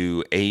want to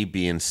do A,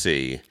 B, and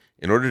C.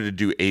 In order to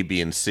do A,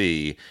 B, and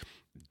C,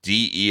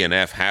 D, E, and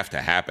F have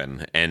to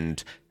happen.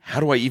 And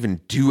how do I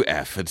even do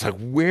F? It's like,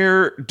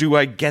 where do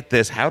I get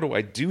this? How do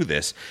I do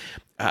this?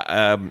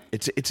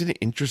 It's an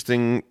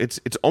interesting. It's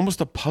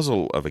almost a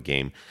puzzle of a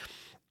game.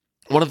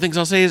 One of the things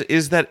I'll say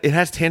is that it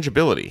has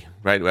tangibility,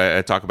 right?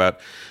 I talk about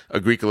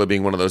Agricola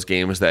being one of those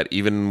games that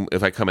even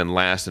if I come in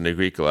last in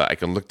Agricola, I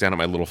can look down at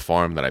my little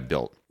farm that I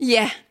built.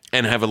 Yeah.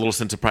 And have a little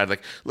sense of pride,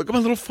 like, look at my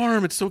little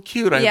farm. It's so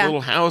cute. I have a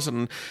little house,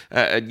 and,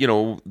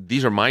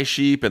 these are my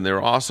sheep, and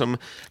they're awesome.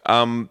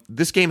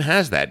 This game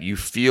has that. You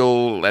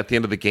feel at the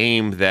end of the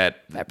game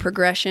that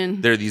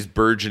progression. There are these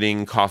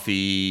burgeoning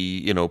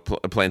coffee,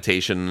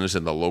 plantations,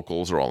 and the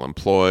locals are all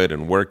employed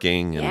and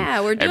working.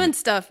 And we're doing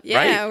stuff. Yeah,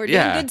 right? We're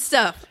doing good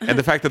stuff. And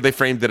the fact that they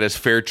framed it as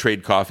fair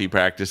trade coffee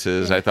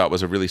practices, I thought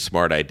was a really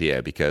smart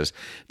idea, because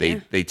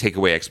they take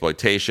away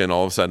exploitation.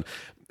 All of a sudden,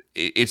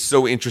 it's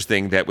so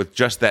interesting that with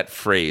just that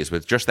phrase,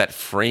 with just that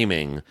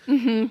framing,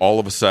 mm-hmm. all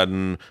of a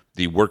sudden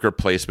the worker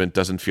placement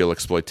doesn't feel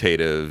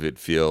exploitative. It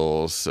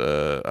feels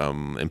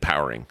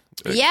empowering.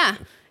 Yeah.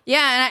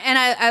 Yeah. And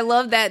I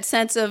love that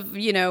sense of,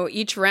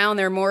 each round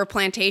there are more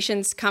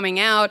plantations coming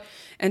out.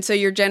 And so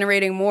you're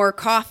generating more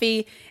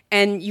coffee.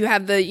 And you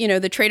have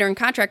the trader and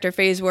contractor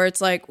phase where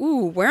it's like,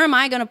 ooh, where am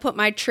I going to put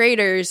my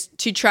traders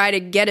to try to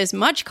get as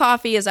much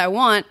coffee as I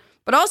want,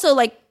 but also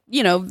like,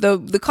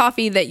 the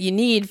coffee that you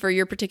need for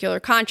your particular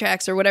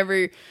contracts or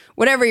whatever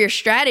your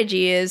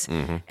strategy is.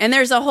 Mm-hmm. And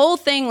there's a whole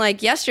thing,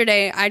 like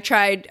yesterday I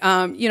tried,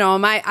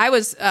 I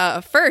was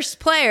a first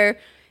player,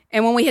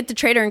 and when we hit the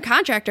trader and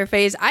contractor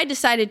phase, I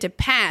decided to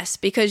pass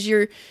because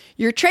your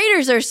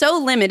traders are so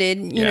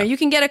limited. You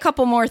can get a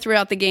couple more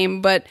throughout the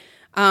game, but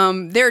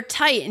they're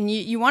tight, and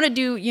you want to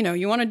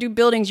do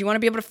buildings, you want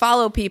to be able to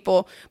follow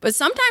people, but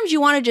sometimes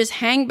you want to just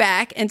hang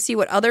back and see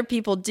what other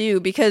people do,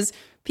 because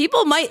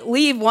people might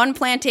leave one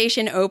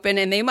plantation open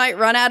and they might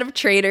run out of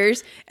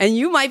traders, and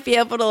you might be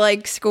able to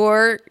like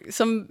score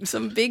some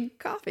big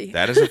coffee.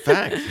 That is a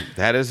fact.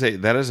 that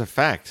is a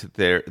fact.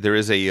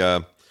 There's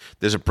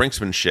a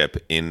brinksmanship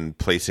in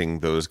placing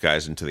those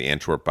guys into the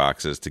Antwerp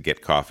boxes to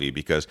get coffee,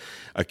 because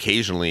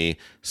occasionally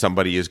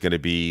somebody is going to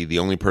be the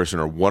only person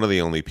or one of the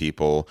only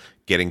people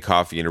getting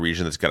coffee in a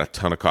region that's got a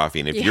ton of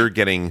coffee. And if you're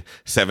getting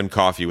 7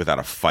 coffee without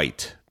a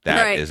fight,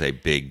 that is a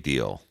big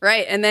deal.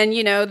 Right. And then,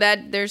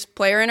 that there's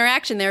player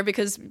interaction there,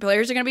 because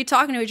players are going to be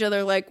talking to each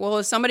other like, well,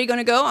 is somebody going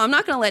to go? I'm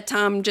not going to let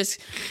Tom just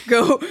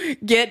go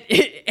get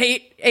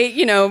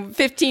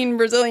 15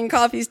 Brazilian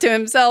coffees to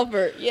himself,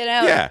 or,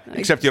 Yeah, like,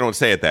 except you don't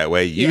say it that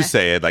way. You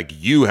say it like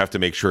you have to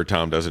make sure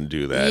Tom doesn't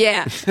do that.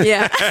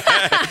 Yeah.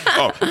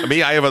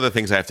 I have other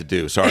things I have to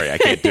do. Sorry, I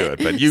can't do it.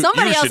 But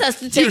somebody else has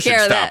to take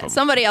care of that.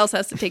 Somebody else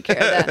has to take care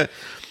of that.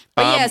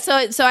 But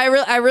so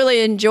I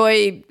really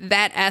enjoy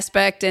that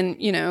aspect, and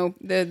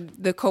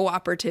the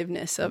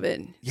cooperativeness of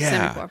it,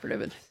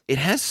 semi-cooperative. It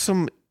has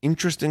some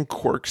interesting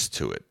quirks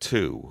to it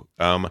too.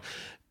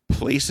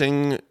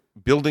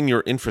 Building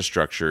your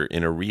infrastructure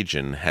in a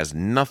region has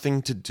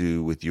nothing to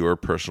do with your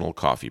personal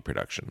coffee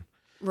production.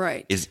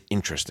 Right. Is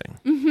interesting.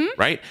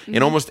 Right?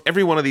 In almost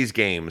every one of these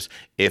games,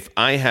 if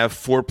I have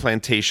 4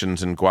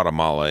 plantations in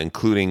Guatemala,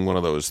 including one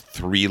of those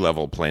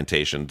 3-level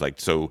plantations,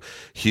 like so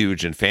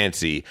huge and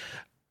fancy,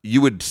 you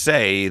would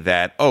say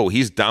that,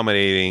 he's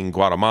dominating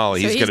Guatemala.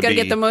 So he's going to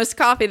get the most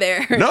coffee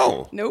there.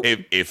 No. Nope.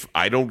 If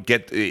I don't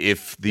get,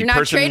 if the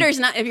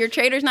if your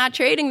trader's not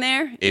trading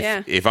there.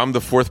 If I'm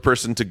the 4th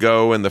person to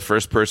go and the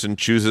first person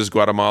chooses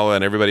Guatemala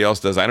and everybody else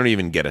does, I don't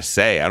even get a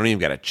say. I don't even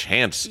get a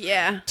chance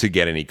to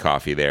get any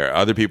coffee there.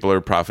 Other people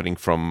are profiting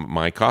from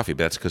my coffee.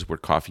 But that's because we're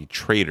coffee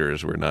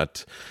traders. We're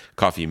not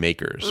coffee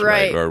makers,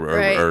 right?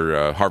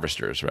 Or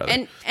harvesters,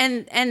 rather.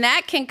 And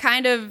that can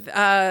kind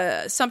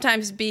of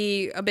sometimes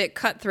be a bit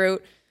cutthroat.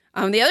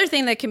 The other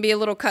thing that can be a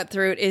little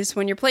cutthroat is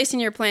when you're placing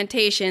your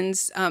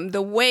plantations,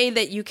 the way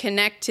that you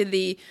connect to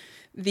the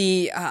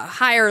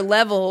higher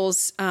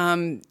levels.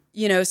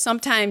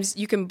 Sometimes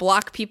you can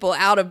block people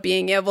out of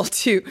being able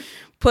to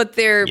put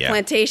their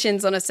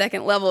plantations on a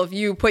second level if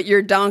you put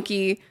your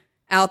donkey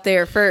out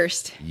there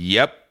first.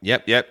 Yep.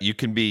 You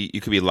can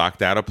be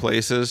locked out of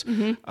places.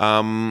 In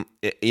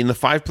the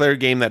 5-player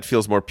game, that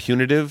feels more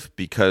punitive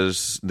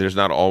because there's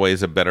not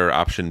always a better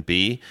option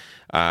B.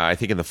 I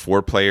think in the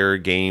 4-player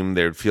game,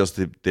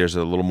 there's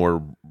a little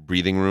more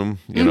breathing room,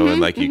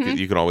 and like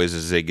you can always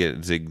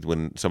zig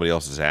when somebody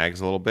else zags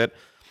a little bit.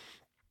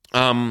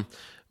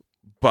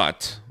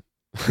 But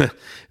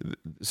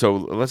so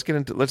let's get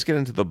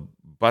into the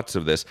butts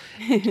of this.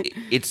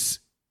 It's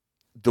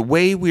the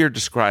way we are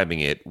describing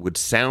it would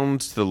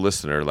sound to the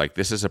listener like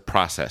this is a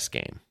process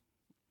game,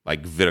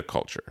 like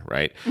viticulture,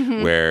 right?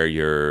 Where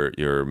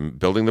you're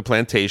building the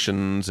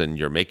plantations and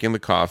you're making the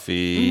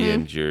coffee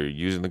and you're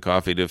using the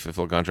coffee to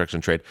fulfill contracts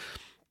and trade.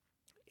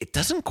 It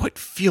doesn't quite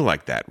feel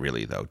like that,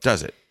 really, though,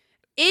 does it?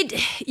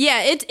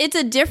 It's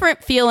a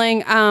different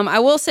feeling. I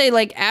will say,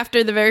 like,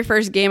 after the very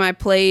first game I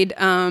played,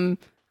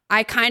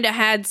 I kind of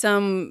had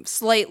some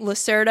slight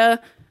Lacerda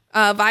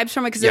vibes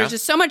from it, because there was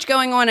just so much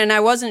going on and I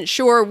wasn't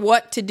sure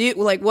what to do,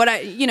 like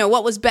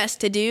what was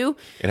best to do.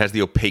 It has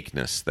the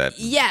opaqueness that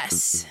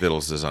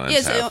Vittles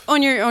designs have.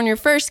 on your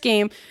first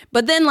game,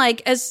 but then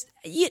like as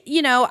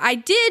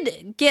I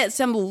did get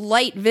some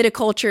light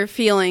viticulture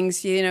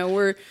feelings.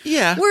 We're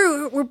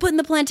putting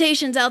the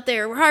plantations out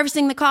there, we're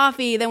harvesting the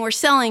coffee, then we're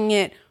selling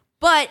it.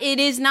 But it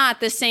is not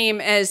the same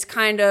as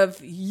kind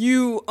of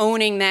you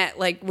owning that,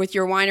 like with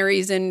your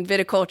wineries and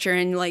viticulture,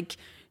 and like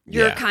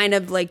you're kind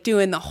of like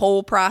doing the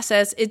whole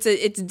process.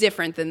 It's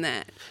different than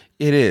that.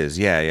 It is.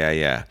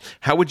 Yeah.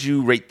 How would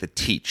you rate the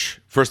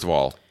teach? First of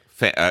all,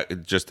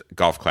 just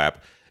golf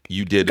clap.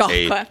 You did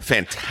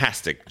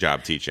fantastic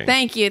job teaching.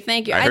 Thank you.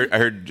 I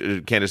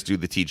heard Candace do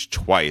the teach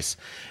twice,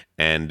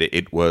 and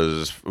it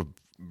was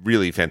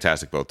really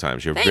fantastic both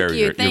times. You're very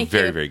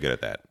good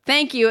at that.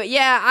 Thank you.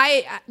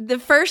 Yeah, the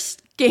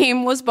first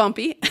game was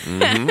bumpy.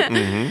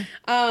 I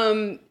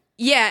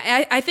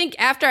think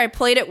after I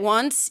played it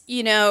once,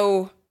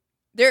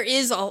 there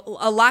is a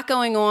lot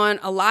going on,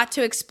 a lot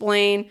to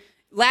explain.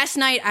 Last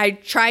night I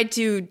tried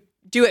to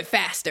do it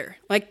faster,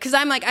 because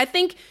I'm like, I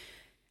think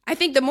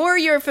the more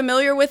you're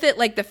familiar with it,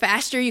 like the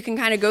faster you can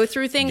kind of go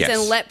through things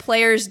and let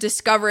players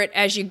discover it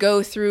as you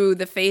go through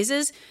the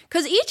phases.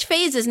 Because each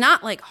phase is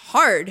not like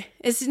hard.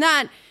 It's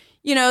not,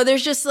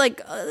 there's just like,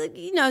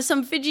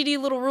 some fidgety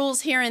little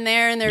rules here and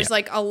there. And there's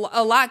like a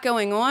lot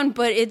going on.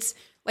 But it's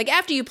like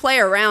after you play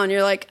around,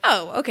 you're like,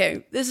 oh,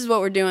 okay, this is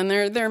what we're doing.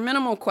 There are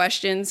minimal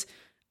questions.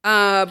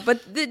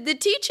 But the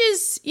teach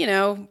is,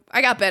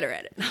 I got better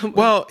at it.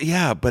 Well,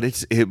 yeah,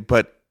 but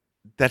but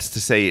that's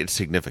to say it's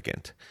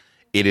significant.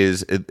 It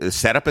is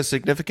setup is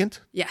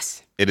significant.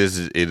 Yes, it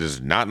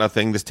is not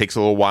nothing. This takes a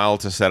little while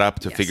to set up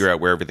to figure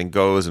out where everything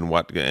goes and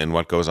what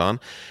goes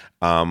on.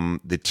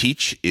 The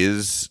teach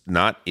is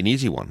not an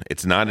easy one.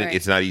 It's not. Right.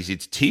 It's not easy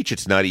to teach.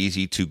 It's not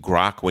easy to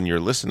grok when you're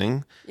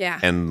listening.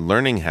 And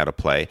learning how to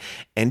play.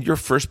 And your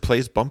first play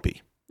is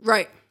bumpy.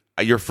 Right.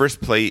 Your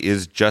first play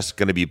is just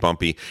going to be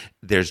bumpy.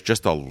 There's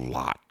just a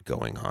lot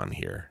going on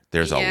here.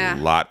 There's a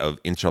lot of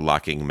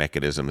interlocking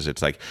mechanisms.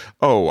 It's like,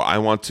 oh, I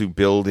want to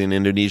build in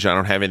Indonesia. I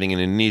don't have anything in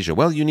Indonesia.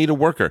 Well, you need a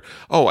worker.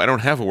 Oh, I don't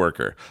have a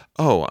worker.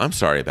 Oh, I'm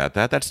sorry about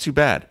that. That's too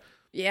bad.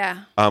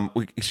 Yeah.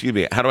 Excuse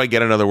me. How do I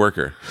get another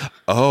worker?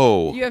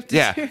 Oh, you have to.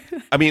 Yeah.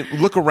 I mean,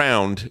 look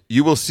around.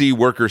 You will see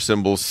worker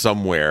symbols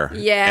somewhere.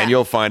 Yeah. And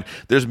you'll find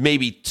there's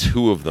maybe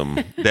 2 of them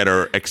that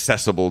are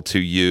accessible to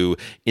you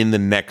in the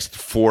next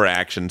 4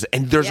 actions,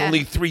 and there's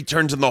only 3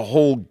 turns in the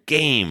whole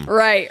game.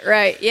 Right.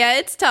 Yeah,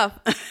 it's tough.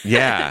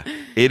 Yeah.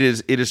 It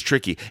is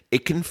tricky.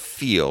 It can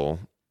feel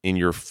in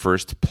your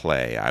first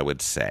play, I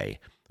would say.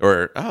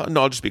 Or,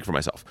 no, I'll just speak for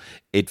myself.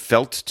 It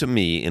felt to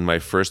me in my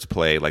first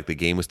play like the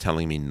game was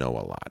telling me no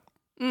a lot.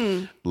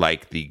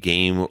 Like the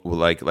game,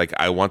 like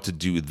I want to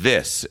do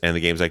this. And the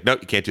game's like, no,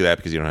 you can't do that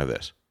because you don't have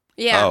this.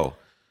 Yeah.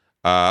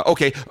 Oh,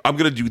 okay, I'm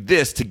going to do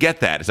this to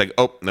get that. It's like,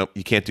 oh, no,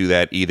 you can't do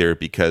that either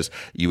because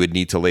you would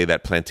need to lay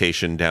that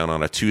plantation down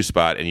on a 2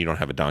 spot and you don't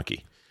have a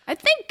donkey. I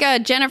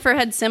think Jennifer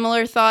had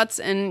similar thoughts,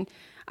 and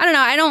I don't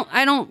know.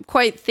 I don't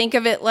quite think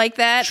of it like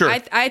that. Sure.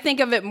 I think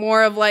of it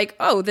more of like,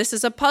 oh, this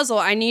is a puzzle.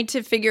 I need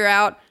to figure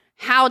out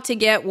how to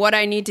get what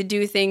I need to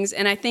do things.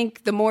 And I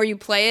think the more you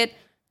play it,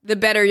 the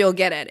better you'll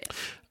get at it.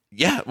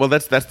 Yeah, well,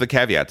 that's the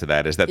caveat to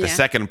that is that the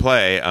second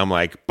play, I'm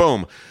like,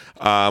 boom.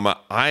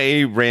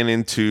 I ran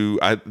into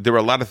there were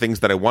a lot of things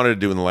that I wanted to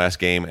do in the last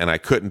game, and I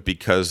couldn't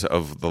because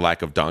of the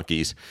lack of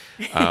donkeys.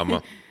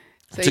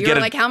 So you were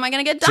like, how am I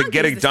going to get donkeys? To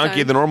get a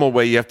donkey the normal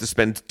way, you have to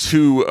spend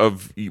 2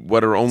 of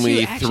what are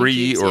only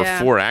 3 or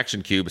 4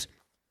 action cubes.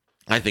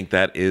 I think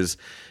that is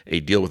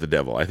a deal with the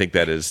devil. I think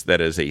that is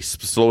a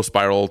slow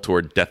spiral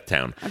toward Death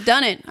Town. I've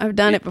done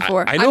it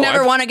before. I know, I've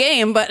never won a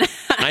game, but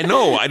I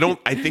know.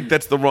 I think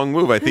that's the wrong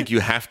move. I think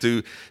you have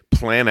to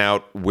plan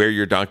out where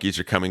your donkeys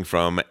are coming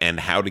from and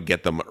how to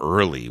get them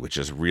early, which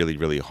is really,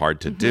 really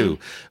hard to do.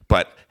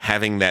 But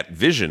having that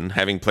vision,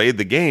 having played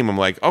the game, I'm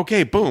like,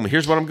 okay, boom,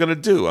 here's what I'm going to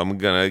do. I'm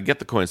going to get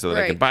the coins so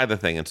that I can buy the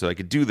thing, and so I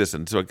could do this,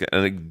 and so I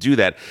can do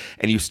that.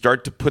 And you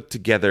start to put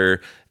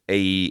together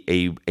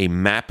a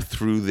map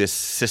through this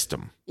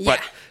system.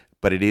 Yeah.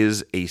 But it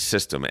is a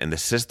system, and the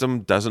system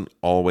doesn't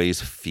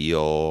always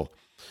feel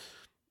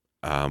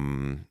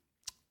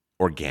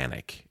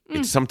organic.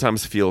 It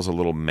sometimes feels a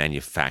little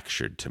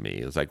manufactured to me.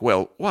 It's like,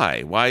 well,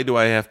 why? Why do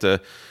I have to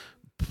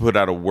put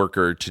out a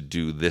worker to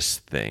do this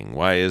thing?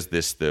 Why is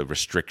this the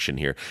restriction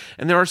here?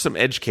 And there are some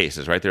edge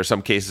cases, right? There are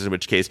some cases in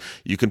which case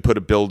you can put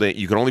a building,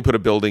 you can only put a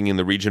building in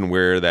the region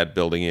where that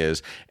building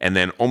is, and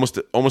then almost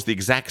the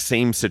exact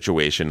same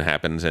situation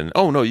happens, and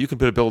oh no, you can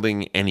put a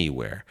building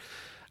anywhere.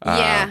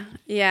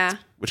 Yeah.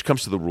 Which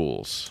comes to the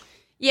rules.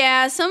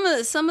 Yeah, some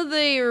of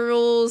the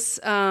rules.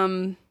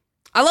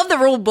 I love the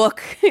rule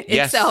book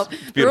itself.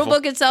 Yes, the rule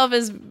book itself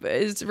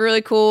is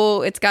really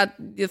cool. It's got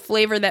the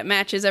flavor that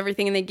matches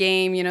everything in the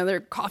game. You know, there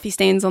are coffee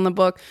stains on the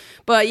book,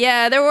 but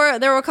yeah, there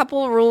were a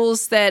couple of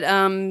rules that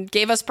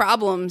gave us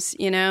problems.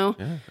 You know,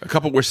 a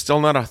couple we're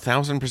still not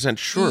 1,000%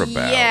 sure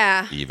about.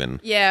 Yeah, even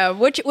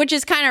which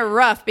is kind of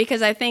rough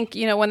because I think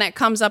when that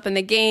comes up in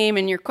the game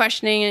and you're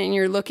questioning it and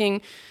you're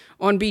looking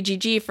on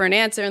BGG for an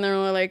answer, and they're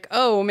like,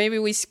 "Oh, maybe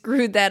we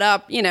screwed that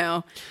up,"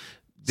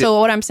 So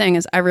what I'm saying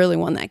is I really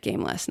won that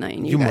game last night,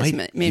 and you guys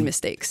made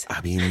mistakes. I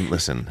mean,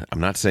 listen, I'm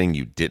not saying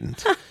you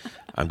didn't.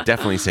 I'm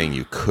definitely saying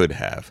you could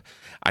have.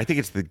 I think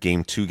it's the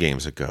game 2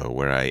 games ago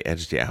where I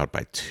edged you out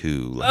by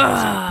 2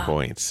 lousy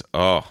points.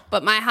 Oh,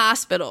 but my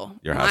hospital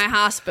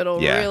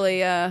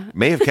really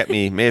may have kept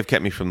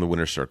me from the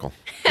winner's circle.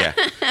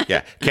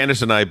 Yeah.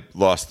 Candace and I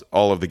lost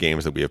all of the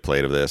games that we have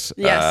played of this.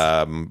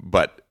 Yes.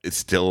 But it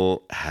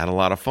still had a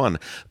lot of fun.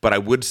 But I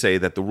would say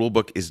that the rule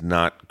book is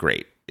not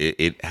great.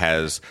 It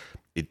has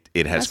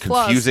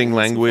confusing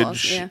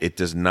language. Flaws, yeah. It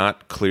does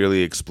not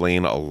clearly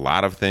explain a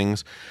lot of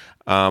things.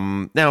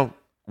 Now,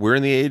 we're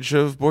in the age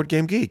of Board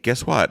Game Geek.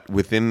 Guess what?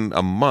 Within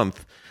a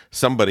month,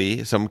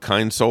 somebody, some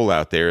kind soul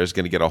out there is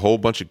going to get a whole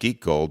bunch of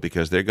Geek Gold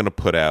because they're going to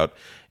put out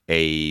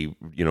a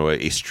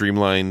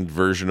streamlined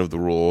version of the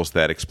rules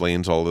that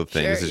explains all the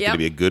things. There's going to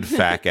be a good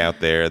FAQ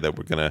out there that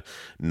we're going to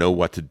know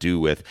what to do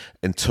with.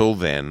 Until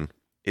then,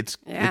 it's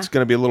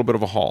going to be a little bit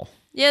of a haul.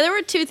 Yeah, there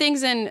were 2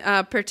 things in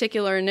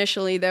particular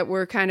initially that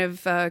were kind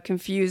of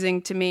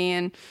confusing to me,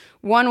 and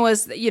one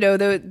was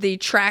the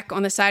track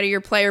on the side of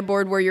your player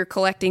board where you're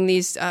collecting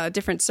these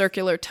different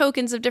circular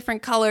tokens of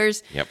different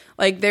colors. Yep.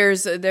 Like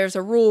there's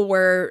a rule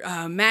where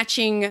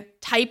matching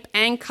type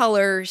and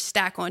color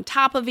stack on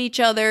top of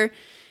each other,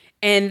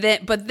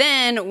 but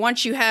then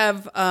once you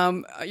have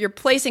you're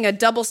placing a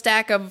double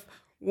stack of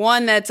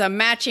one that's a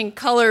matching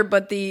color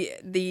but the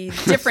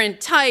different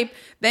type,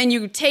 then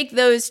you take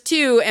those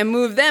 2 and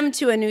move them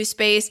to a new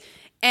space,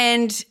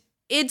 and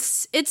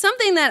it's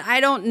something that I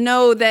don't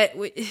know that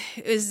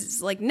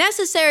is like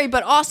necessary,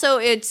 but also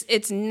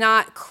it's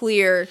not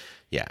clear.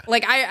 Yeah,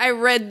 like I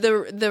read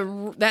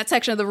that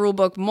section of the rule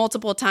book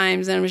multiple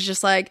times and it was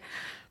just like,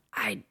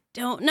 I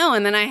don't know.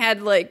 And then I had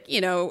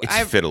it's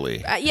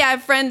fiddly. I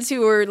have friends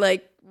who were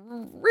like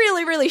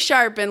really, really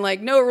sharp and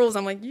like no rules.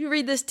 I'm like, you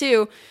read this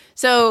too.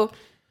 So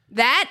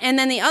that, and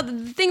then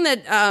the thing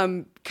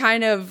that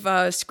kind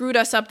of screwed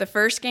us up the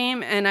first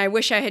game, and I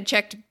wish I had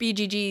checked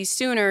BGG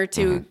sooner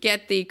to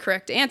get the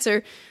correct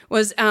answer,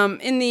 was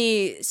in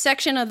the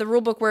section of the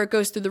rulebook where it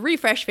goes through the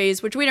refresh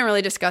phase, which we didn't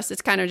really discuss.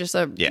 It's kind of just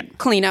a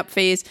cleanup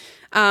phase.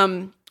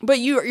 But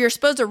you're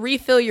supposed to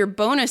refill your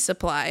bonus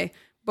supply.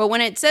 But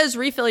when it says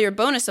refill your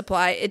bonus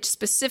supply, it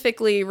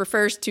specifically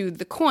refers to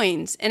the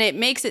coins, and it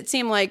makes it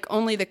seem like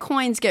only the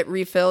coins get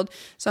refilled.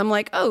 So I'm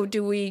like, oh,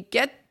 do we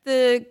get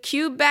the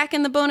cube back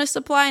in the bonus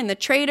supply and the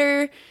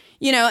trader?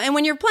 And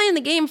when you're playing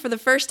the game for the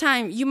first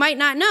time, you might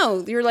not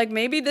know. You're like,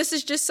 maybe this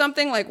is just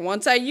something like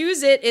once I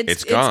use it,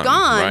 it's gone.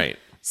 Right.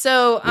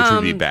 So, which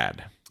would be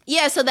bad.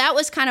 Yeah, so that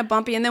was kind of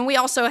bumpy. And then we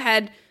also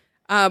had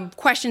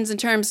questions in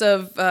terms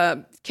of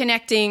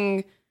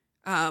connecting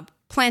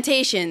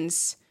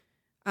plantations.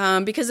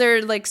 Because there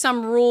are like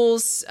some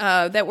rules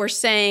that were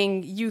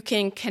saying you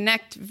can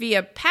connect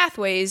via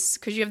pathways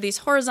because you have these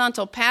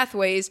horizontal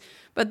pathways,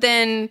 but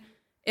then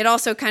it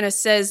also kind of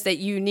says that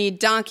you need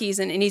donkeys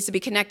and it needs to be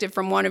connected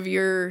from one of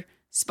your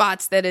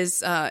spots that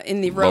is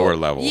in the lower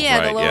level.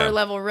 Yeah, the lower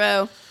level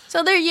row.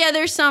 So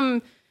there's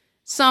some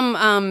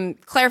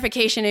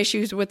clarification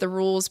issues with the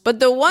rules, but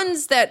the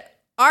ones that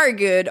are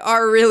good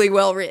are really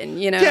well written.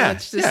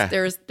 It's just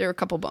there are a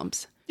couple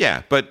bumps.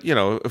 Yeah, but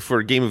for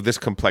a game of this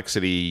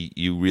complexity,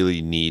 you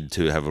really need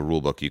to have a rule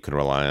book you can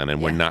rely on,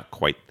 and we're not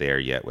quite there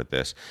yet with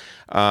this.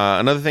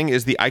 Another thing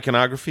is the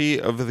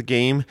iconography of the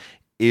game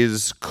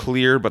is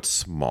clear but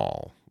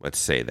small. Let's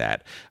say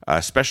that,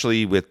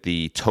 especially with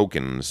the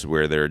tokens,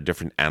 where there are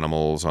different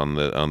animals on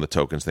the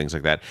tokens, things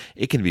like that.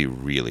 It can be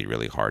really,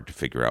 really hard to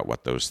figure out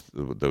what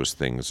those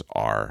things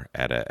are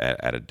at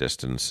a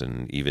distance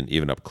and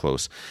even up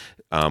close.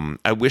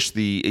 I wish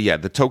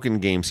the token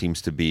game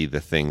seems to be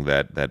the thing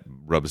that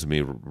rubs me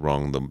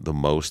wrong the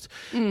most,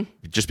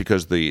 just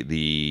because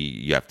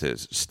you have to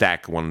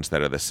stack ones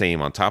that are the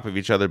same on top of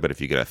each other, but if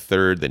you get a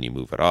third, then you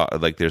move it off.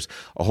 Like there's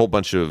a whole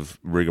bunch of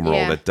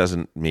rigmarole that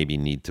doesn't maybe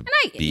need to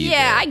be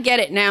there. I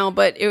get it now,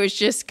 but it was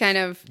just kind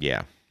of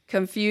a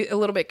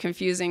little bit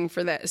confusing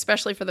for that,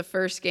 especially for the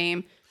first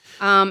game.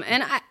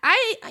 And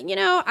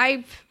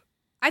I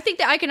think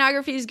the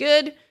iconography is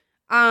good.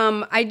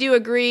 I do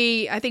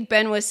agree. I think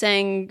Ben was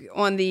saying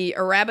on the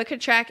Arabica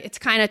track, it's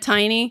kind of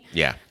tiny.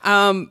 Yeah.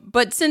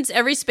 But since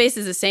every space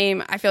is the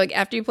same, I feel like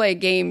after you play a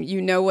game,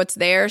 you know what's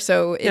there,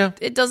 so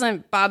it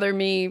doesn't bother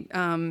me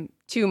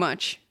too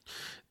much.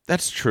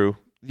 That's true.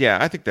 Yeah,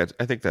 I think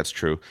that's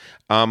true.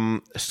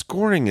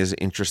 Scoring is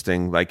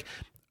interesting. Like,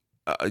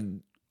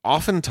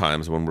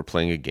 oftentimes when we're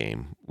playing a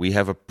game, we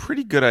have a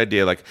pretty good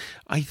idea. Like,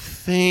 I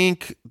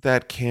think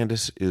that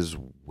Candace is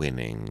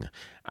winning.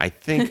 I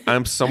think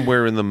I'm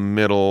somewhere in the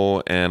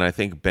middle, and I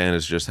think Ben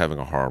is just having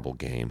a horrible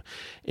game.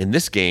 In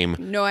this game,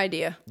 no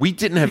idea. We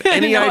didn't have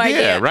any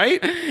idea,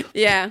 right?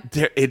 Yeah.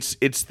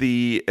 It's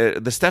the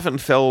Stefan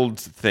Feld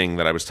thing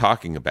that I was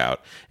talking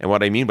about, and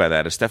what I mean by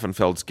that is Stefan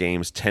Feld's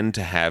games tend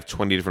to have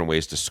 20 different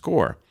ways to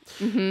score.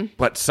 Mm-hmm.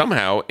 But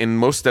somehow, in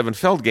most Stefan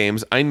Feld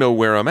games, I know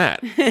where I'm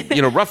at,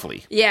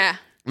 roughly. Yeah.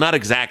 Not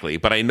exactly,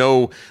 but I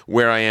know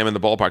where I am in the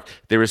ballpark.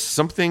 There is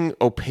something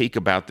opaque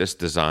about this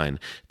design,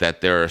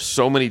 that there are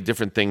so many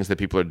different things that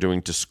people are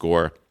doing to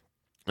score,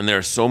 and there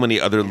are so many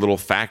other little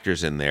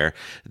factors in there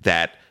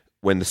that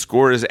when the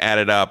score is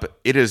added up,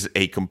 it is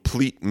a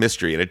complete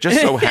mystery. And it just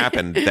so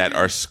happened that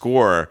our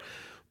score,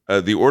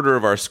 the order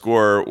of our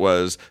score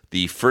was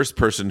the first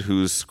person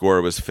whose score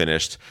was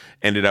finished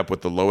ended up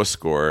with the lowest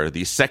score.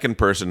 The second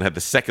person had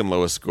the second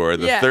lowest score.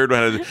 The third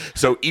one had,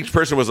 so each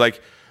person was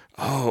like,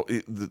 oh,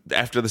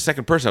 after the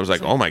second person, I was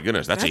like, oh my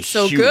goodness, that's a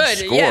so huge good.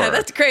 score. Yeah,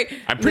 that's great.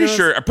 I'm pretty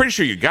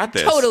sure you got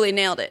this. Totally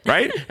nailed it.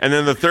 Right? And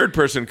then the third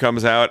person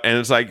comes out and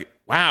it's like,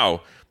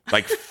 wow,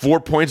 like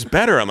 4 points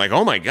better. I'm like,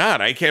 oh my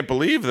God, I can't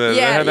believe that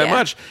I had that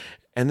much.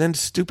 And then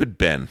stupid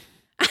Ben.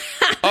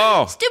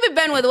 Stupid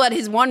Ben with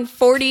his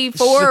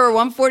 144 or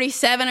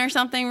 147 or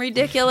something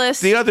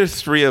ridiculous. The other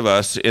three of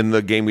us in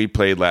the game we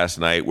played last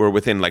night were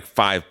within like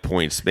 5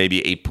 points,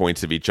 maybe 8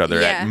 points of each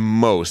other at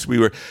most.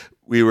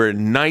 We were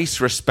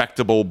nice,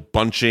 respectable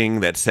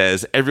bunching that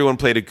says everyone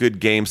played a good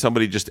game.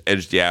 Somebody just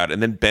edged you out,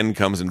 and then Ben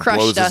comes and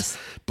blows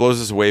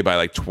us away by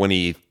like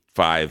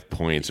 25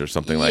 points or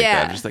something like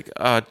that. Just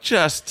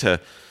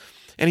like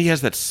and he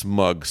has that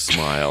smug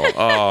smile.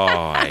 Oh,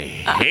 I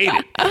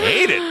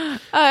hate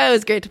it. It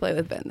was great to play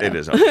with Ben, though. It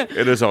is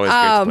always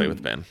great to play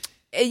with Ben.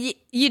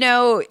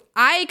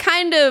 I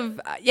kind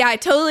of I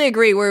totally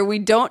agree. Where we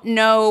don't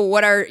know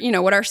what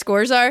our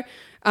scores are.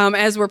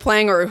 As we're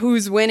playing or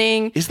who's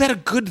winning. Is that a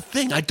good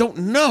thing? I don't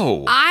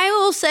know. I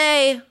will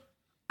say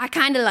I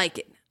kind of like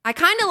it. I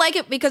kind of like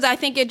it because I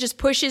think it just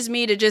pushes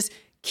me to just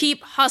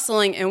keep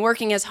hustling and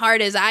working as hard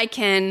as I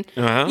can,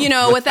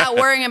 without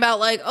worrying about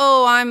like,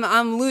 oh,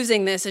 I'm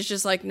losing this. It's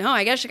just like, no,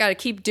 I guess I got to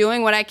keep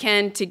doing what I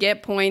can to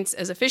get points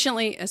as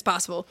efficiently as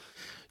possible.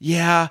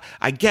 Yeah,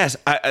 I guess.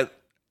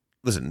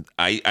 Listen,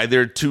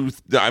 there are two.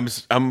 I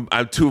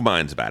have two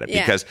minds about it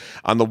because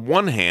on the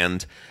one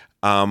hand,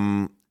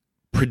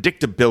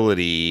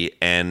 predictability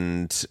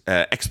and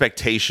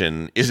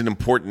expectation is an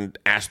important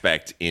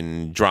aspect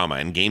in drama,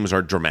 and games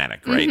are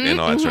dramatic, right? And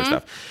all that sort of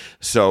stuff.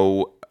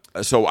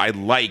 So I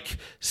like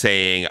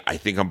saying, I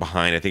think I'm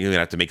behind. I think I'm going to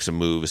have to make some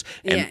moves.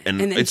 And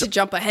then it's to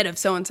jump ahead of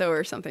so-and-so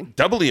or something.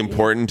 doubly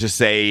important to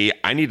say,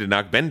 I need to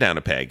knock Ben down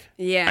a peg.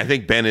 Yeah. I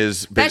think Ben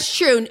is... That's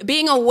true.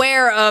 Being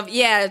aware of,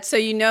 so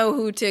you know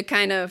who to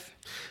kind of...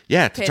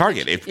 Yeah, to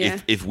target.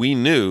 attention. If we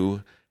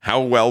knew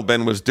how well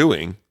Ben was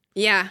doing,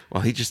 Yeah.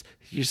 well, he just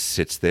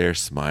sits there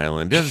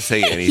smiling, doesn't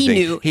say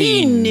anything.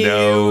 He knew.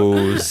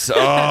 Knows.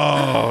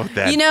 Oh,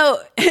 that. You know,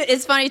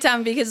 it's funny,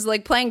 Tom, because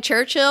like playing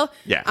Churchill,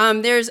 Yeah.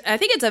 I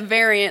think it's a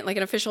variant, like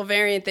an official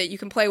variant that you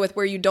can play with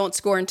where you don't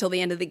score until the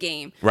end of the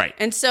game. Right.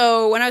 And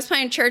so when I was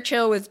playing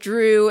Churchill with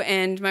Drew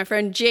and my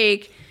friend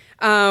Jake,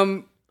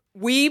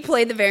 we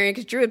played the variant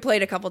because Drew had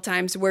played a couple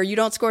times where you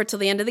don't score till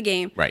the end of the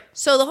game. Right.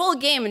 So the whole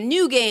game, a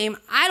new game,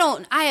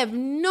 I have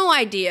no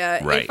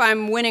idea Right. if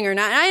I'm winning or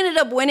not. And I ended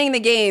up winning the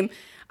game.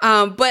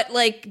 But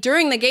like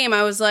during the game,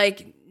 I was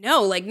like,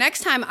 no, like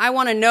next time I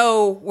want to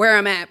know where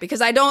I'm at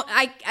because I don't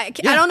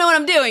know what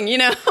I'm doing, you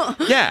know?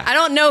 Yeah. I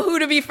don't know who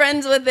to be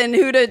friends with and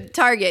who to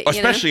target.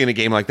 Especially in a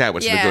game like that,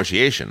 with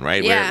negotiation,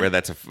 right? Yeah. Where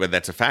that's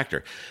a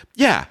factor.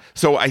 Yeah.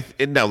 So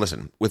now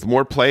listen, with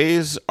more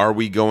plays, are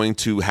we going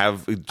to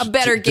have a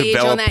better gauge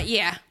on that?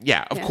 Yeah.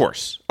 Yeah, of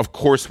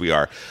course we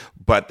are.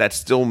 But that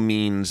still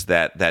means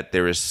that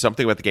there is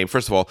something about the game.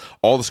 First of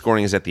all the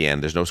scoring is at the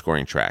end. There's no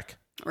scoring track.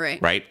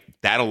 Right?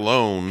 That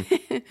alone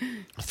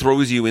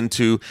throws you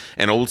into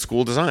an old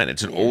school design.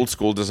 It's an old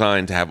school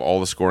design to have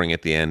all the scoring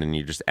at the end and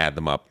you just add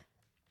them up.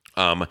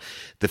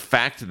 The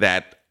fact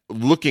that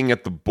looking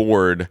at the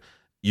board,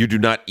 you do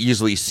not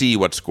easily see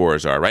what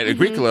scores are, right?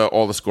 Agricola,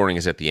 all the scoring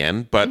is at the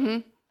end, but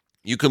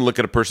you can look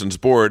at a person's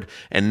board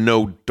and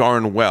know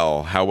darn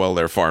well how well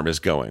their farm is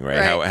going,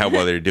 right? How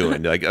well they're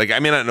doing. Like I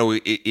may not know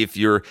if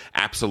you're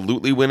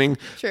absolutely winning,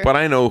 but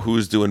I know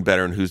who's doing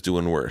better and who's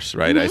doing worse,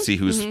 right? I see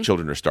whose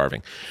children are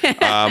starving.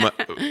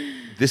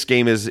 This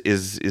game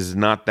is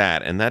not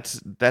that, and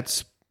that's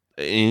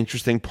an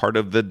interesting part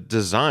of the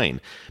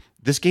design.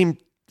 This game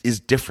is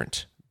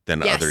different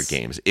than other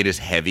games. It is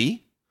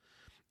heavy.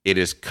 It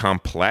is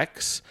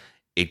complex.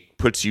 It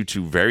puts you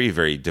to very,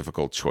 very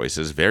difficult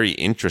choices, very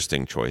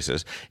interesting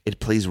choices. It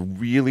plays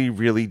really,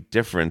 really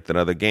different than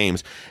other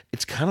games.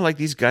 It's kind of like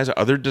these guys'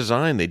 other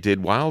design. They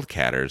did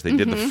Wildcatters. They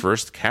did the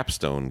first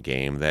Capstone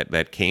game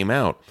that came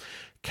out.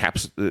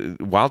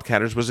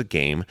 Wildcatters was a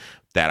game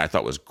that I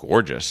thought was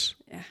gorgeous.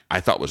 Yeah.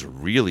 I thought was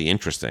really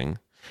interesting,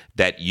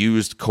 that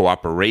used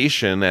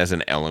cooperation as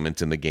an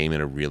element in the game in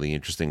a really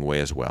interesting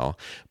way as well.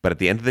 But at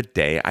the end of the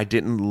day, I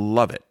didn't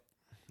love it.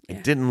 I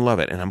didn't love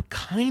it. And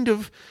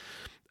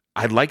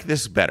I like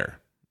this better.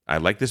 I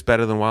like this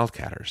better than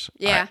Wildcatters.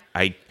 Yeah.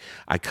 I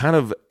kind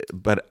of,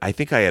 but I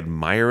think I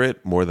admire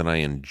it more than I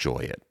enjoy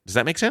it. Does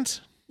that make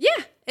sense? Yeah,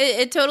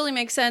 it totally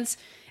makes sense.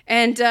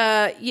 And,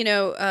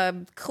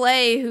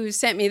 Clay, who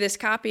sent me this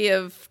copy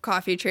of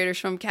Coffee Traders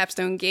from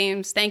Capstone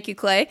Games. Thank you,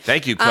 Clay.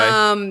 Thank you,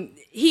 Clay.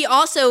 He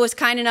also was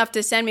kind enough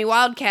to send me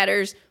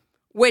Wildcatters,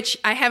 which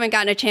I haven't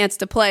gotten a chance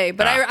to play.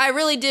 But I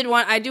really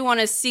I do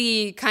want to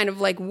see kind of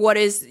like what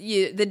is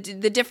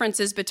the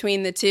differences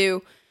between the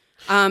two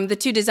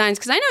designs,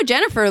 because I know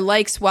Jennifer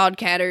likes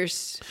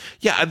Wildcatters.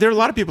 Yeah, there are a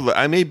lot of people that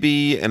I may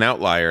be an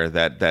outlier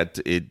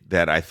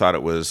that I thought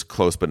it was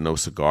close but no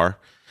cigar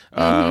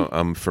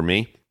for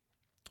me.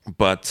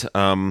 But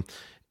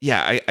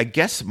I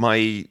guess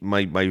my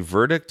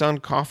verdict on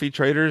Coffee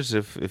Traders,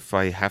 if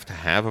I have to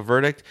have a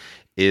verdict,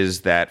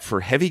 is that for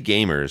heavy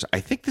gamers,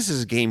 I think this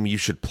is a game you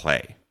should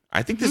play.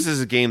 I think this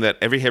is a game that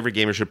every heavy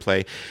gamer should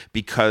play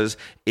because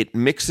it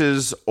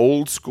mixes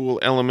old school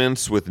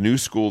elements with new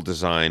school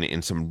design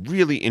in some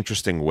really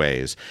interesting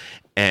ways.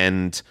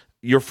 And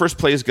your first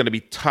play is going to be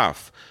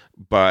tough,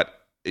 but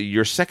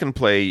your second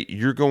play,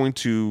 you're going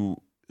to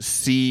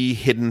see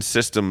hidden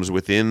systems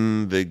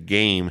within the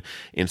game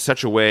in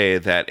such a way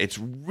that it's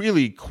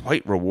really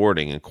quite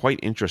rewarding and quite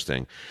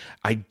interesting.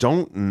 I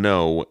don't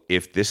know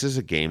if this is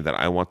a game that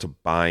I want to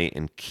buy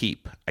and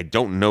keep. I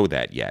don't know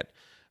that yet.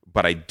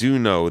 But I do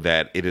know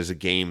that it is a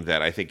game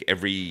that I think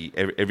every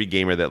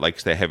gamer that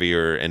likes the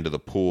heavier end of the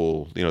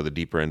pool, the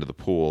deeper end of the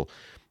pool,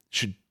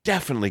 should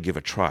definitely give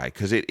a try,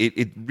 because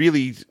it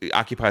really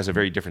occupies a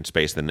very different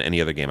space than any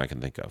other game I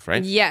can think of,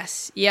 right?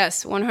 Yes,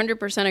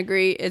 100%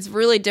 agree. It's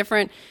really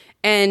different.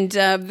 And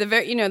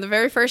the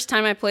very first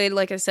time I played,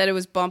 like I said, it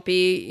was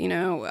bumpy.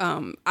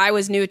 I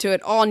was new to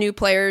it, all new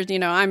players.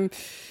 I'm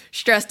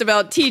stressed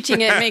about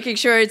teaching it, making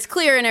sure it's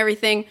clear and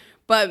everything.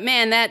 But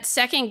man, that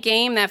second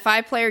game, that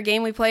 5-player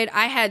game we played,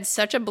 I had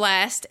such a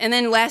blast. And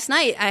then last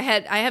night I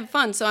had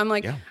fun. So I'm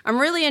like, I'm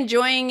really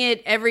enjoying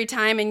it every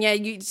time. And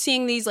you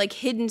seeing these like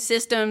hidden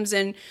systems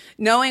and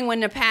knowing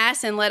when to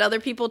pass and let other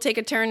people take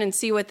a turn and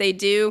see what they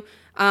do.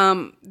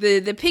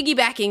 The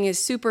piggybacking is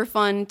super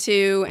fun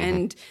too,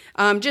 and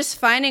just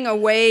finding a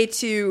way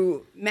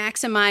to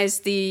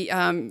maximize the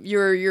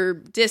your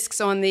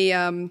discs on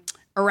the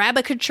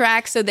Arabica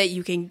track so that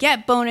you can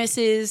get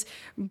bonuses,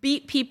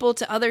 beat people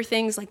to other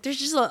things. Like there's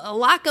just a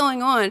lot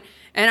going on.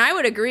 And I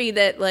would agree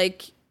that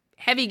like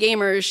heavy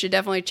gamers should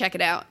definitely check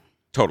it out.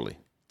 Totally.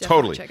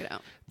 Definitely check it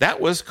out.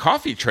 That was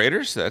Coffee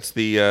Traders. That's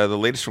the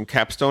latest from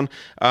Capstone.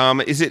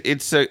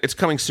 It's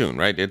coming soon,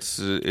 right?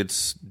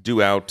 It's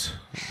due out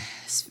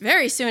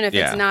very soon if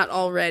it's not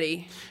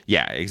already.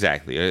 Yeah,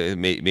 exactly.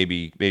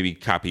 Maybe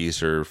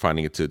copies are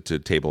finding it to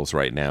tables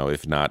right now.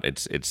 If not,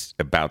 it's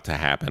about to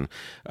happen.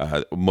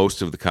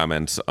 Most of the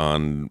comments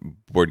on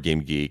Board Game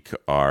Geek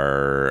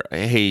are,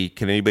 "Hey,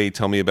 can anybody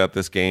tell me about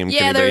this game?"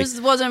 Yeah, there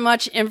wasn't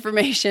much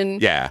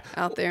information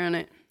out there on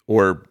it.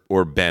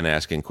 Or Ben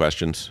asking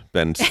questions.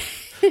 Ben's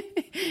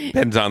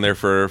on there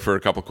for a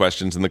couple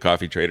questions in the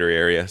Coffee Trader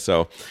area.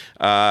 So,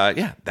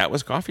 that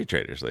was Coffee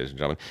Traders, ladies and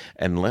gentlemen.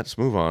 And let's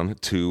move on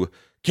to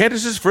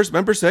Candace's first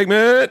member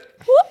segment.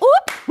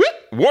 Whoop, whoop.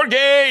 War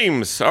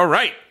games. All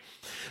right.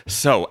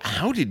 So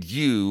how did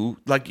you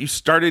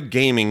started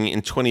gaming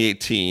in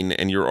 2018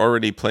 and you're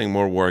already playing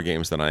more war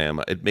games than I am?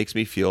 It makes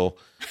me feel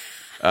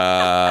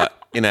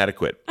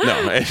inadequate.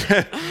 No.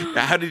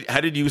 How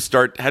did you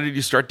start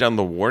down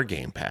the war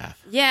game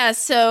path? Yeah,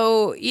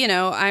 so,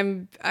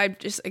 I'm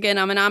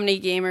an Omni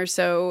gamer,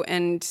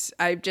 and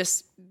I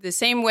just the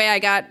same way I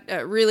got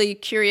really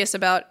curious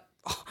about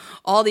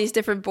all these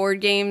different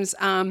board games,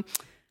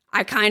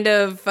 I kind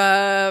of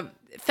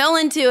fell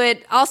into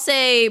it, I'll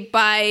say,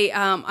 by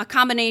a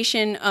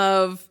combination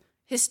of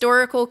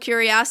historical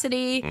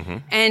curiosity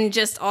and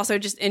just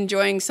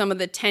enjoying some of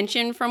the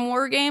tension from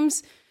war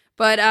games.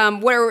 But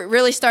where it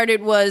really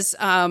started was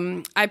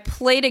I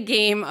played a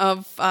game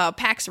of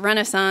PAX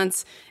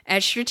Renaissance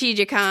at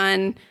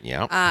Strategicon.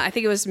 Yeah, I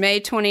think it was May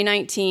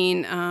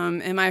 2019.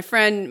 And my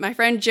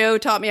friend Joe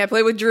taught me. I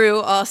played with Drew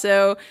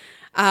also.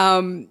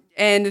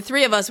 And the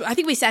three of us, I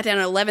think we sat down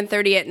at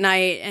 11:30 at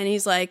night, and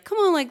he's like, "Come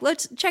on,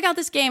 let's check out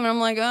this game." And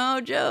I'm like,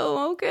 "Oh,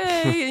 Joe,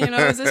 okay,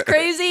 is this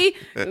crazy?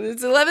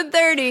 It's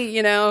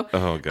 11:30,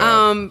 Oh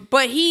God.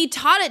 But he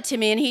taught it to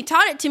me,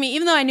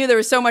 even though I knew there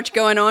was so much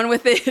going on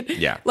with it.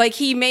 Yeah. Like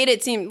he made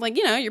it seem like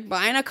you're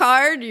buying a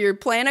card, you're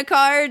playing a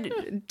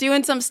card,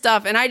 doing some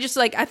stuff, and I just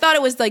I thought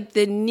it was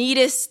the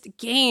neatest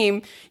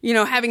game.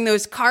 Having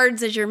those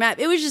cards as your map,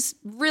 it was just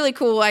really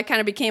cool. I kind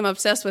of became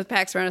obsessed with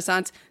PAX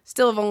Renaissance.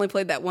 Still have only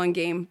played that one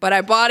game, but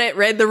I bought it,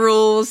 read the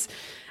rules.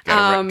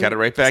 Got it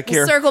right back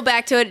here. Circle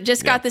back to it.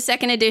 Just got the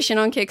second edition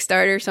on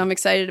Kickstarter, so I'm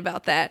excited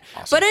about that.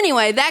 Awesome. But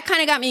anyway, that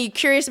kind of got me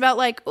curious about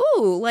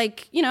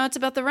it's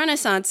about the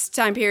Renaissance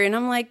time period. And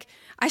I'm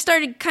I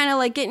started kind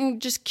of getting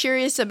just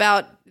curious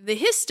about the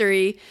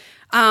history.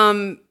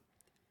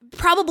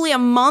 Probably a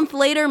month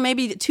later,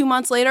 maybe 2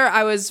 months later,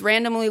 I was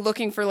randomly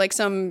looking for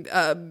some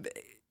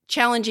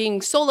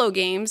challenging solo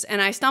games, and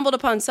I stumbled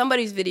upon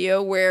somebody's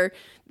video where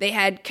they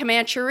had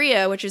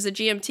Comancheria, which is a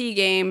GMT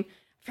game.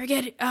 I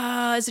forget,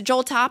 is it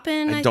Joel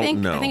Toppin? I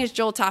don't know. I think it's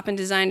Joel Toppin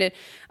designed it.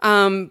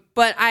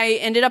 But I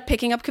ended up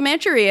picking up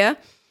Comancheria.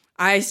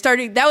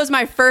 That was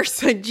my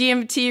first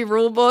GMT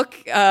rule book.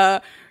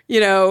 That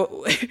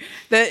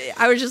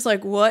I was just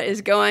what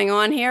is going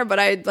on here? But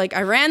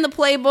I ran the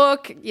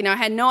playbook. I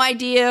had no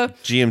idea.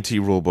 GMT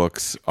rule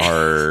books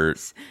are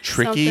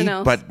tricky,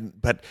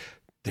 but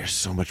they're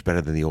so much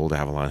better than the old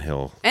Avalon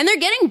Hill. And they're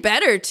getting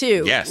better,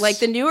 too. Yes.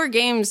 The newer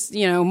games,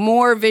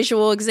 more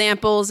visual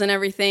examples and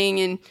everything,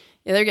 and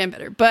they're getting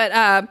better.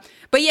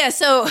 But yeah,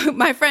 so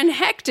my friend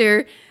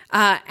Hector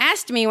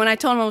asked me when I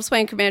told him I was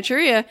playing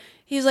Comancheria,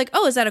 he was like,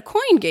 "Oh, is that a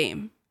coin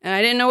game?" And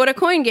I didn't know what a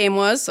coin game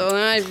was, so then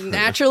I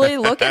naturally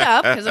look it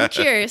up because I'm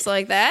curious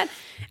like that.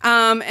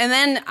 And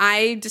then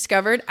I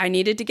discovered I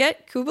needed to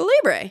get Cuba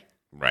Libre.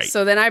 Right.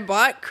 So then I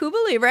bought Cuba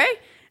Libre.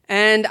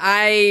 And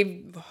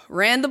I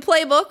ran the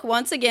playbook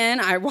once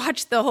again. I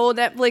watched the whole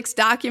Netflix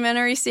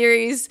documentary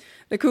series,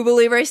 The Cuba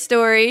Libre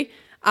Story,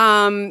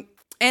 and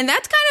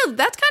that's kind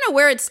of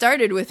where it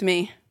started with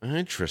me.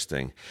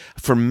 Interesting.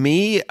 For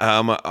me,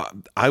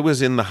 I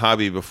was in the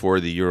hobby before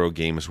the Euro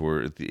games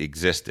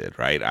existed.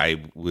 Right, I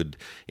would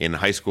in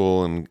high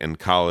school and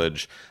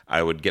college,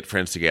 I would get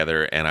friends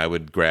together and I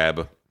would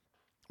grab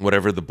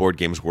whatever the board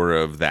games were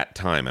of that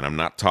time. And I'm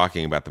not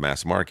talking about the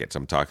mass markets.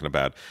 I'm talking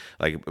about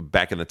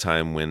back in the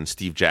time when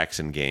Steve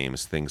Jackson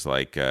games, things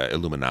like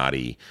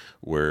Illuminati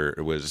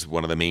was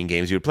one of the main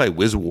games you would play.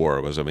 Wiz War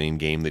was a main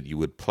game that you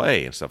would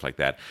play and stuff like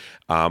that.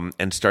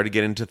 And started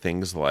getting into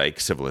things like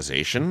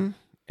Civilization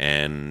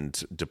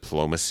and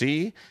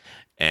Diplomacy,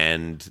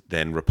 and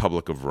then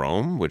Republic of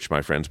Rome, which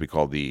my friends we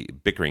call the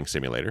bickering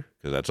simulator,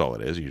 because that's all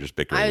it is. You're just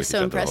bickering. I was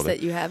so impressed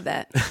that you have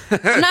that.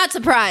 I'm not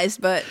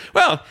surprised, but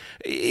well,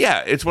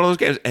 yeah, it's one of those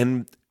games.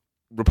 And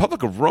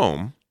Republic of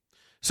Rome.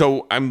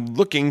 So I'm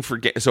looking for.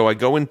 So I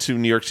go into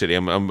New York City.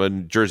 I'm a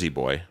Jersey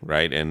boy,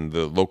 right? And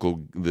the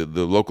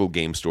local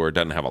game store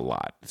doesn't have a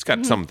lot. It's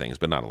got some things,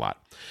 but not a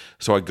lot.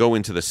 So I go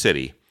into the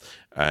city.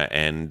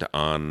 And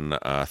on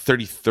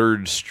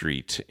 33rd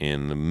Street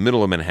in the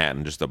middle of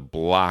Manhattan, just a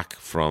block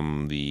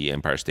from the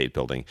Empire State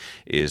Building,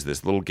 is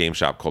this little game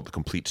shop called The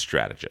Complete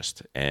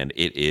Strategist. And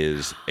it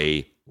is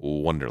a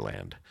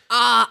wonderland.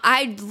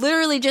 I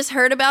literally just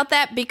heard about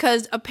that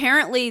because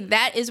apparently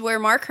that is where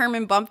Mark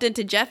Herman bumped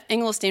into Jeff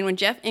Engelstein when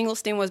Jeff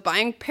Engelstein was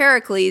buying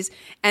Pericles,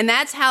 and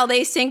that's how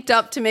they synced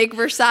up to make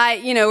Versailles,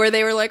 where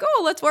they were like,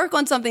 oh, let's work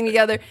on something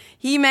together.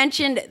 He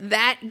mentioned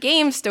that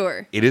game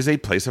store. It is a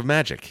place of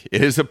magic.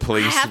 It is a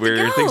place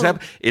where things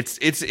happen.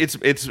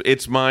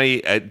 It's my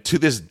to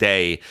this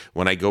day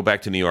when I go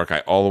back to New York,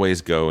 I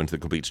always go into the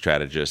Complete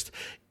Strategist.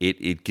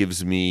 It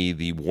gives me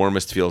the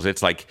warmest feels.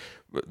 It's like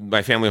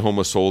my family home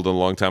was sold a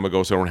long time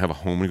ago, so I don't have a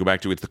home to go back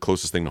to. It's the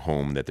closest thing to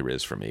home that there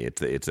is for me.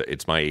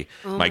 It's my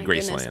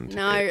Graceland.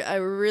 Now I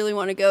really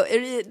want to go.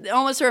 It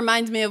almost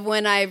reminds me of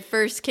when I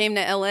first came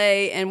to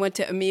LA and went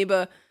to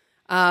Amoeba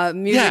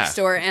music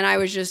store, and I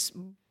was just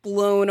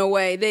blown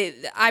away.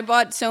 I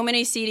bought so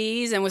many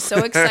CDs and was so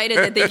excited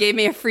that they gave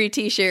me a free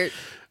T-shirt,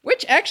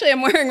 which actually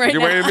I'm wearing right now.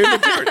 You're wearing a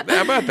T-shirt.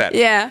 How about that?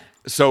 Yeah.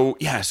 So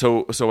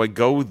I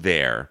go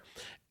there.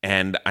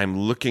 And I'm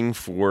looking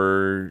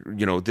for,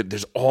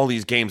 there's all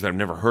these games that I've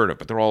never heard of,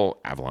 but they're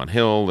all Avalon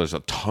Hill. There's a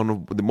ton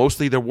of,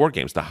 mostly they're war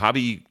games. The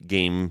hobby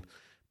game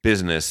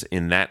business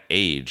in that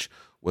age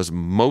was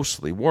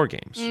mostly war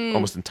games,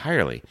 almost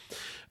entirely.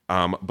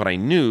 But I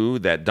knew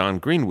that Don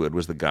Greenwood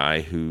was the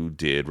guy who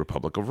did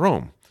Republic of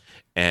Rome.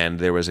 And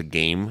there was a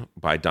game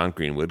by Don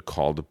Greenwood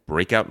called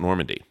Breakout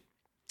Normandy,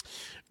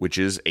 which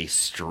is a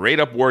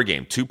straight-up war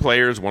game. 2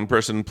 players, one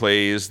person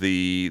plays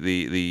the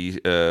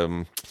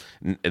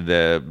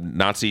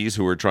Nazis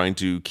who are trying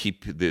to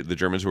keep the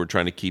Germans who are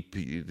trying to keep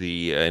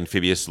the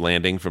amphibious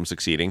landing from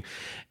succeeding,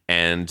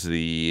 and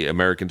the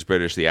Americans,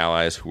 British, the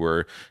Allies who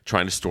are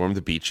trying to storm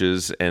the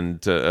beaches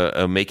and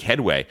make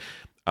headway.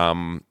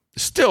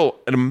 Still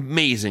an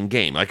amazing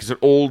game. Like, it's an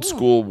old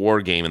school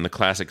war game in the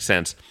classic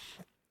sense,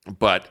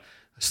 but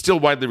still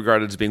widely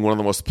regarded as being one of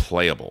the most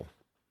playable,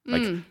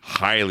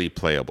 highly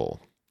playable.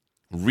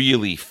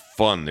 Really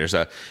fun. There's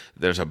a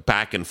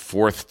back and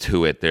forth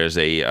to it. There's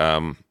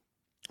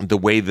the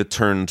way the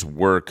turns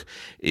work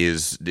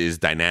is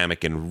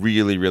dynamic and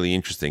really, really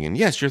interesting. And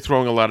yes, you're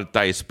throwing a lot of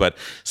dice, but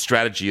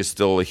strategy is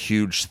still a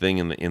huge thing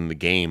in the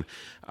game.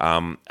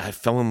 I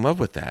fell in love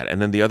with that.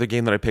 And then the other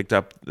game that I picked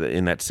up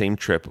in that same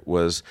trip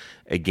was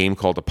a game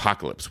called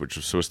Apocalypse, which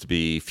was supposed to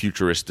be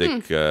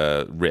futuristic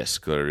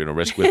Risk, or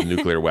Risk with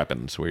nuclear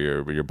weapons,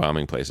 where you're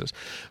bombing places,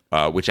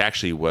 which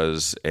actually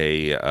was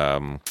a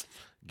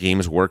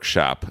Games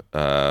Workshop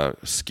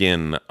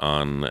skin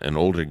on an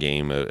older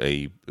game,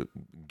 a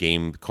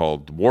game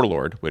called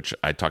Warlord, which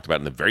I talked about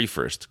in the very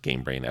first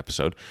Game Brain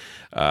episode,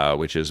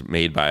 which is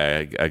made by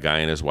a guy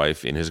and his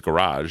wife in his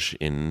garage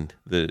in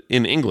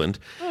England.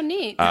 Oh,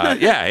 neat!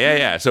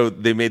 Yeah. So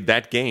they made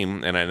that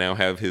game, and I now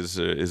have his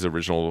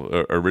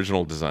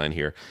original design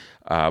here.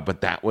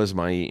 But that was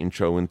my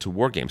intro into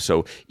war games.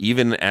 So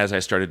even as I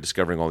started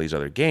discovering all these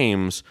other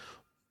games,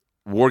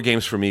 war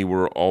games for me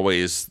were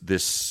always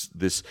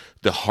the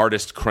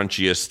hardest,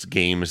 crunchiest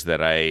games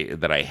that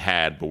I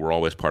had, but were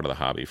always part of the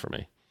hobby for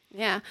me.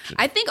 Yeah,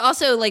 I think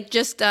also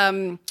just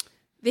the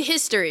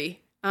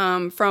history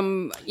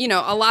from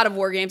a lot of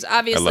war games.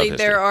 Obviously,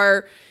 there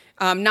are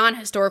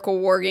non-historical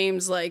war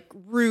games like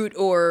Root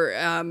or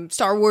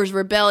Star Wars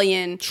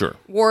Rebellion,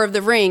 War of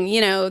the Ring.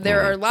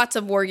 There are lots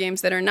of war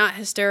games that are not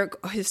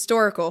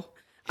historical.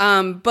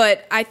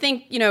 But I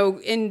think,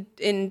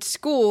 in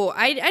school,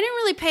 I didn't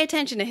really pay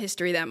attention to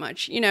history that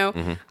much.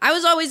 I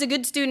was always a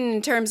good student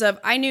in terms of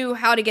I knew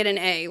how to get an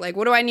A. Like,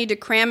 what do I need to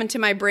cram into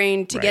my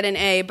brain to get an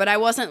A? But I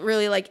wasn't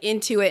really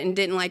into it and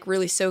didn't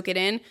really soak it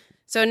in.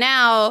 So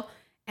now,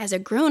 as a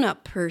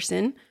grown-up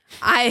person,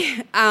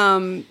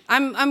 I'm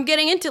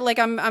getting into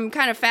I'm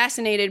kind of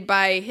fascinated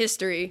by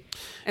history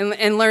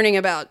and learning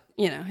about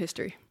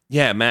history.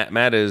 Yeah,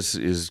 Matt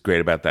is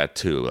great about that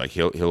too. Like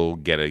he'll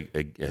get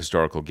a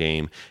historical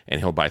game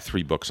and he'll buy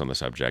 3 books on the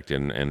subject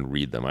and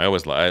read them. I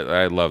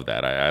love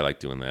that. I like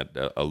doing that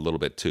a little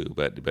bit too,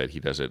 but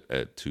he does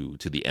it to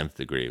the nth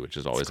degree, which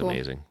is always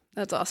amazing.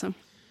 That's awesome.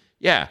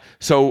 Yeah.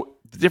 So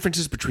the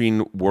differences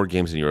between war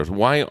games and Euros.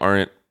 Why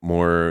aren't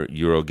more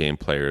Euro game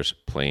players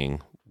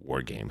playing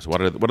war games? What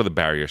are the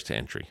barriers to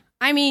entry?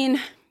 I mean,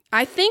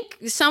 I think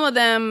some of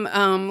them,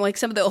 like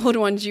some of the old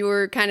ones you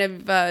were kind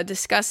of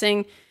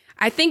discussing,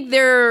 I think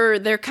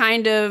they're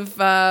kind of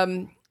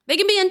they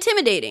can be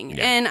intimidating,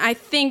 and I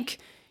think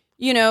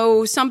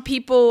some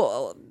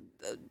people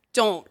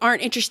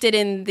aren't interested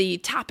in the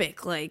topic,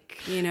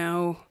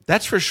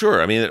 That's for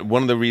sure. I mean,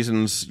 one of the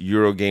reasons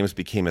Euro games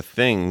became a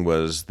thing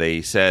was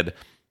they said,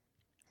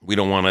 we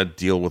don't want to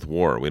deal with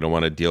war, we don't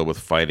want to deal with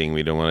fighting,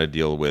 we don't want to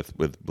deal with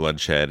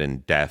bloodshed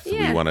and death.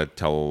 Yeah. We want to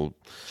tell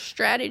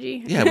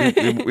strategy. Yeah,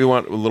 we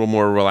want a little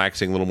more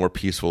relaxing, a little more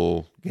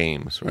peaceful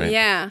games, right?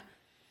 Yeah.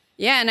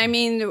 Yeah, and I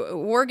mean,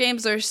 war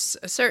games are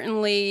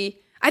certainly.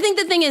 I think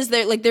the thing is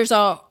that there's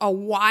a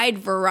wide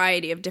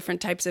variety of different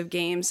types of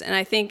games, and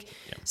I think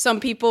some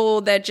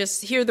people that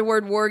just hear the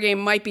word war game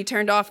might be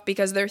turned off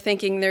because they're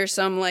thinking there's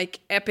some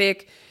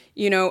epic,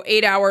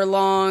 8-hour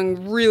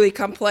long, really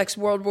complex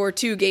World War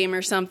II game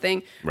or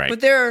something. Right. But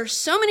there are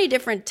so many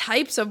different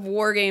types of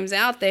war games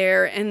out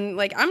there,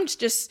 and I'm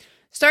just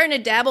starting to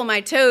dabble my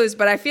toes,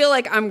 but I feel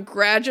like I'm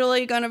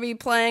gradually going to be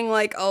playing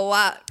like a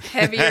lot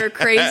heavier,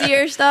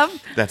 crazier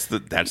stuff. That's the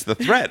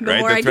threat, right?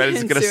 more The I threat get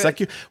is going to into suck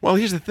you. Well,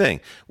 here's the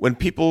thing. When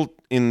people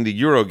in the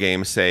Euro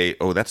game say,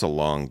 "Oh, that's a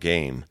long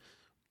game,"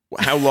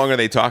 how long are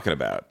they talking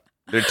about?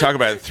 They're talking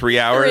about 3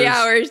 hours, 3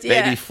 hours,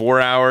 yeah. maybe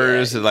 4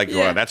 hours. Like,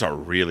 yeah. "Oh, that's a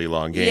really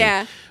long game."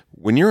 Yeah.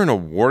 When you're in a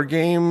war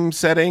game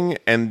setting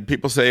and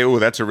people say, "Oh,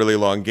 that's a really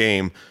long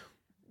game,"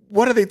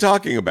 what are they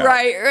talking about?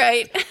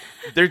 Right.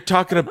 They're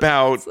talking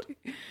about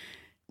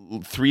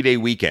 3-day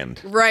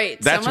weekend.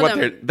 Right. That's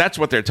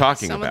what they're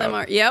talking some about. of them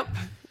are.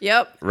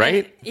 Yep.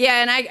 Right?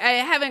 And I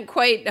haven't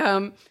quite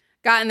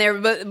gotten there,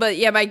 but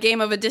yeah, my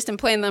game of A Distant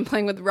Plane that I'm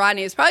playing with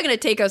Rodney is probably going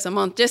to take us a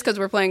month just because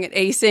we're playing it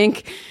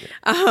async.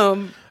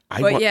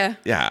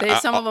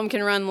 Some of them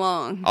can run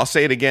long. I'll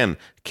say it again.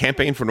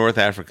 Campaign for North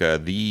Africa,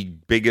 the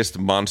biggest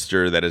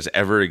monster that has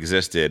ever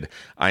existed.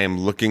 I am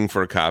looking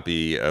for a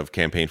copy of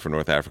Campaign for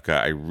North Africa.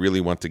 I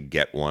really want to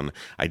get one.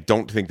 I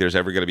don't think there's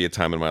ever going to be a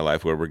time in my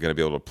life where we're going to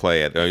be able to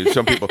play it.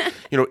 Some people,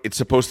 it's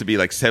supposed to be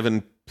like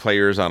 7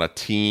 players on a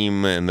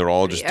team and they're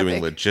all just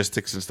doing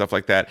logistics and stuff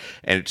like that.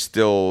 And it's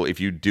still, if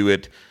you do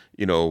it,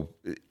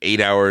 8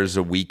 hours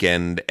a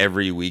weekend,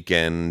 every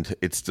weekend,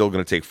 it's still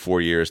going to take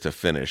 4 years to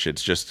finish.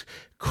 It's just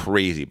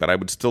crazy. But I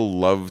would still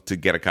love to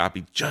get a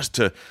copy just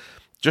to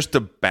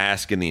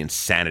bask in the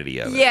insanity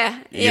of it. Yeah.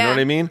 You know what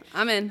I mean?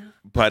 I'm in.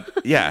 But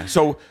yeah,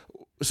 so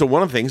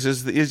one of the things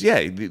is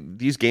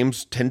these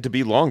games tend to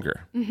be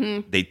longer.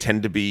 Mm-hmm. They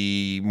tend to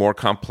be more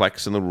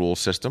complex in the rule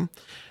system,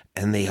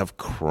 and they have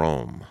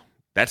Chrome.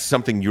 That's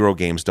something Euro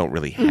games don't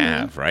really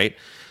have, right?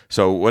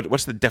 So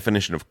what's the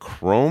definition of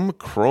Chrome?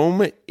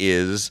 Chrome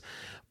is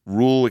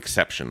rule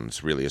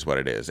exceptions, really is what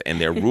it is. And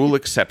they're rule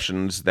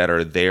exceptions that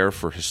are there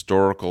for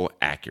historical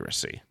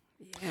accuracy.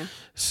 Yeah.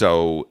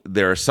 So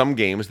there are some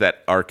games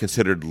that are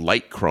considered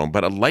light Chrome,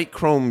 but a light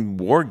Chrome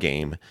war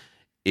game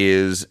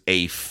is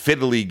a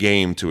fiddly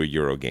game to a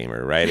Euro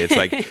gamer, right? It's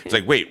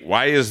like wait,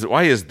 why is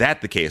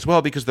that the case?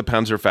 Well, because the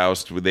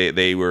Panzerfaust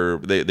they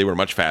were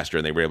much faster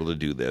and they were able to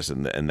do this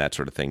and that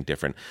sort of thing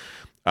different.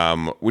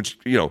 Which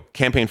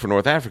Campaign for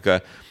North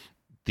Africa,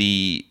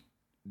 the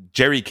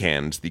jerry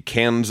cans, the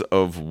cans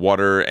of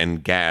water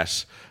and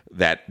gas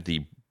that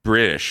the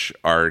British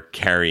are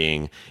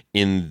carrying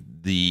in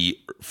the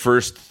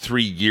first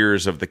 3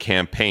 years of the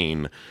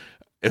campaign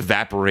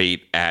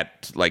evaporate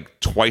at like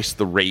twice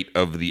the rate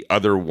of the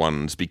other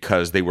ones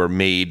because they were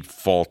made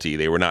faulty.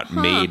 They were not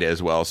made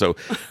as well. So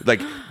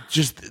like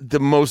just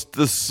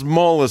the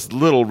smallest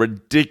little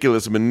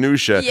ridiculous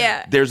minutia.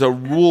 Yeah. There's a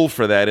rule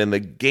for that in the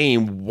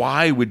game.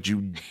 Why would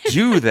you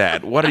do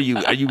that? Are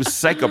you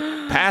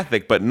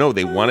psychopathic? But no,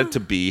 they want it to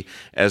be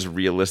as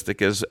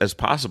realistic as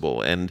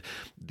possible. And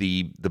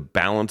the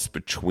balance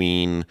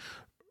between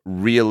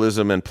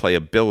realism and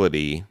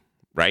playability,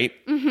 right?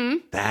 Mm-hmm.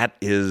 That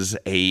is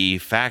a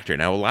factor.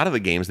 Now, a lot of the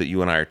games that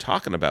you and I are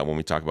talking about when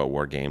we talk about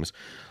war games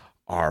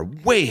are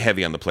way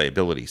heavy on the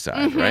playability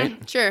side,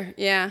 right? Sure,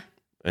 yeah.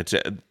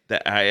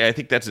 I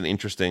think that's an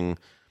interesting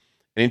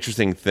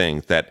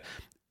thing that,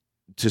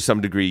 to some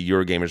degree,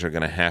 Eurogamers are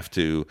going to have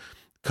to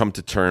come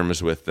to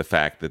terms with the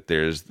fact that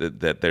there's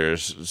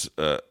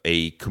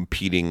a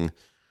competing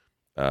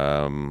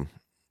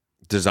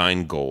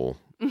design goal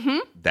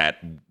that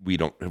we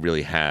don't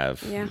really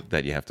have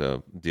that you have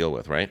to deal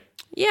with, right?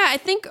 Yeah, I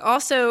think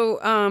also,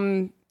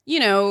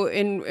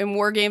 in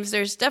war games,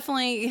 there's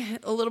definitely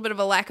a little bit of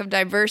a lack of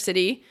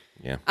diversity.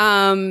 Yeah.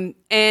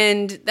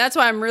 And that's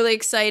why I'm really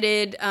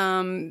excited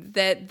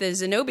that the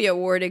Zenobia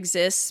Award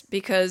exists,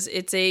 because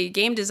it's a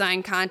game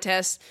design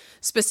contest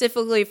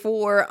specifically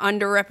for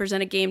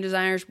underrepresented game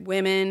designers,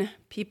 women,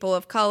 people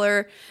of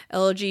color,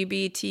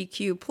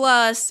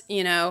 LGBTQ+,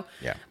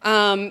 Yeah.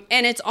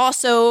 And it's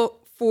also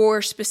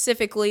for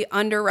specifically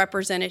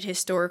underrepresented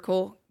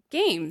historical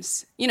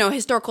games,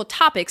 historical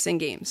topics in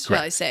games, shall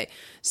I say.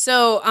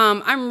 So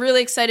I'm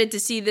really excited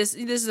to see this.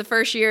 This is the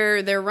first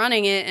year they're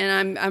running it,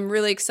 and I'm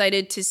really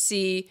excited to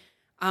see,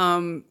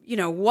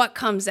 what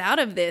comes out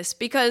of this.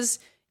 Because,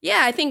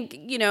 I think,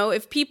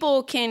 if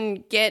people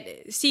can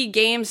see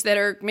games that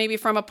are maybe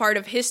from a part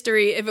of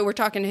history, if we're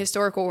talking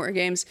historical war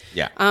games,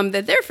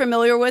 that they're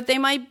familiar with, they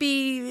might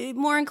be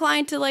more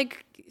inclined to,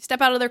 like, step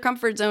out of their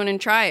comfort zone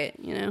and try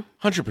it,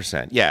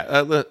 100%.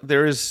 Yeah.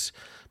 There is...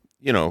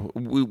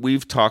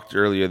 we've talked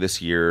earlier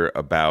this year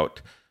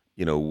about,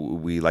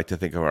 we like to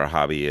think of our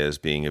hobby as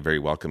being a very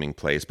welcoming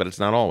place, but it's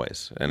not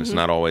always. And it's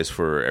not always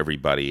for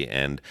everybody.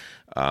 And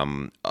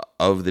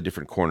of the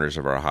different corners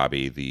of our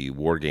hobby, the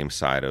war game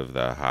side of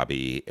the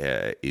hobby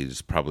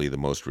is probably the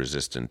most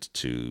resistant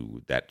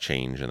to that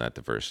change and that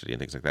diversity and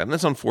things like that. And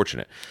that's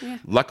unfortunate. Yeah.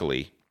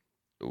 Luckily,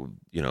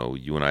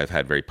 you and I have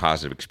had very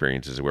positive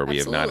experiences where we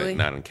have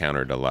not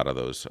encountered a lot of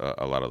those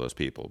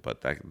people,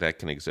 but that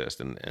can exist.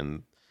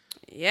 And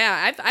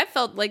yeah, I've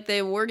felt like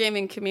the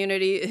wargaming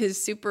community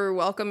is super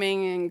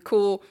welcoming and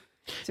cool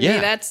To me,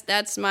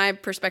 that's my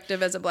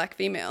perspective as a Black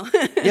female.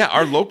 Yeah,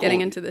 our local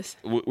getting into this,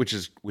 which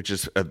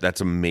is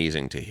that's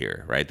amazing to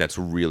hear, right? That's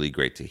really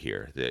great to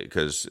hear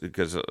because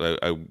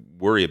I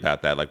worry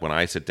about that. Like when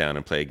I sit down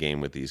and play a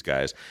game with these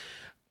guys,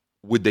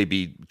 would they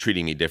be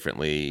treating me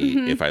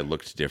differently if I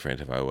looked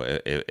different,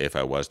 if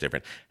I was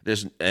different?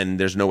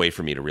 There's no way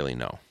for me to really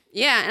know.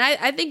 Yeah, and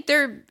I think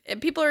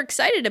people are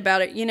excited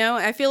about it.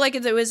 I feel like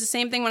it was the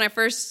same thing when I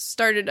first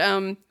started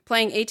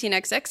playing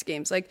 18xx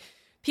games. Like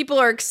people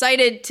are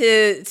excited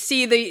to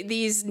see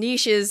these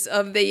niches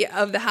of the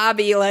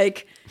hobby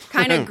like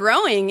kind of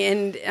growing,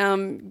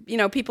 and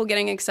people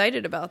getting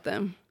excited about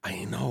them.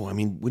 I know.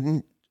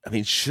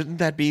 Shouldn't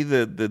that be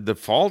the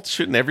default?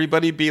 Shouldn't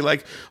everybody be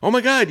like, oh my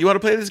God, you want to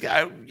play this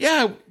guy?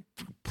 Yeah,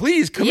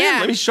 please come in.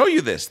 Let me show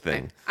you this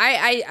thing.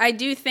 I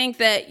do think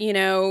that,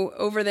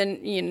 over the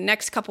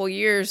next couple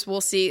years,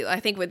 we'll see, I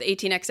think with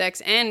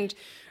 18xx and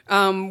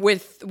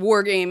with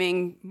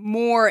wargaming,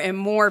 more and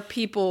more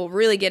people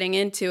really getting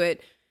into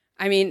it.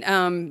 I mean,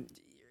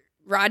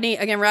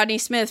 Rodney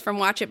Smith from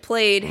Watch It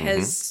Played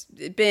has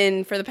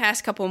been, for the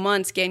past couple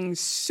months, getting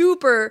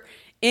super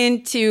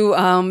into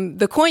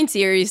the coin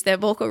series that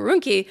Volko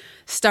Ruhnke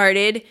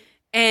started.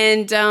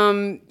 And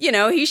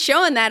he's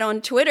showing that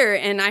on Twitter,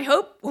 and I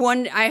hope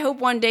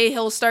one day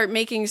he'll start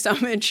making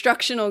some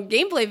instructional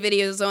gameplay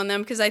videos on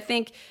them, because I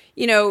think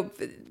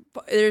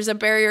there's a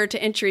barrier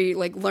to entry,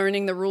 like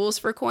learning the rules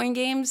for coin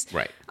games.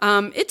 Right.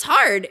 It's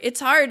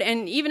hard,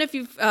 and even if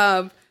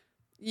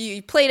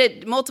you played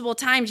it multiple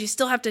times, you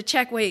still have to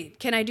check. Wait,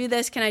 can I do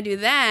this? Can I do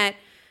that?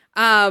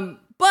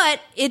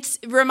 But it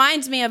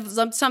reminds me of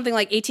something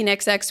like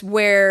 18xx,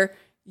 where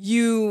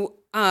you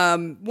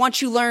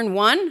once you learn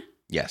one.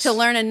 Yes. To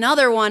learn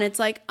another one, it's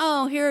like,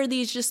 oh, here are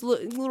these just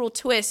little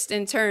twists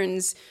and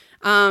turns.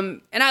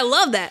 And I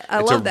love that. I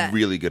love that. It's a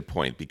really good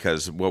point,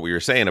 because what we were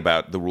saying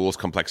about the rules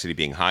complexity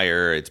being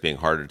higher, it's being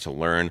harder to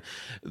learn,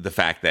 the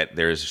fact that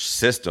there's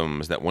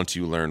systems that once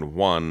you learn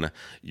one,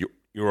 you're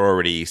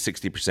already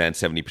 60%,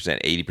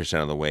 70%,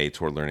 80% of the way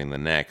toward learning the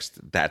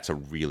next. That's a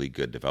really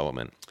good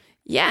development.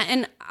 Yeah,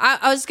 and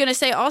I was going to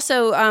say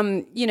also,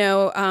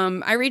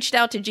 I reached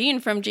out to Gene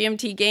from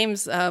GMT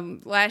Games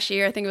last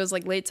year. I think it was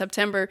like late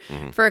September,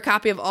 for a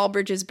copy of All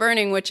Bridges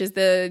Burning, which is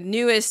the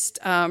newest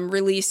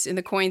release in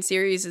the coin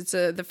series. It's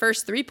the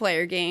first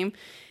 3-player game.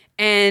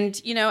 And,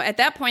 at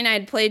that point, I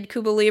had played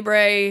Cuba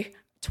Libre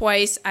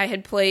twice. I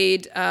had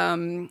played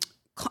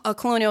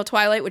Colonial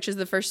Twilight, which is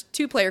the first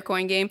 2-player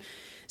coin game.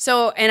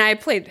 So, and I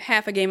played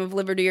half a game of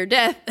Liberty or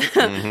Death.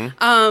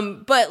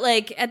 But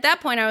like at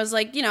that point I was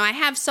like, I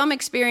have some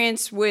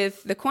experience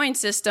with the coin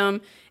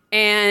system,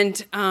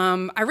 and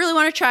I really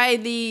want to try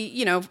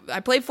I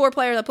played 4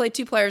 players, I played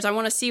 2 players. I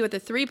want to see what the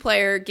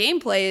 3-player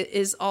gameplay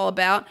is all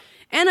about.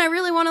 And I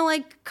really want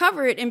to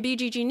cover it in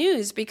BGG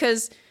News,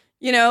 because,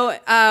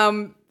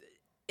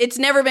 it's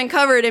never been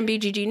covered in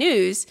BGG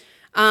News.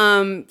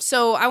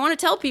 So I want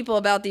to tell people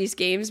about these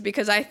games,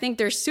 because I think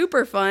they're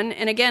super fun.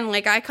 And again,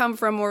 I come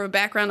from more of a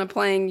background of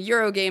playing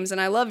Euro games, and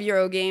I love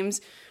Euro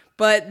games,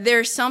 but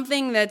there's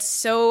something that's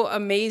so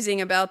amazing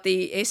about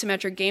the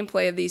asymmetric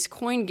gameplay of these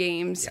coin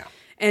games,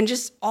 and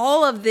just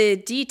all of the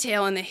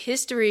detail and the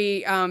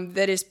history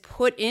that is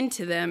put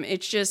into them.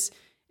 It's just,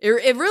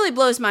 it really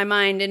blows my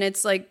mind, and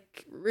it's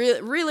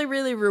really,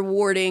 really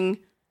rewarding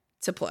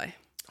to play.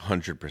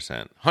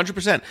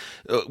 100%.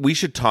 We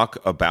should talk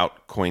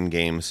about coin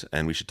games,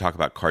 and we should talk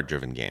about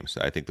card-driven games.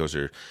 I think those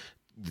are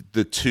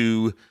the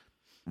two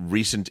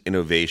recent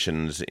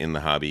innovations in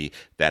the hobby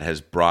that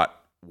has brought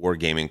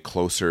wargaming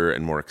closer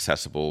and more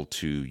accessible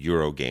to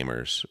Euro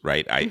gamers,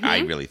 right?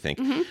 I really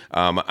think.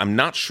 I'm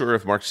not sure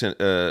if Mark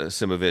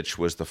Simovic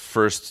was the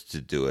first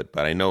to do it,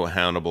 but I know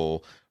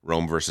Hannibal,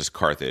 Rome versus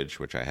Carthage,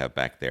 which I have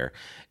back there,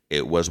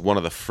 it was one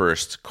of the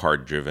first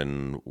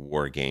card-driven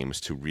war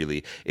games to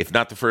really, if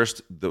not the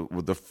first,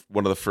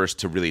 one of the first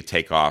to really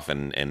take off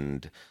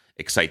and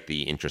excite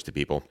the interest of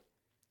people.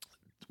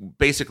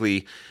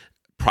 Basically,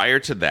 prior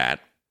to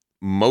that,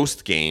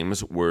 most games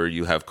where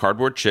you have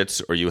cardboard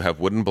chits or you have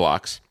wooden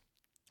blocks.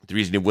 The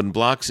reason you have wooden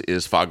blocks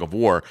is Fog of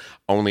War.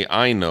 Only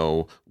I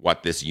know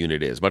what this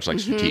unit is, much like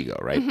Stratego,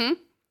 right?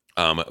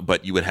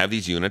 But you would have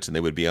these units, and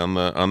they would be on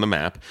the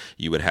map.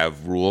 You would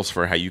have rules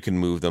for how you can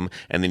move them,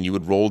 and then you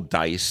would roll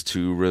dice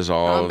to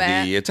resolve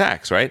the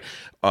attacks, right?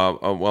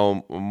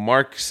 Well,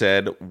 Mark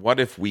said, what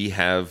if we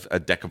have a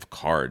deck of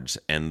cards,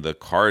 and the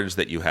cards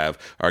that you have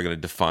are going to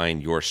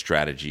define your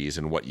strategies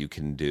and what you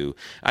can do?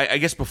 I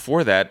guess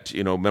before that,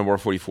 Memoir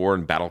 44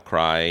 and Battle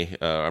Cry,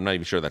 I'm not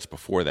even sure that's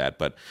before that,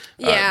 but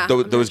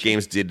those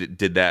games did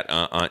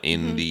that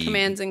in the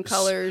Commands and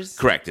Colors.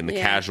 Correct. In the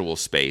casual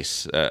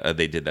space,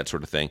 they did that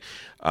sort of thing.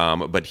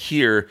 But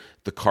here,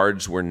 the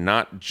cards were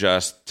not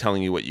just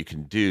telling you what you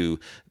can do.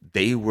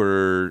 They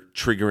were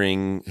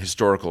triggering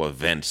historical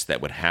events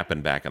that would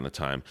happen back on the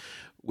time,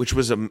 which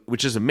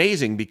is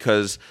amazing,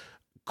 because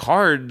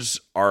cards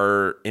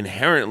are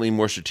inherently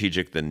more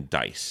strategic than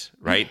dice,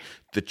 right?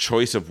 The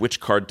choice of which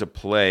card to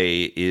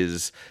play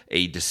is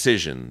a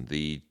decision.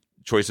 The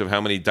choice of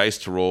how many dice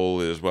to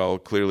roll is, well,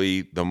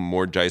 clearly the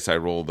more dice I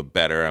roll, the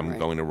better. I'm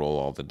going to roll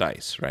all the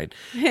dice, right?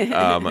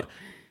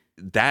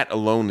 That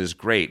alone is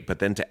great. But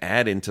then to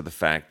add into the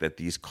fact that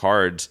these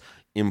cards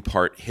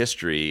impart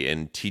history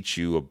and teach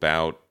you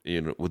about,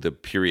 with the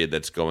period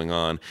that's going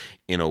on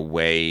in a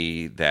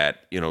way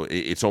that,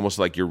 it's almost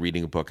like you're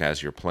reading a book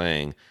as you're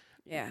playing.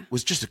 Yeah.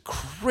 Was just a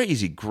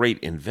crazy great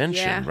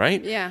invention,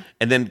 right? Yeah.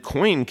 And then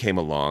Coin came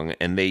along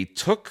and they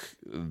took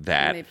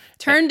that. They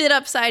turned it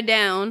upside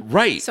down.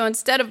 Right. So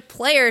instead of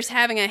players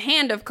having a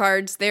hand of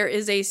cards, there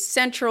is a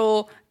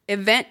central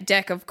event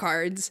deck of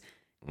cards.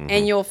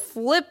 And you'll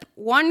flip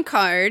one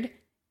card,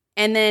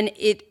 and then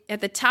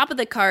at the top of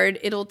the card,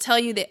 it'll tell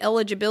you the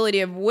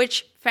eligibility of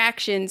which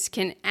factions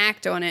can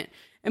act on it.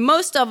 And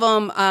most of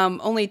them,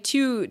 only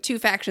two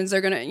factions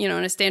are going to, in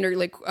a standard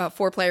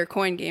 4-player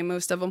coin game,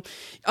 most of them,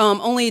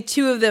 only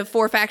 2 of the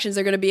 4 factions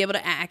are going to be able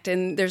to act.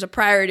 And there's a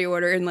priority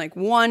order. And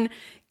one,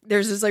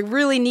 there's this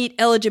really neat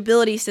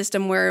eligibility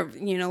system where,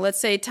 let's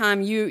say,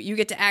 Tom, you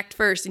get to act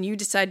first and you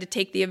decide to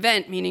take the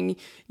event, meaning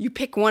you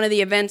pick one of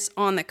the events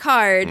on the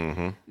card.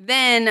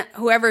 Then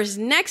whoever's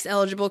next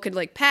eligible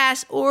could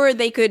pass, or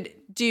they could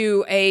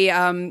do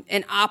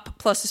an op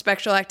plus a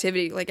special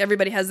activity.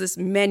 Everybody has this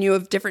menu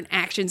of different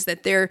actions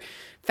that their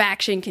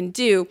faction can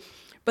do.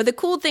 But the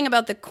cool thing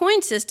about the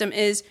coin system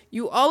is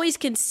you always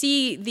can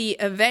see the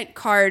event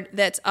card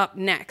that's up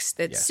next,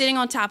 that's sitting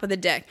on top of the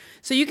deck.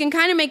 So you can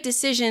kind of make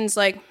decisions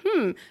like,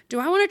 do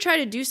I want to try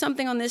to do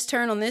something on this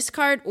turn on this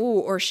card?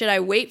 Ooh, or should I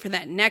wait for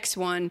that next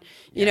one?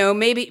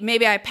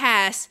 Maybe I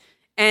pass.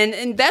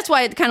 And that's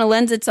why it kind of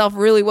lends itself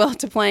really well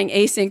to playing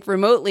async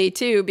remotely,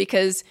 too,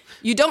 because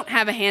you don't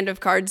have a hand of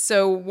cards.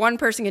 So one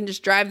person can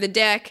just drive the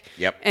deck.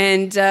 Yep.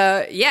 And,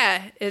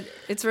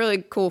 it's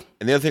really cool.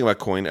 And the other thing about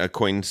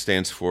coin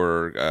stands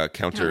for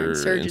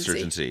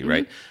counterinsurgency,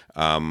 right?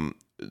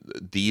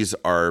 These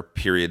are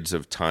periods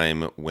of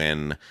time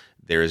when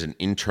there is an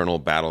internal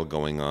battle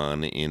going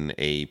on in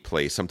a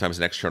place, sometimes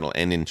an external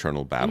and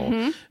internal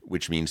battle,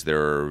 which means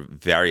there are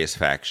various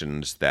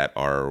factions that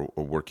are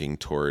working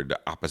toward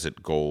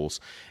opposite goals.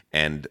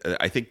 And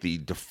I think the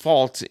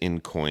default in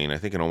Coin, I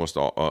think in almost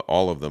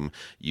all of them,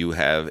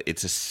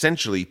 it's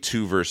essentially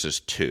 2 versus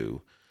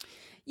 2.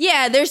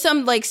 Yeah, there's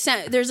some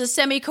there's a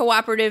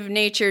semi-cooperative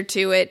nature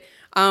to it.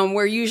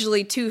 Where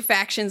usually 2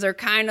 factions are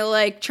kind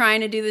of trying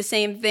to do the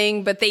same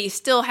thing, but they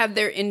still have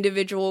their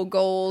individual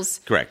goals.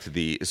 Correct.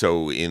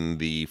 So in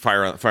the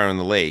Fire on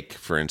the Lake,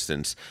 for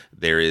instance,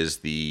 there is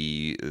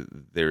the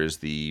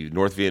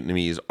North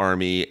Vietnamese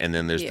army, and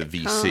then there's the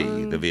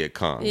VC, the Viet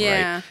Cong,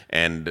 right?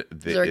 And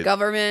their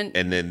government,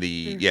 and then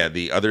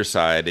the other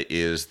side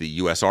is the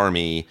U.S.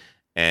 Army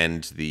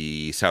and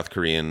the South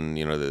Korean,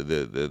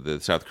 the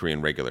South Korean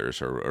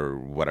regulars or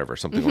whatever,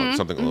 something along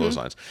those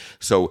lines.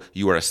 So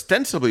you are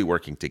ostensibly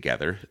working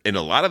together. In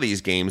a lot of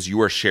these games,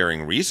 you are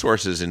sharing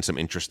resources in some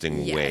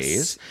interesting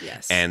ways.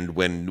 Yes. And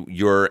when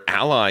your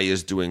ally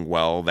is doing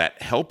well,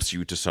 that helps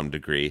you to some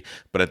degree.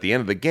 But at the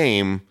end of the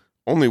game,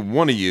 only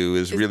one of you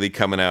is really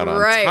coming out on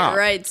top.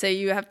 Right. So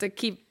you have to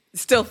keep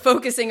still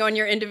focusing on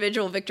your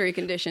individual victory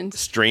conditions.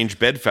 Strange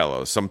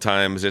bedfellows.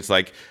 Sometimes it's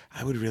I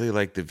would really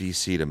like the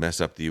VC to mess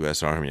up the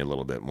U.S. Army a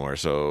little bit more.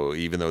 So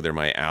even though they're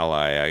my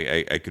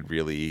ally, I could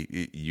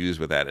really use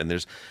with that. And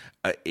there's,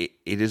 it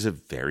is a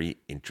very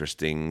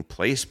interesting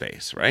play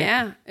space, right?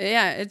 Yeah.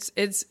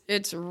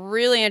 It's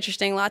really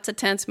interesting. Lots of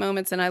tense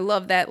moments, and I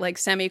love that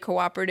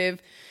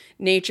semi-cooperative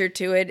nature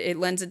to it. It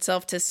lends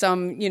itself to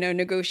some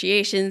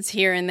negotiations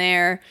here and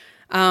there.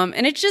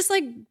 And it just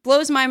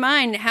blows my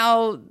mind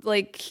how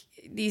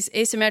these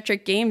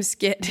asymmetric games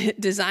get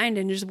designed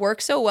and just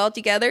work so well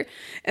together.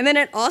 And then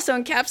it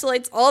also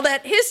encapsulates all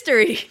that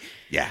history.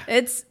 Yeah.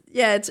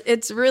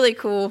 It's really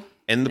cool.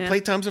 And the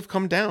playtimes have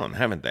come down,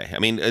 haven't they? I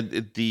mean,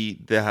 the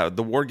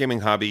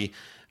wargaming hobby,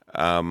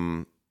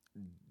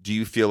 do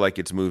you feel like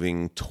it's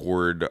moving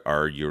toward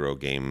our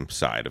Eurogame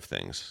side of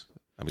things?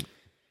 I mean,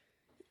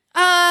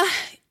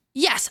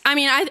 yes. I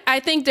mean, I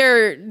think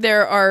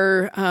there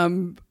are,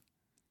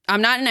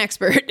 I'm not an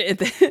expert at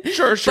this.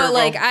 Sure.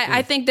 But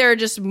I think there are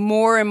just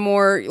more and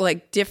more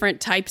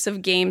different types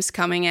of games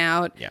coming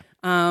out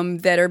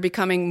that are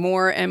becoming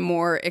more and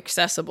more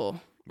accessible.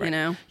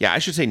 Right. Yeah, I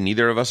should say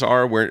neither of us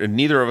are.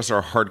 Neither of us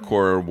are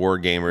hardcore war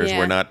gamers. Yeah.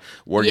 We're not.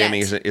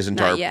 Wargaming isn't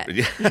not our. Yet.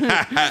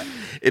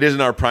 It isn't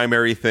our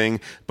primary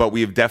thing, but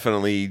we've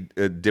definitely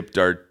dipped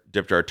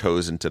our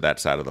toes into that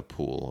side of the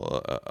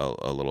pool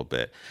a little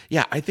bit.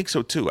 Yeah, I think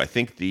so too. I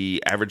think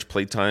the average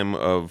playtime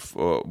of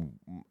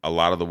a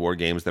lot of the war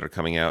games that are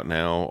coming out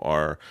now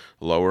are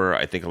lower.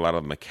 I think a lot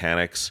of the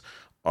mechanics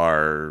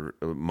are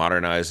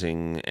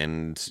modernizing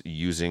and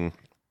using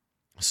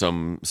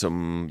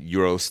some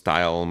Euro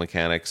style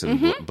mechanics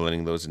and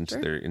blending those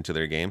into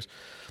their games.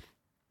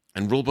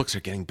 And rule books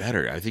are getting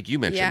better. I think you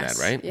mentioned that,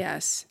 right?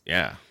 Yes.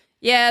 Yeah.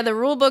 Yeah, the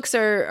rule books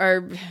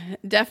are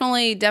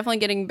definitely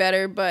getting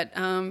better, but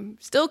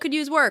still could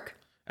use work.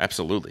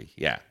 Absolutely,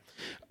 yeah.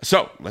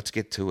 So let's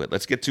get to it.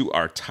 Let's get to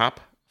our top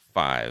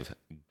 5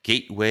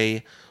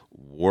 gateway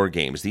war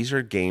games. These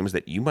are games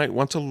that you might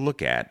want to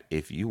look at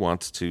if you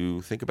want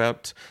to think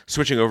about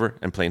switching over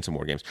and playing some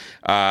war games.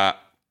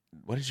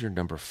 What is your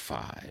number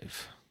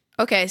 5?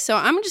 Okay, so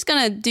I'm just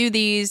going to do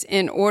these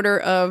in order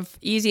of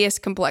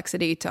easiest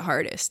complexity to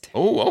hardest.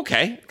 Oh,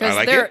 okay. I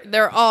like it.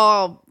 They're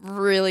all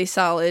really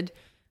solid,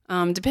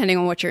 depending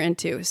on what you're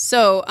into.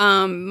 So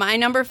my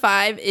number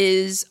 5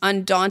 is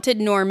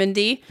Undaunted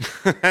Normandy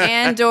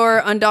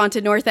and/or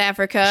Undaunted North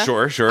Africa.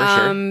 Sure.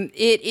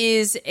 It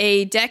is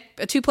a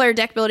 2-player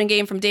deck building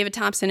game from David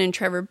Thompson and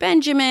Trevor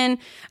Benjamin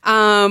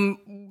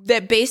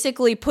that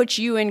basically puts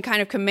you in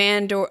kind of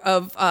command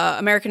of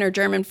American or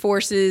German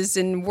forces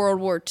in World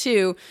War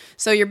II.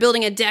 So you're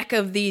building a deck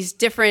of these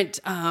different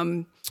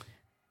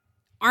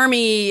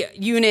army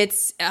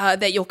units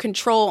that you'll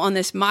control on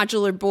this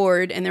modular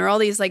board, and there are all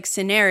these like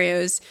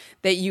scenarios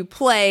that you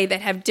play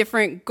that have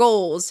different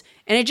goals,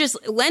 and it just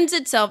lends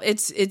itself.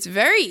 It's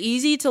very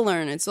easy to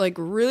learn. It's like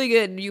really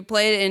good. You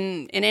play it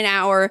in an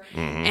hour,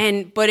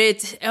 but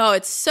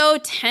it's so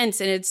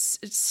tense, and it's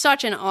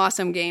such an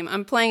awesome game.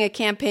 I'm playing a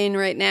campaign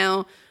right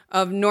now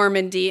of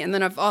Normandy, and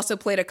then I've also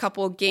played a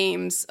couple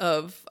games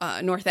of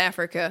North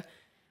Africa.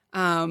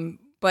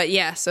 But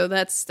yeah, so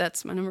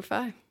that's my number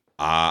 5.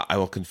 I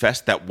will confess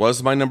that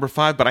was my number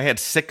 5, but I had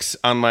 6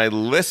 on my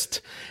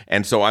list,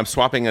 and so I'm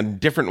swapping a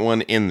different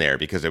one in there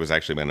because it was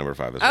actually my number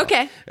 5 as well.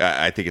 Okay.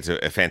 I think it's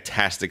a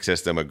fantastic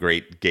system, a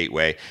great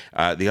gateway.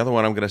 The other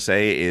one I'm going to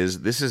say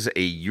is this is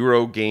a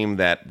Euro game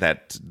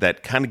that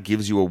kind of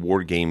gives you a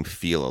war game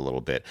feel a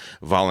little bit.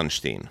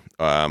 Wallenstein,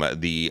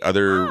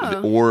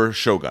 or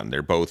Shogun,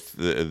 they're both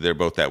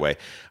that way.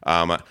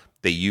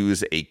 They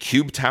use a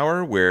cube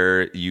tower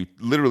where you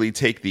literally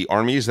take the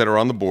armies that are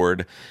on the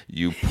board,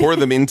 you pour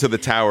them into the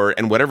tower,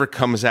 and whatever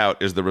comes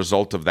out is the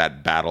result of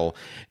that battle.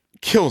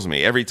 Kills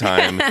me every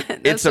time.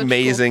 It's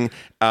amazing.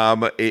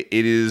 Cool.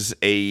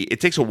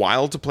 It takes a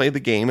while to play the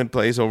game. It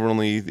plays over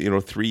only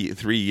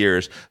 3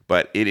 years,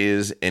 but it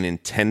is an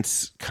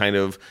intense kind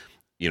of,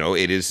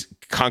 it is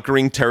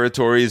conquering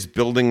territories,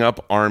 building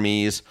up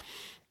armies.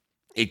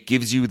 It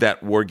gives you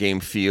that war game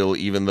feel,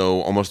 even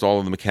though almost all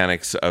of the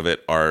mechanics of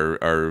it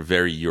are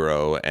very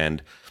Euro.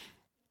 And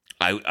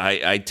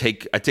I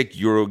take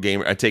Euro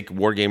game, I take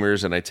war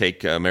gamers, and I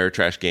take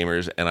Ameritrash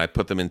gamers, and I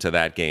put them into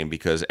that game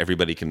because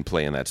everybody can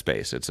play in that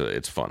space.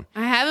 It's fun.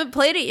 I haven't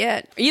played it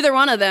yet, either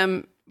one of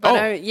them. But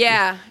I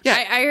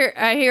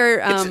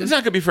hear. It's not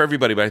going to be for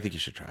everybody, but I think you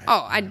should try it.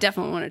 Oh, I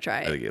definitely want to try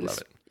it. I think you'd love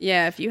it.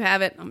 Yeah, if you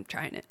have it, I'm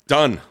trying it.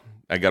 Done.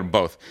 I got them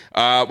both.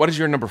 What is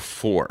your number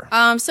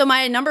 4? So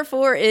my number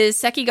 4 is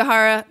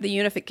Sekigahara, The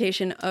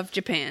Unification of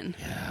Japan.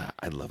 Yeah,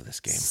 I love this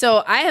game.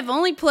 So I have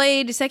only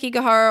played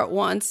Sekigahara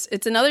once.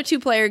 It's another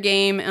 2-player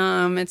game.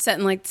 It's set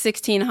in like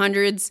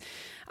 1600s,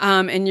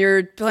 and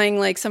you're playing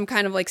like some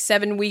kind of like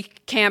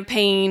 7-week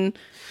campaign.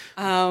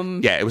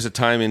 It was a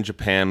time in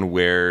Japan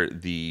where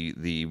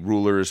the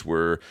rulers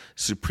were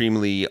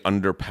supremely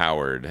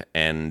underpowered,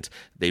 and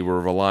they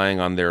were relying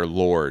on their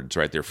lords,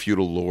 right, their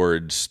feudal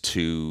lords,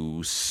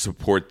 to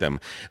support them.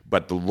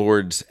 But the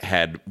lords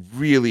had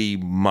really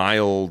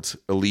mild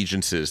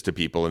allegiances to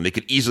people, and they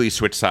could easily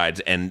switch sides.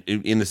 And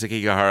in the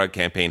Sekigahara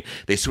campaign,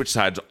 they switched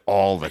sides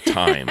all the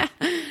time.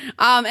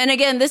 And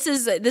again, this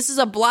is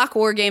a block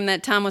war game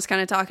that Tom was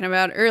kind of talking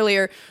about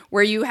earlier,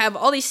 where you have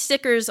all these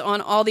stickers on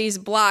all these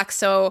blocks,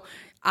 so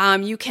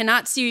you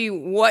cannot see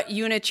what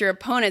units your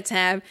opponents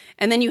have,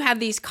 and then you have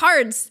these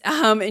cards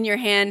in your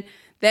hand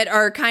that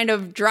are kind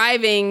of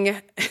driving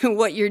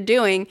what you're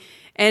doing.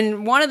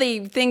 And one of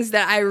the things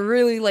that I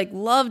really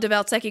loved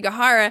about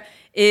Sekigahara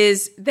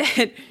is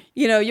that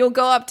you'll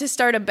go up to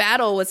start a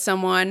battle with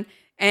someone,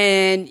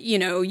 and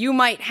you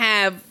might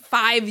have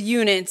 5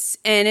 units,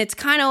 and it's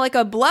kind of like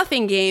a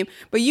bluffing game,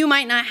 but you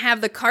might not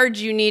have the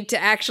cards you need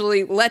to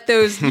actually let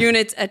those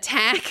units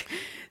attack.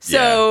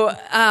 So,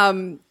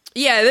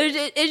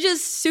 it's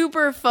just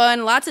super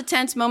fun. Lots of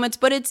tense moments,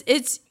 but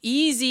it's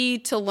easy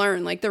to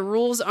learn. Like, the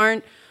rules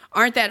aren't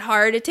that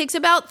hard. It takes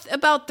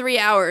about 3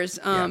 hours.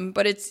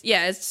 But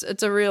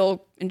it's a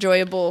real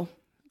enjoyable game.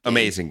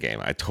 Amazing game.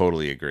 I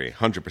totally agree.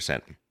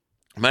 100%.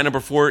 My number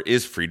 4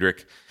 is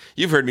Friedrich.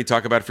 You've heard me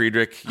talk about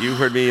Friedrich. You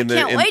heard me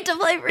wait to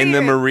play Friedrich. In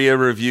the Maria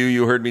review.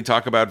 You heard me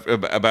talk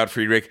about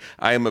Friedrich.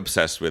 I am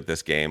obsessed with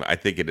this game. I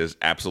think it is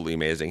absolutely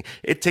amazing.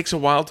 It takes a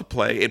while to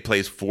play. It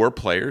plays 4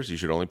 players. You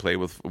should only play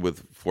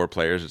with 4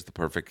 players. It's the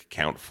perfect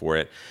count for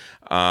it.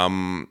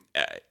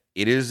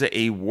 It is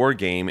a war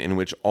game in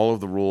which all of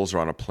the rules are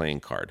on a playing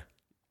card.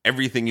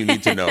 Everything you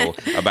need to know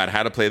about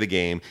how to play the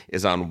game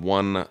is on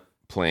one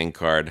playing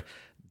card.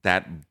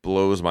 That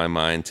blows my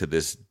mind to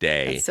this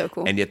day. That's so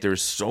cool. And yet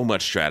there's so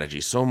much strategy,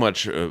 so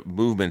much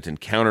movement and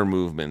counter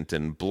movement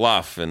and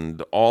bluff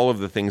and all of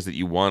the things that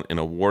you want in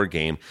a war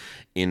game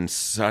in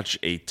such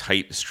a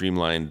tight,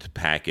 streamlined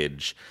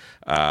package.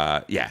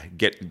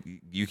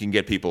 You can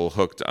get people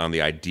hooked on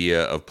the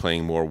idea of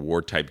playing more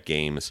war-type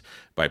games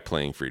by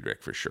playing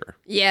Friedrich for sure.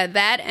 Yeah,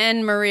 that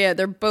and Maria,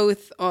 they're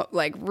both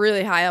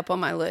really high up on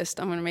my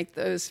list. I'm going to make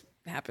those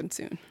happen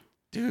soon.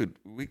 Dude,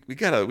 we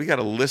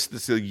gotta list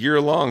this a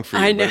year long for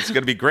you. I know. But it's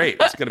gonna be great.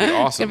 It's gonna be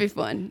awesome. It's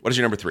gonna be fun. What is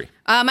your number 3?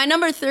 My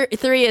number 3 is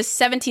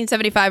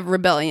 1775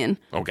 Rebellion.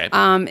 Okay.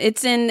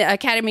 It's in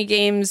Academy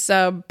Games'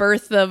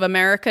 Birth of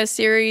America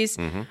series.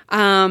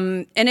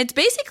 And it's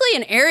basically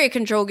an area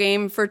control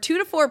game for 2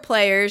 to 4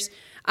 players.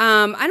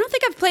 I don't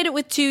think I've played it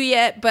with 2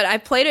 yet, but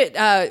I've played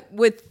it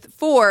with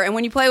 4. And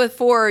when you play with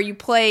 4, you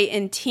play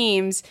in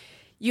teams.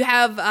 You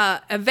have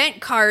event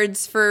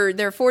cards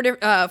there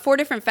are 4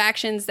 different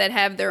factions that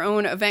have their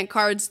own event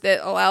cards that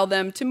allow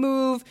them to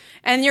move,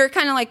 and you're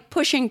kind of like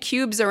pushing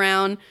cubes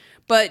around.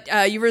 But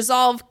you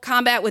resolve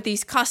combat with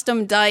these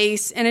custom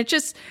dice, and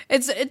it's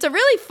a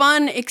really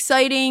fun,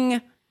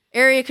 exciting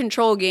area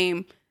control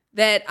game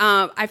that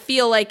I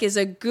feel like is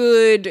a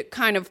good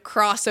kind of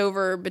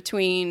crossover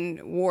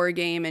between war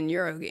game and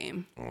Euro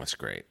game. Oh, that's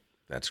great.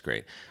 That's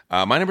great.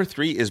 My number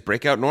 3 is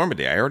Breakout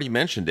Normandy. I already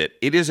mentioned it.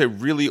 It is a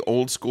really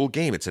old school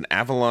game. It's an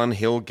Avalon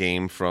Hill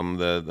game from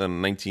the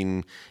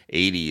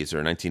 1980s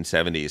or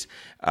 1970s.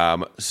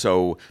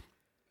 So,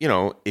 you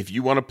know, if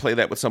you want to play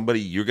that with somebody,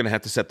 you're going to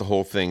have to set the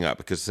whole thing up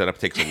because setup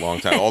takes a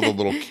long time. All the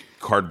little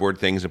cardboard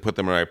things and put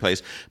them in the right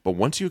place. But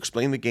once you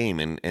explain the game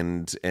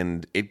and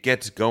it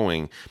gets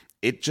going,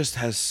 it just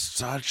has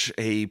such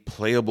a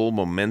playable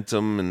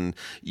momentum, and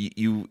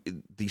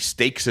the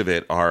stakes of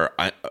it are.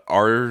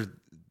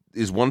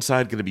 Is one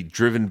side going to be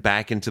driven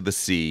back into the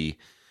sea,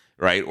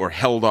 right, or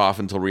held off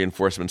until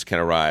reinforcements can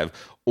arrive,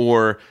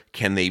 or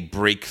can they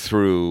break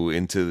through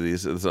into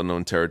this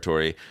unknown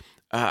territory?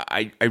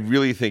 I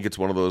really think it's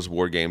one of those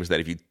war games that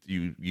if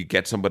you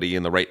get somebody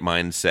in the right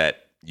mindset,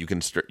 you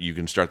can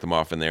start them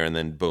off in there, and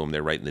then boom,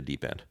 they're right in the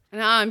deep end.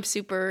 Now I'm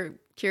super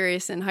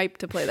curious and hyped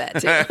to play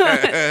that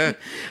too.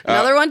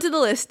 Another one to the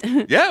list.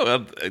 Yeah,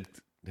 well,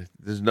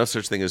 there's no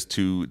such thing as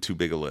too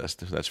big a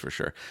list. That's for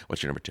sure.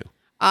 What's your number 2?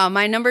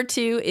 My number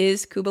 2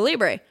 is Cuba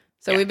Libre.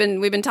 So we've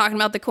been talking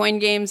about the coin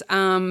games.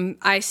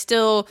 I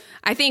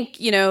think,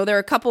 you know, there are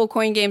a couple of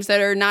coin games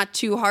that are not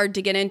too hard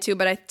to get into,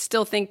 but I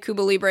still think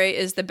Cuba Libre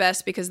is the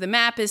best because the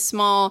map is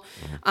small,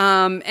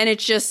 and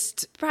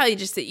it's probably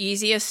just the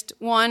easiest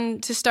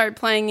one to start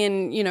playing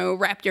and, you know,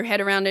 wrap your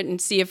head around it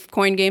and see if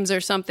coin games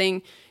are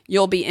something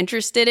you'll be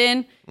interested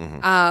in.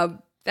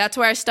 That's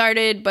where I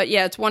started, but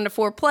yeah, it's 1 to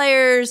 4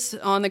 players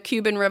on the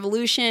Cuban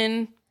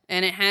Revolution.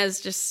 And it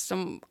has just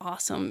some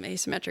awesome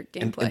asymmetric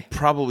gameplay. And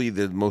probably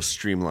the most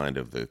streamlined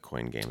of the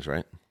coin games,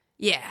 right?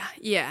 Yeah.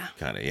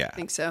 Kind of, yeah. I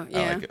think so,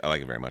 yeah. I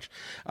like it very much.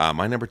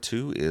 My number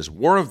 2 is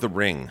War of the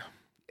Ring.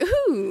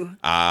 Ooh.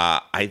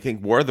 I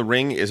think War of the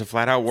Ring is a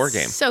flat-out war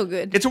game. So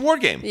good. It's a war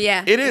game.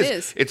 Yeah, it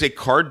is. It's a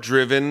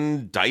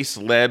card-driven,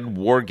 dice-led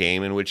war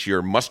game in which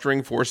you're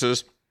mustering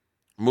forces,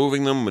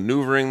 moving them,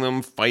 maneuvering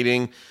them,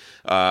 fighting.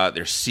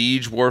 There's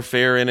siege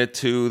warfare in it,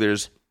 too.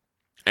 There's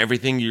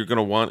everything you're going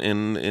to want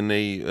in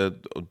a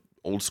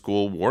old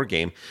school war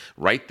game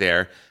right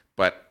there,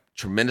 but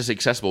tremendously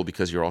accessible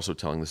because you're also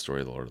telling the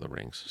story of the Lord of the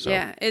Rings. So,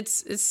 yeah,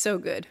 it's so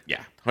good.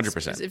 Yeah,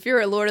 100%. If you're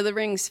a Lord of the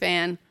Rings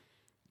fan,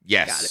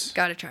 yes,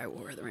 got to try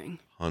War of the Ring.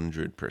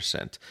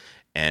 100%.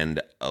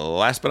 And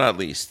last but not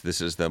least,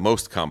 this is the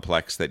most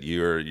complex that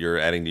you're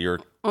adding to your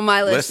on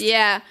my list.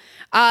 Yeah.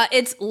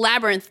 It's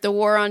Labyrinth, the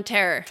War on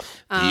Terror.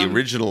 The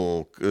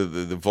original,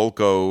 the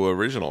Volko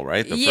original,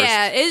 right?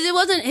 It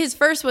wasn't, his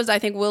first was, I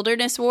think,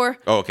 Wilderness War.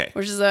 Oh, okay.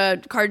 Which is a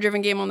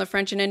card-driven game on the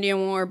French and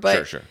Indian War.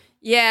 But sure.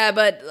 Yeah,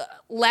 but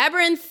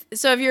Labyrinth,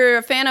 so if you're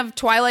a fan of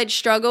Twilight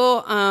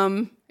Struggle,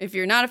 if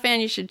you're not a fan,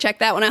 you should check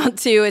that one out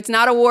too. It's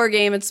not a war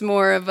game, it's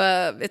more of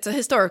it's a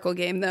historical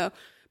game though.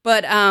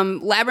 But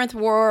Labyrinth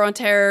War on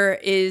Terror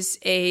is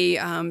a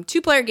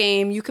 2-player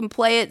game. You can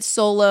play it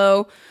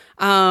solo.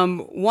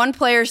 One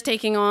player's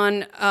taking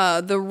on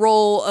the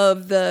role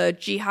of the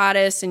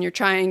jihadists, and you're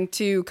trying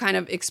to kind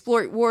of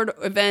exploit war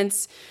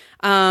events.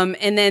 And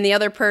then the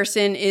other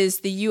person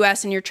is the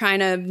U.S., and you're trying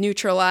to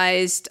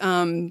neutralize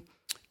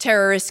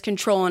terrorist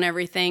control and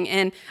everything.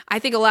 And I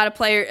think a lot of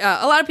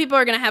people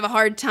are going to have a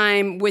hard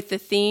time with the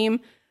theme.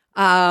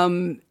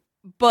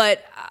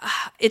 But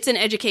it's an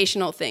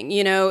educational thing,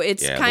 you know.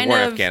 It's kind the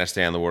war of in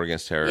Afghanistan, the war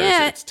against terror.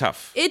 Yeah, it's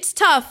tough. It's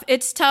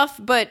tough.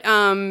 But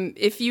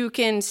if you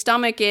can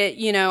stomach it,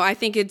 you know, I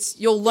think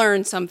you'll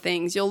learn some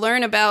things. You'll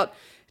learn about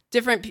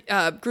different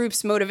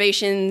groups'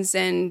 motivations,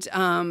 and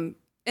the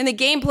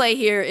gameplay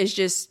here is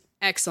just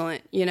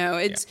excellent. You know,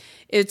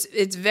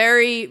 it's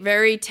very,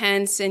 very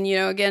tense, and you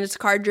know, again, it's a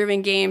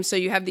card-driven game, so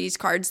you have these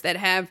cards that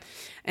have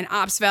an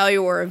ops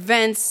value or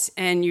events,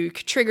 and you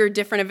trigger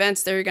different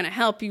events that are going to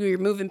help you. You're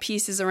moving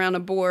pieces around a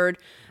board.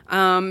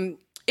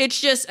 It's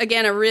just,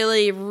 again, a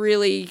really,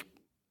 really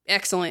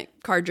excellent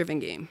card-driven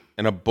game.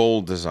 And a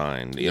bold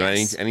design. You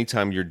Yes. know,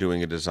 anytime you're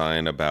doing a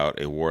design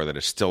about a war that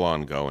is still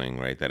ongoing,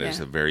 right? That is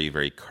a very,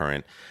 very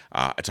current.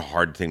 It's a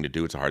hard thing to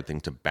do. It's a hard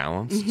thing to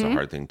balance. It's a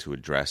hard thing to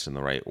address in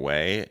the right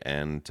way.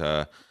 And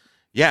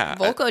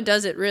Volko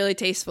does it really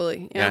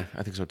tastefully. Yeah,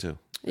 I think so too.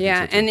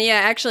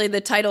 Actually, the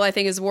title I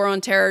think is War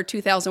on Terror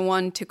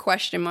 2001 to ?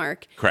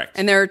 Correct.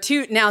 And there are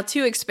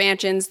two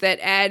expansions that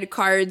add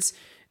cards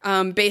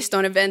based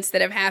on events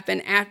that have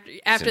happened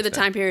after the then.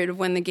 time period of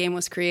when the game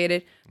was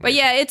created. But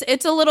yeah,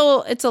 it's a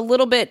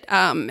little bit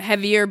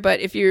heavier. But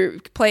if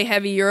you play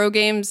heavy Euro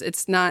games,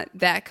 it's not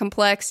that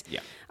complex. Yeah.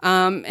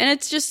 And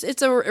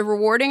it's a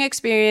rewarding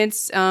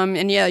experience.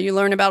 And yeah, you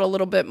learn about a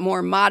little bit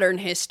more modern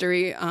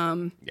history.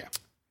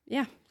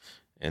 Yeah.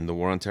 And the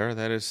War on Terror,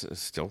 that is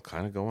still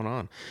kind of going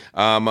on.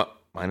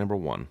 My number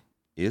one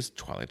is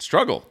Twilight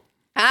Struggle.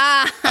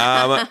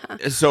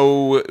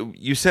 So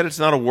you said it's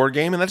not a war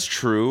game, and that's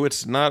true.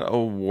 It's not a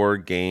war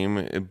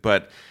game,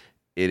 but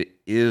it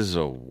is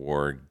a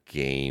war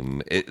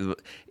game.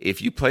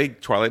 If you play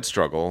Twilight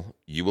Struggle,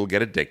 you will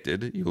get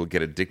addicted. You will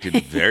get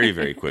addicted very,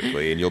 very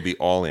quickly, and you'll be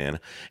all in.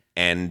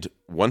 And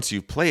once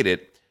you've played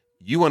it,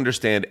 you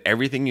understand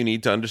everything you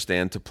need to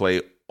understand to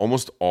play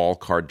almost all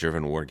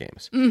card-driven war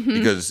games.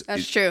 Because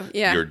That's true,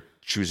 yeah. You're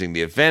choosing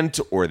the event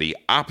or the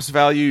ops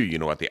value. You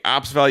know what the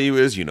ops value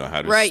is. You know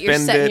how to spend it. You're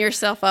setting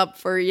yourself up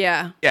for,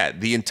 Yeah,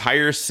 the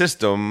entire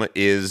system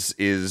is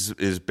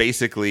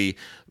basically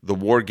the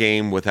war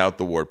game without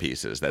the war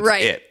pieces. That's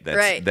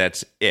it.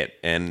 That's it.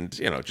 And,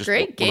 just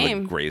one of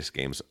the greatest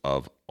games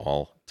of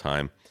all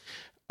time.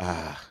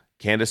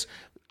 Candace,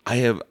 I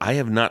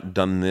have not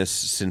done this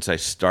since I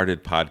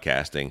started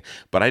podcasting,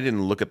 but I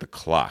didn't look at the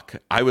clock.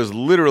 I was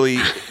literally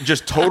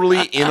just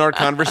totally in our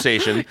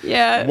conversation.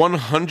 Yeah.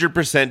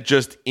 100%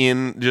 just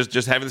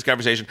having this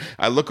conversation.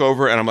 I look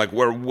over and I'm like,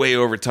 we're way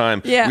over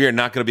time. Yeah. We are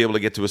not going to be able to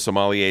get to a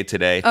sommelier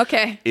today.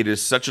 Okay. It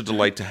is such a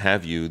delight to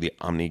have you, the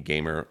Omni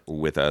Gamer,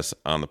 with us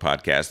on the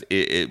podcast.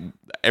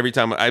 Every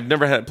time I've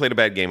never played a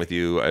bad game with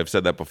you. I've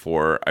said that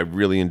before. I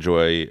really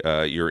enjoy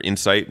your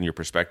insight and your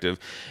perspective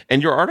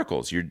and your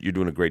articles. You're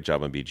doing a great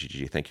job on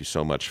BGG. Thank you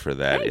so much for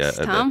that. Thanks,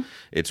 Tom.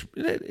 It's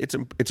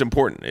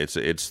important.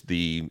 It's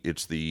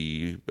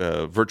the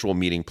virtual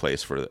meeting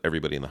place for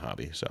everybody in the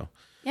hobby. So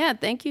yeah,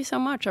 thank you so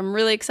much. I'm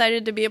really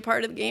excited to be a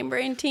part of the Game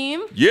Brain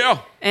team.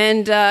 Yeah.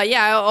 And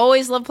I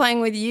always love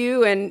playing with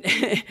you and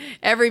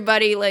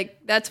everybody. Like,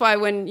 that's why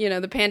when,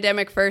 the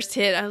pandemic first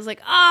hit, I was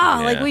like,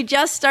 like we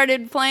just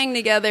started playing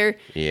together.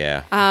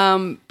 Yeah.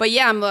 But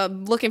yeah,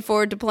 I'm looking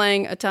forward to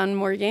playing a ton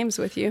more games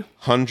with you.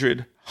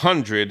 100%.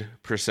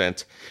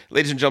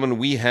 Ladies and gentlemen,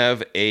 we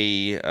have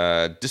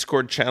a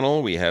Discord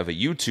channel. We have a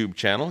YouTube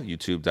channel,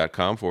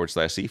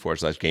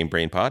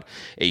 youtube.com/c/GameBrainPod.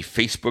 A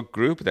Facebook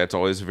group that's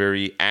always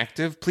very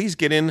active. Please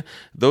get in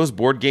those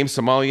board game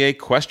sommelier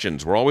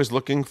questions. We're always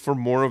looking for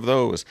more of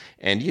those.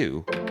 And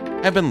you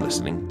have been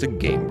listening to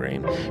Game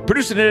Brain.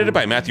 Produced and edited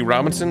by Matthew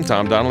Robinson,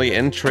 Tom Donnelly,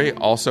 and Trey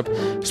Alsop.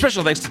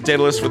 Special thanks to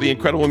Daedalus for the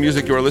incredible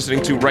music you are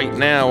listening to right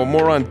now.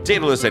 More on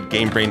Daedalus at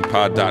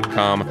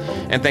GameBrainPod.com.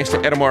 And thanks to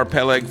Edamar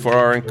Peleg for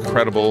our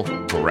incredible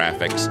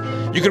graphics.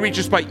 You can reach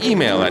us by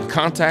email at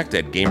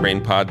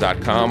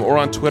contact@GameBrainPod.com or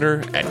on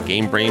Twitter at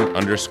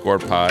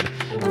GameBrain_pod.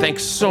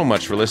 Thanks so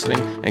much for listening,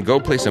 and go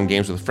play some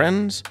games with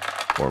friends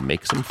or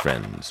make some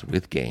friends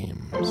with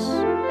games.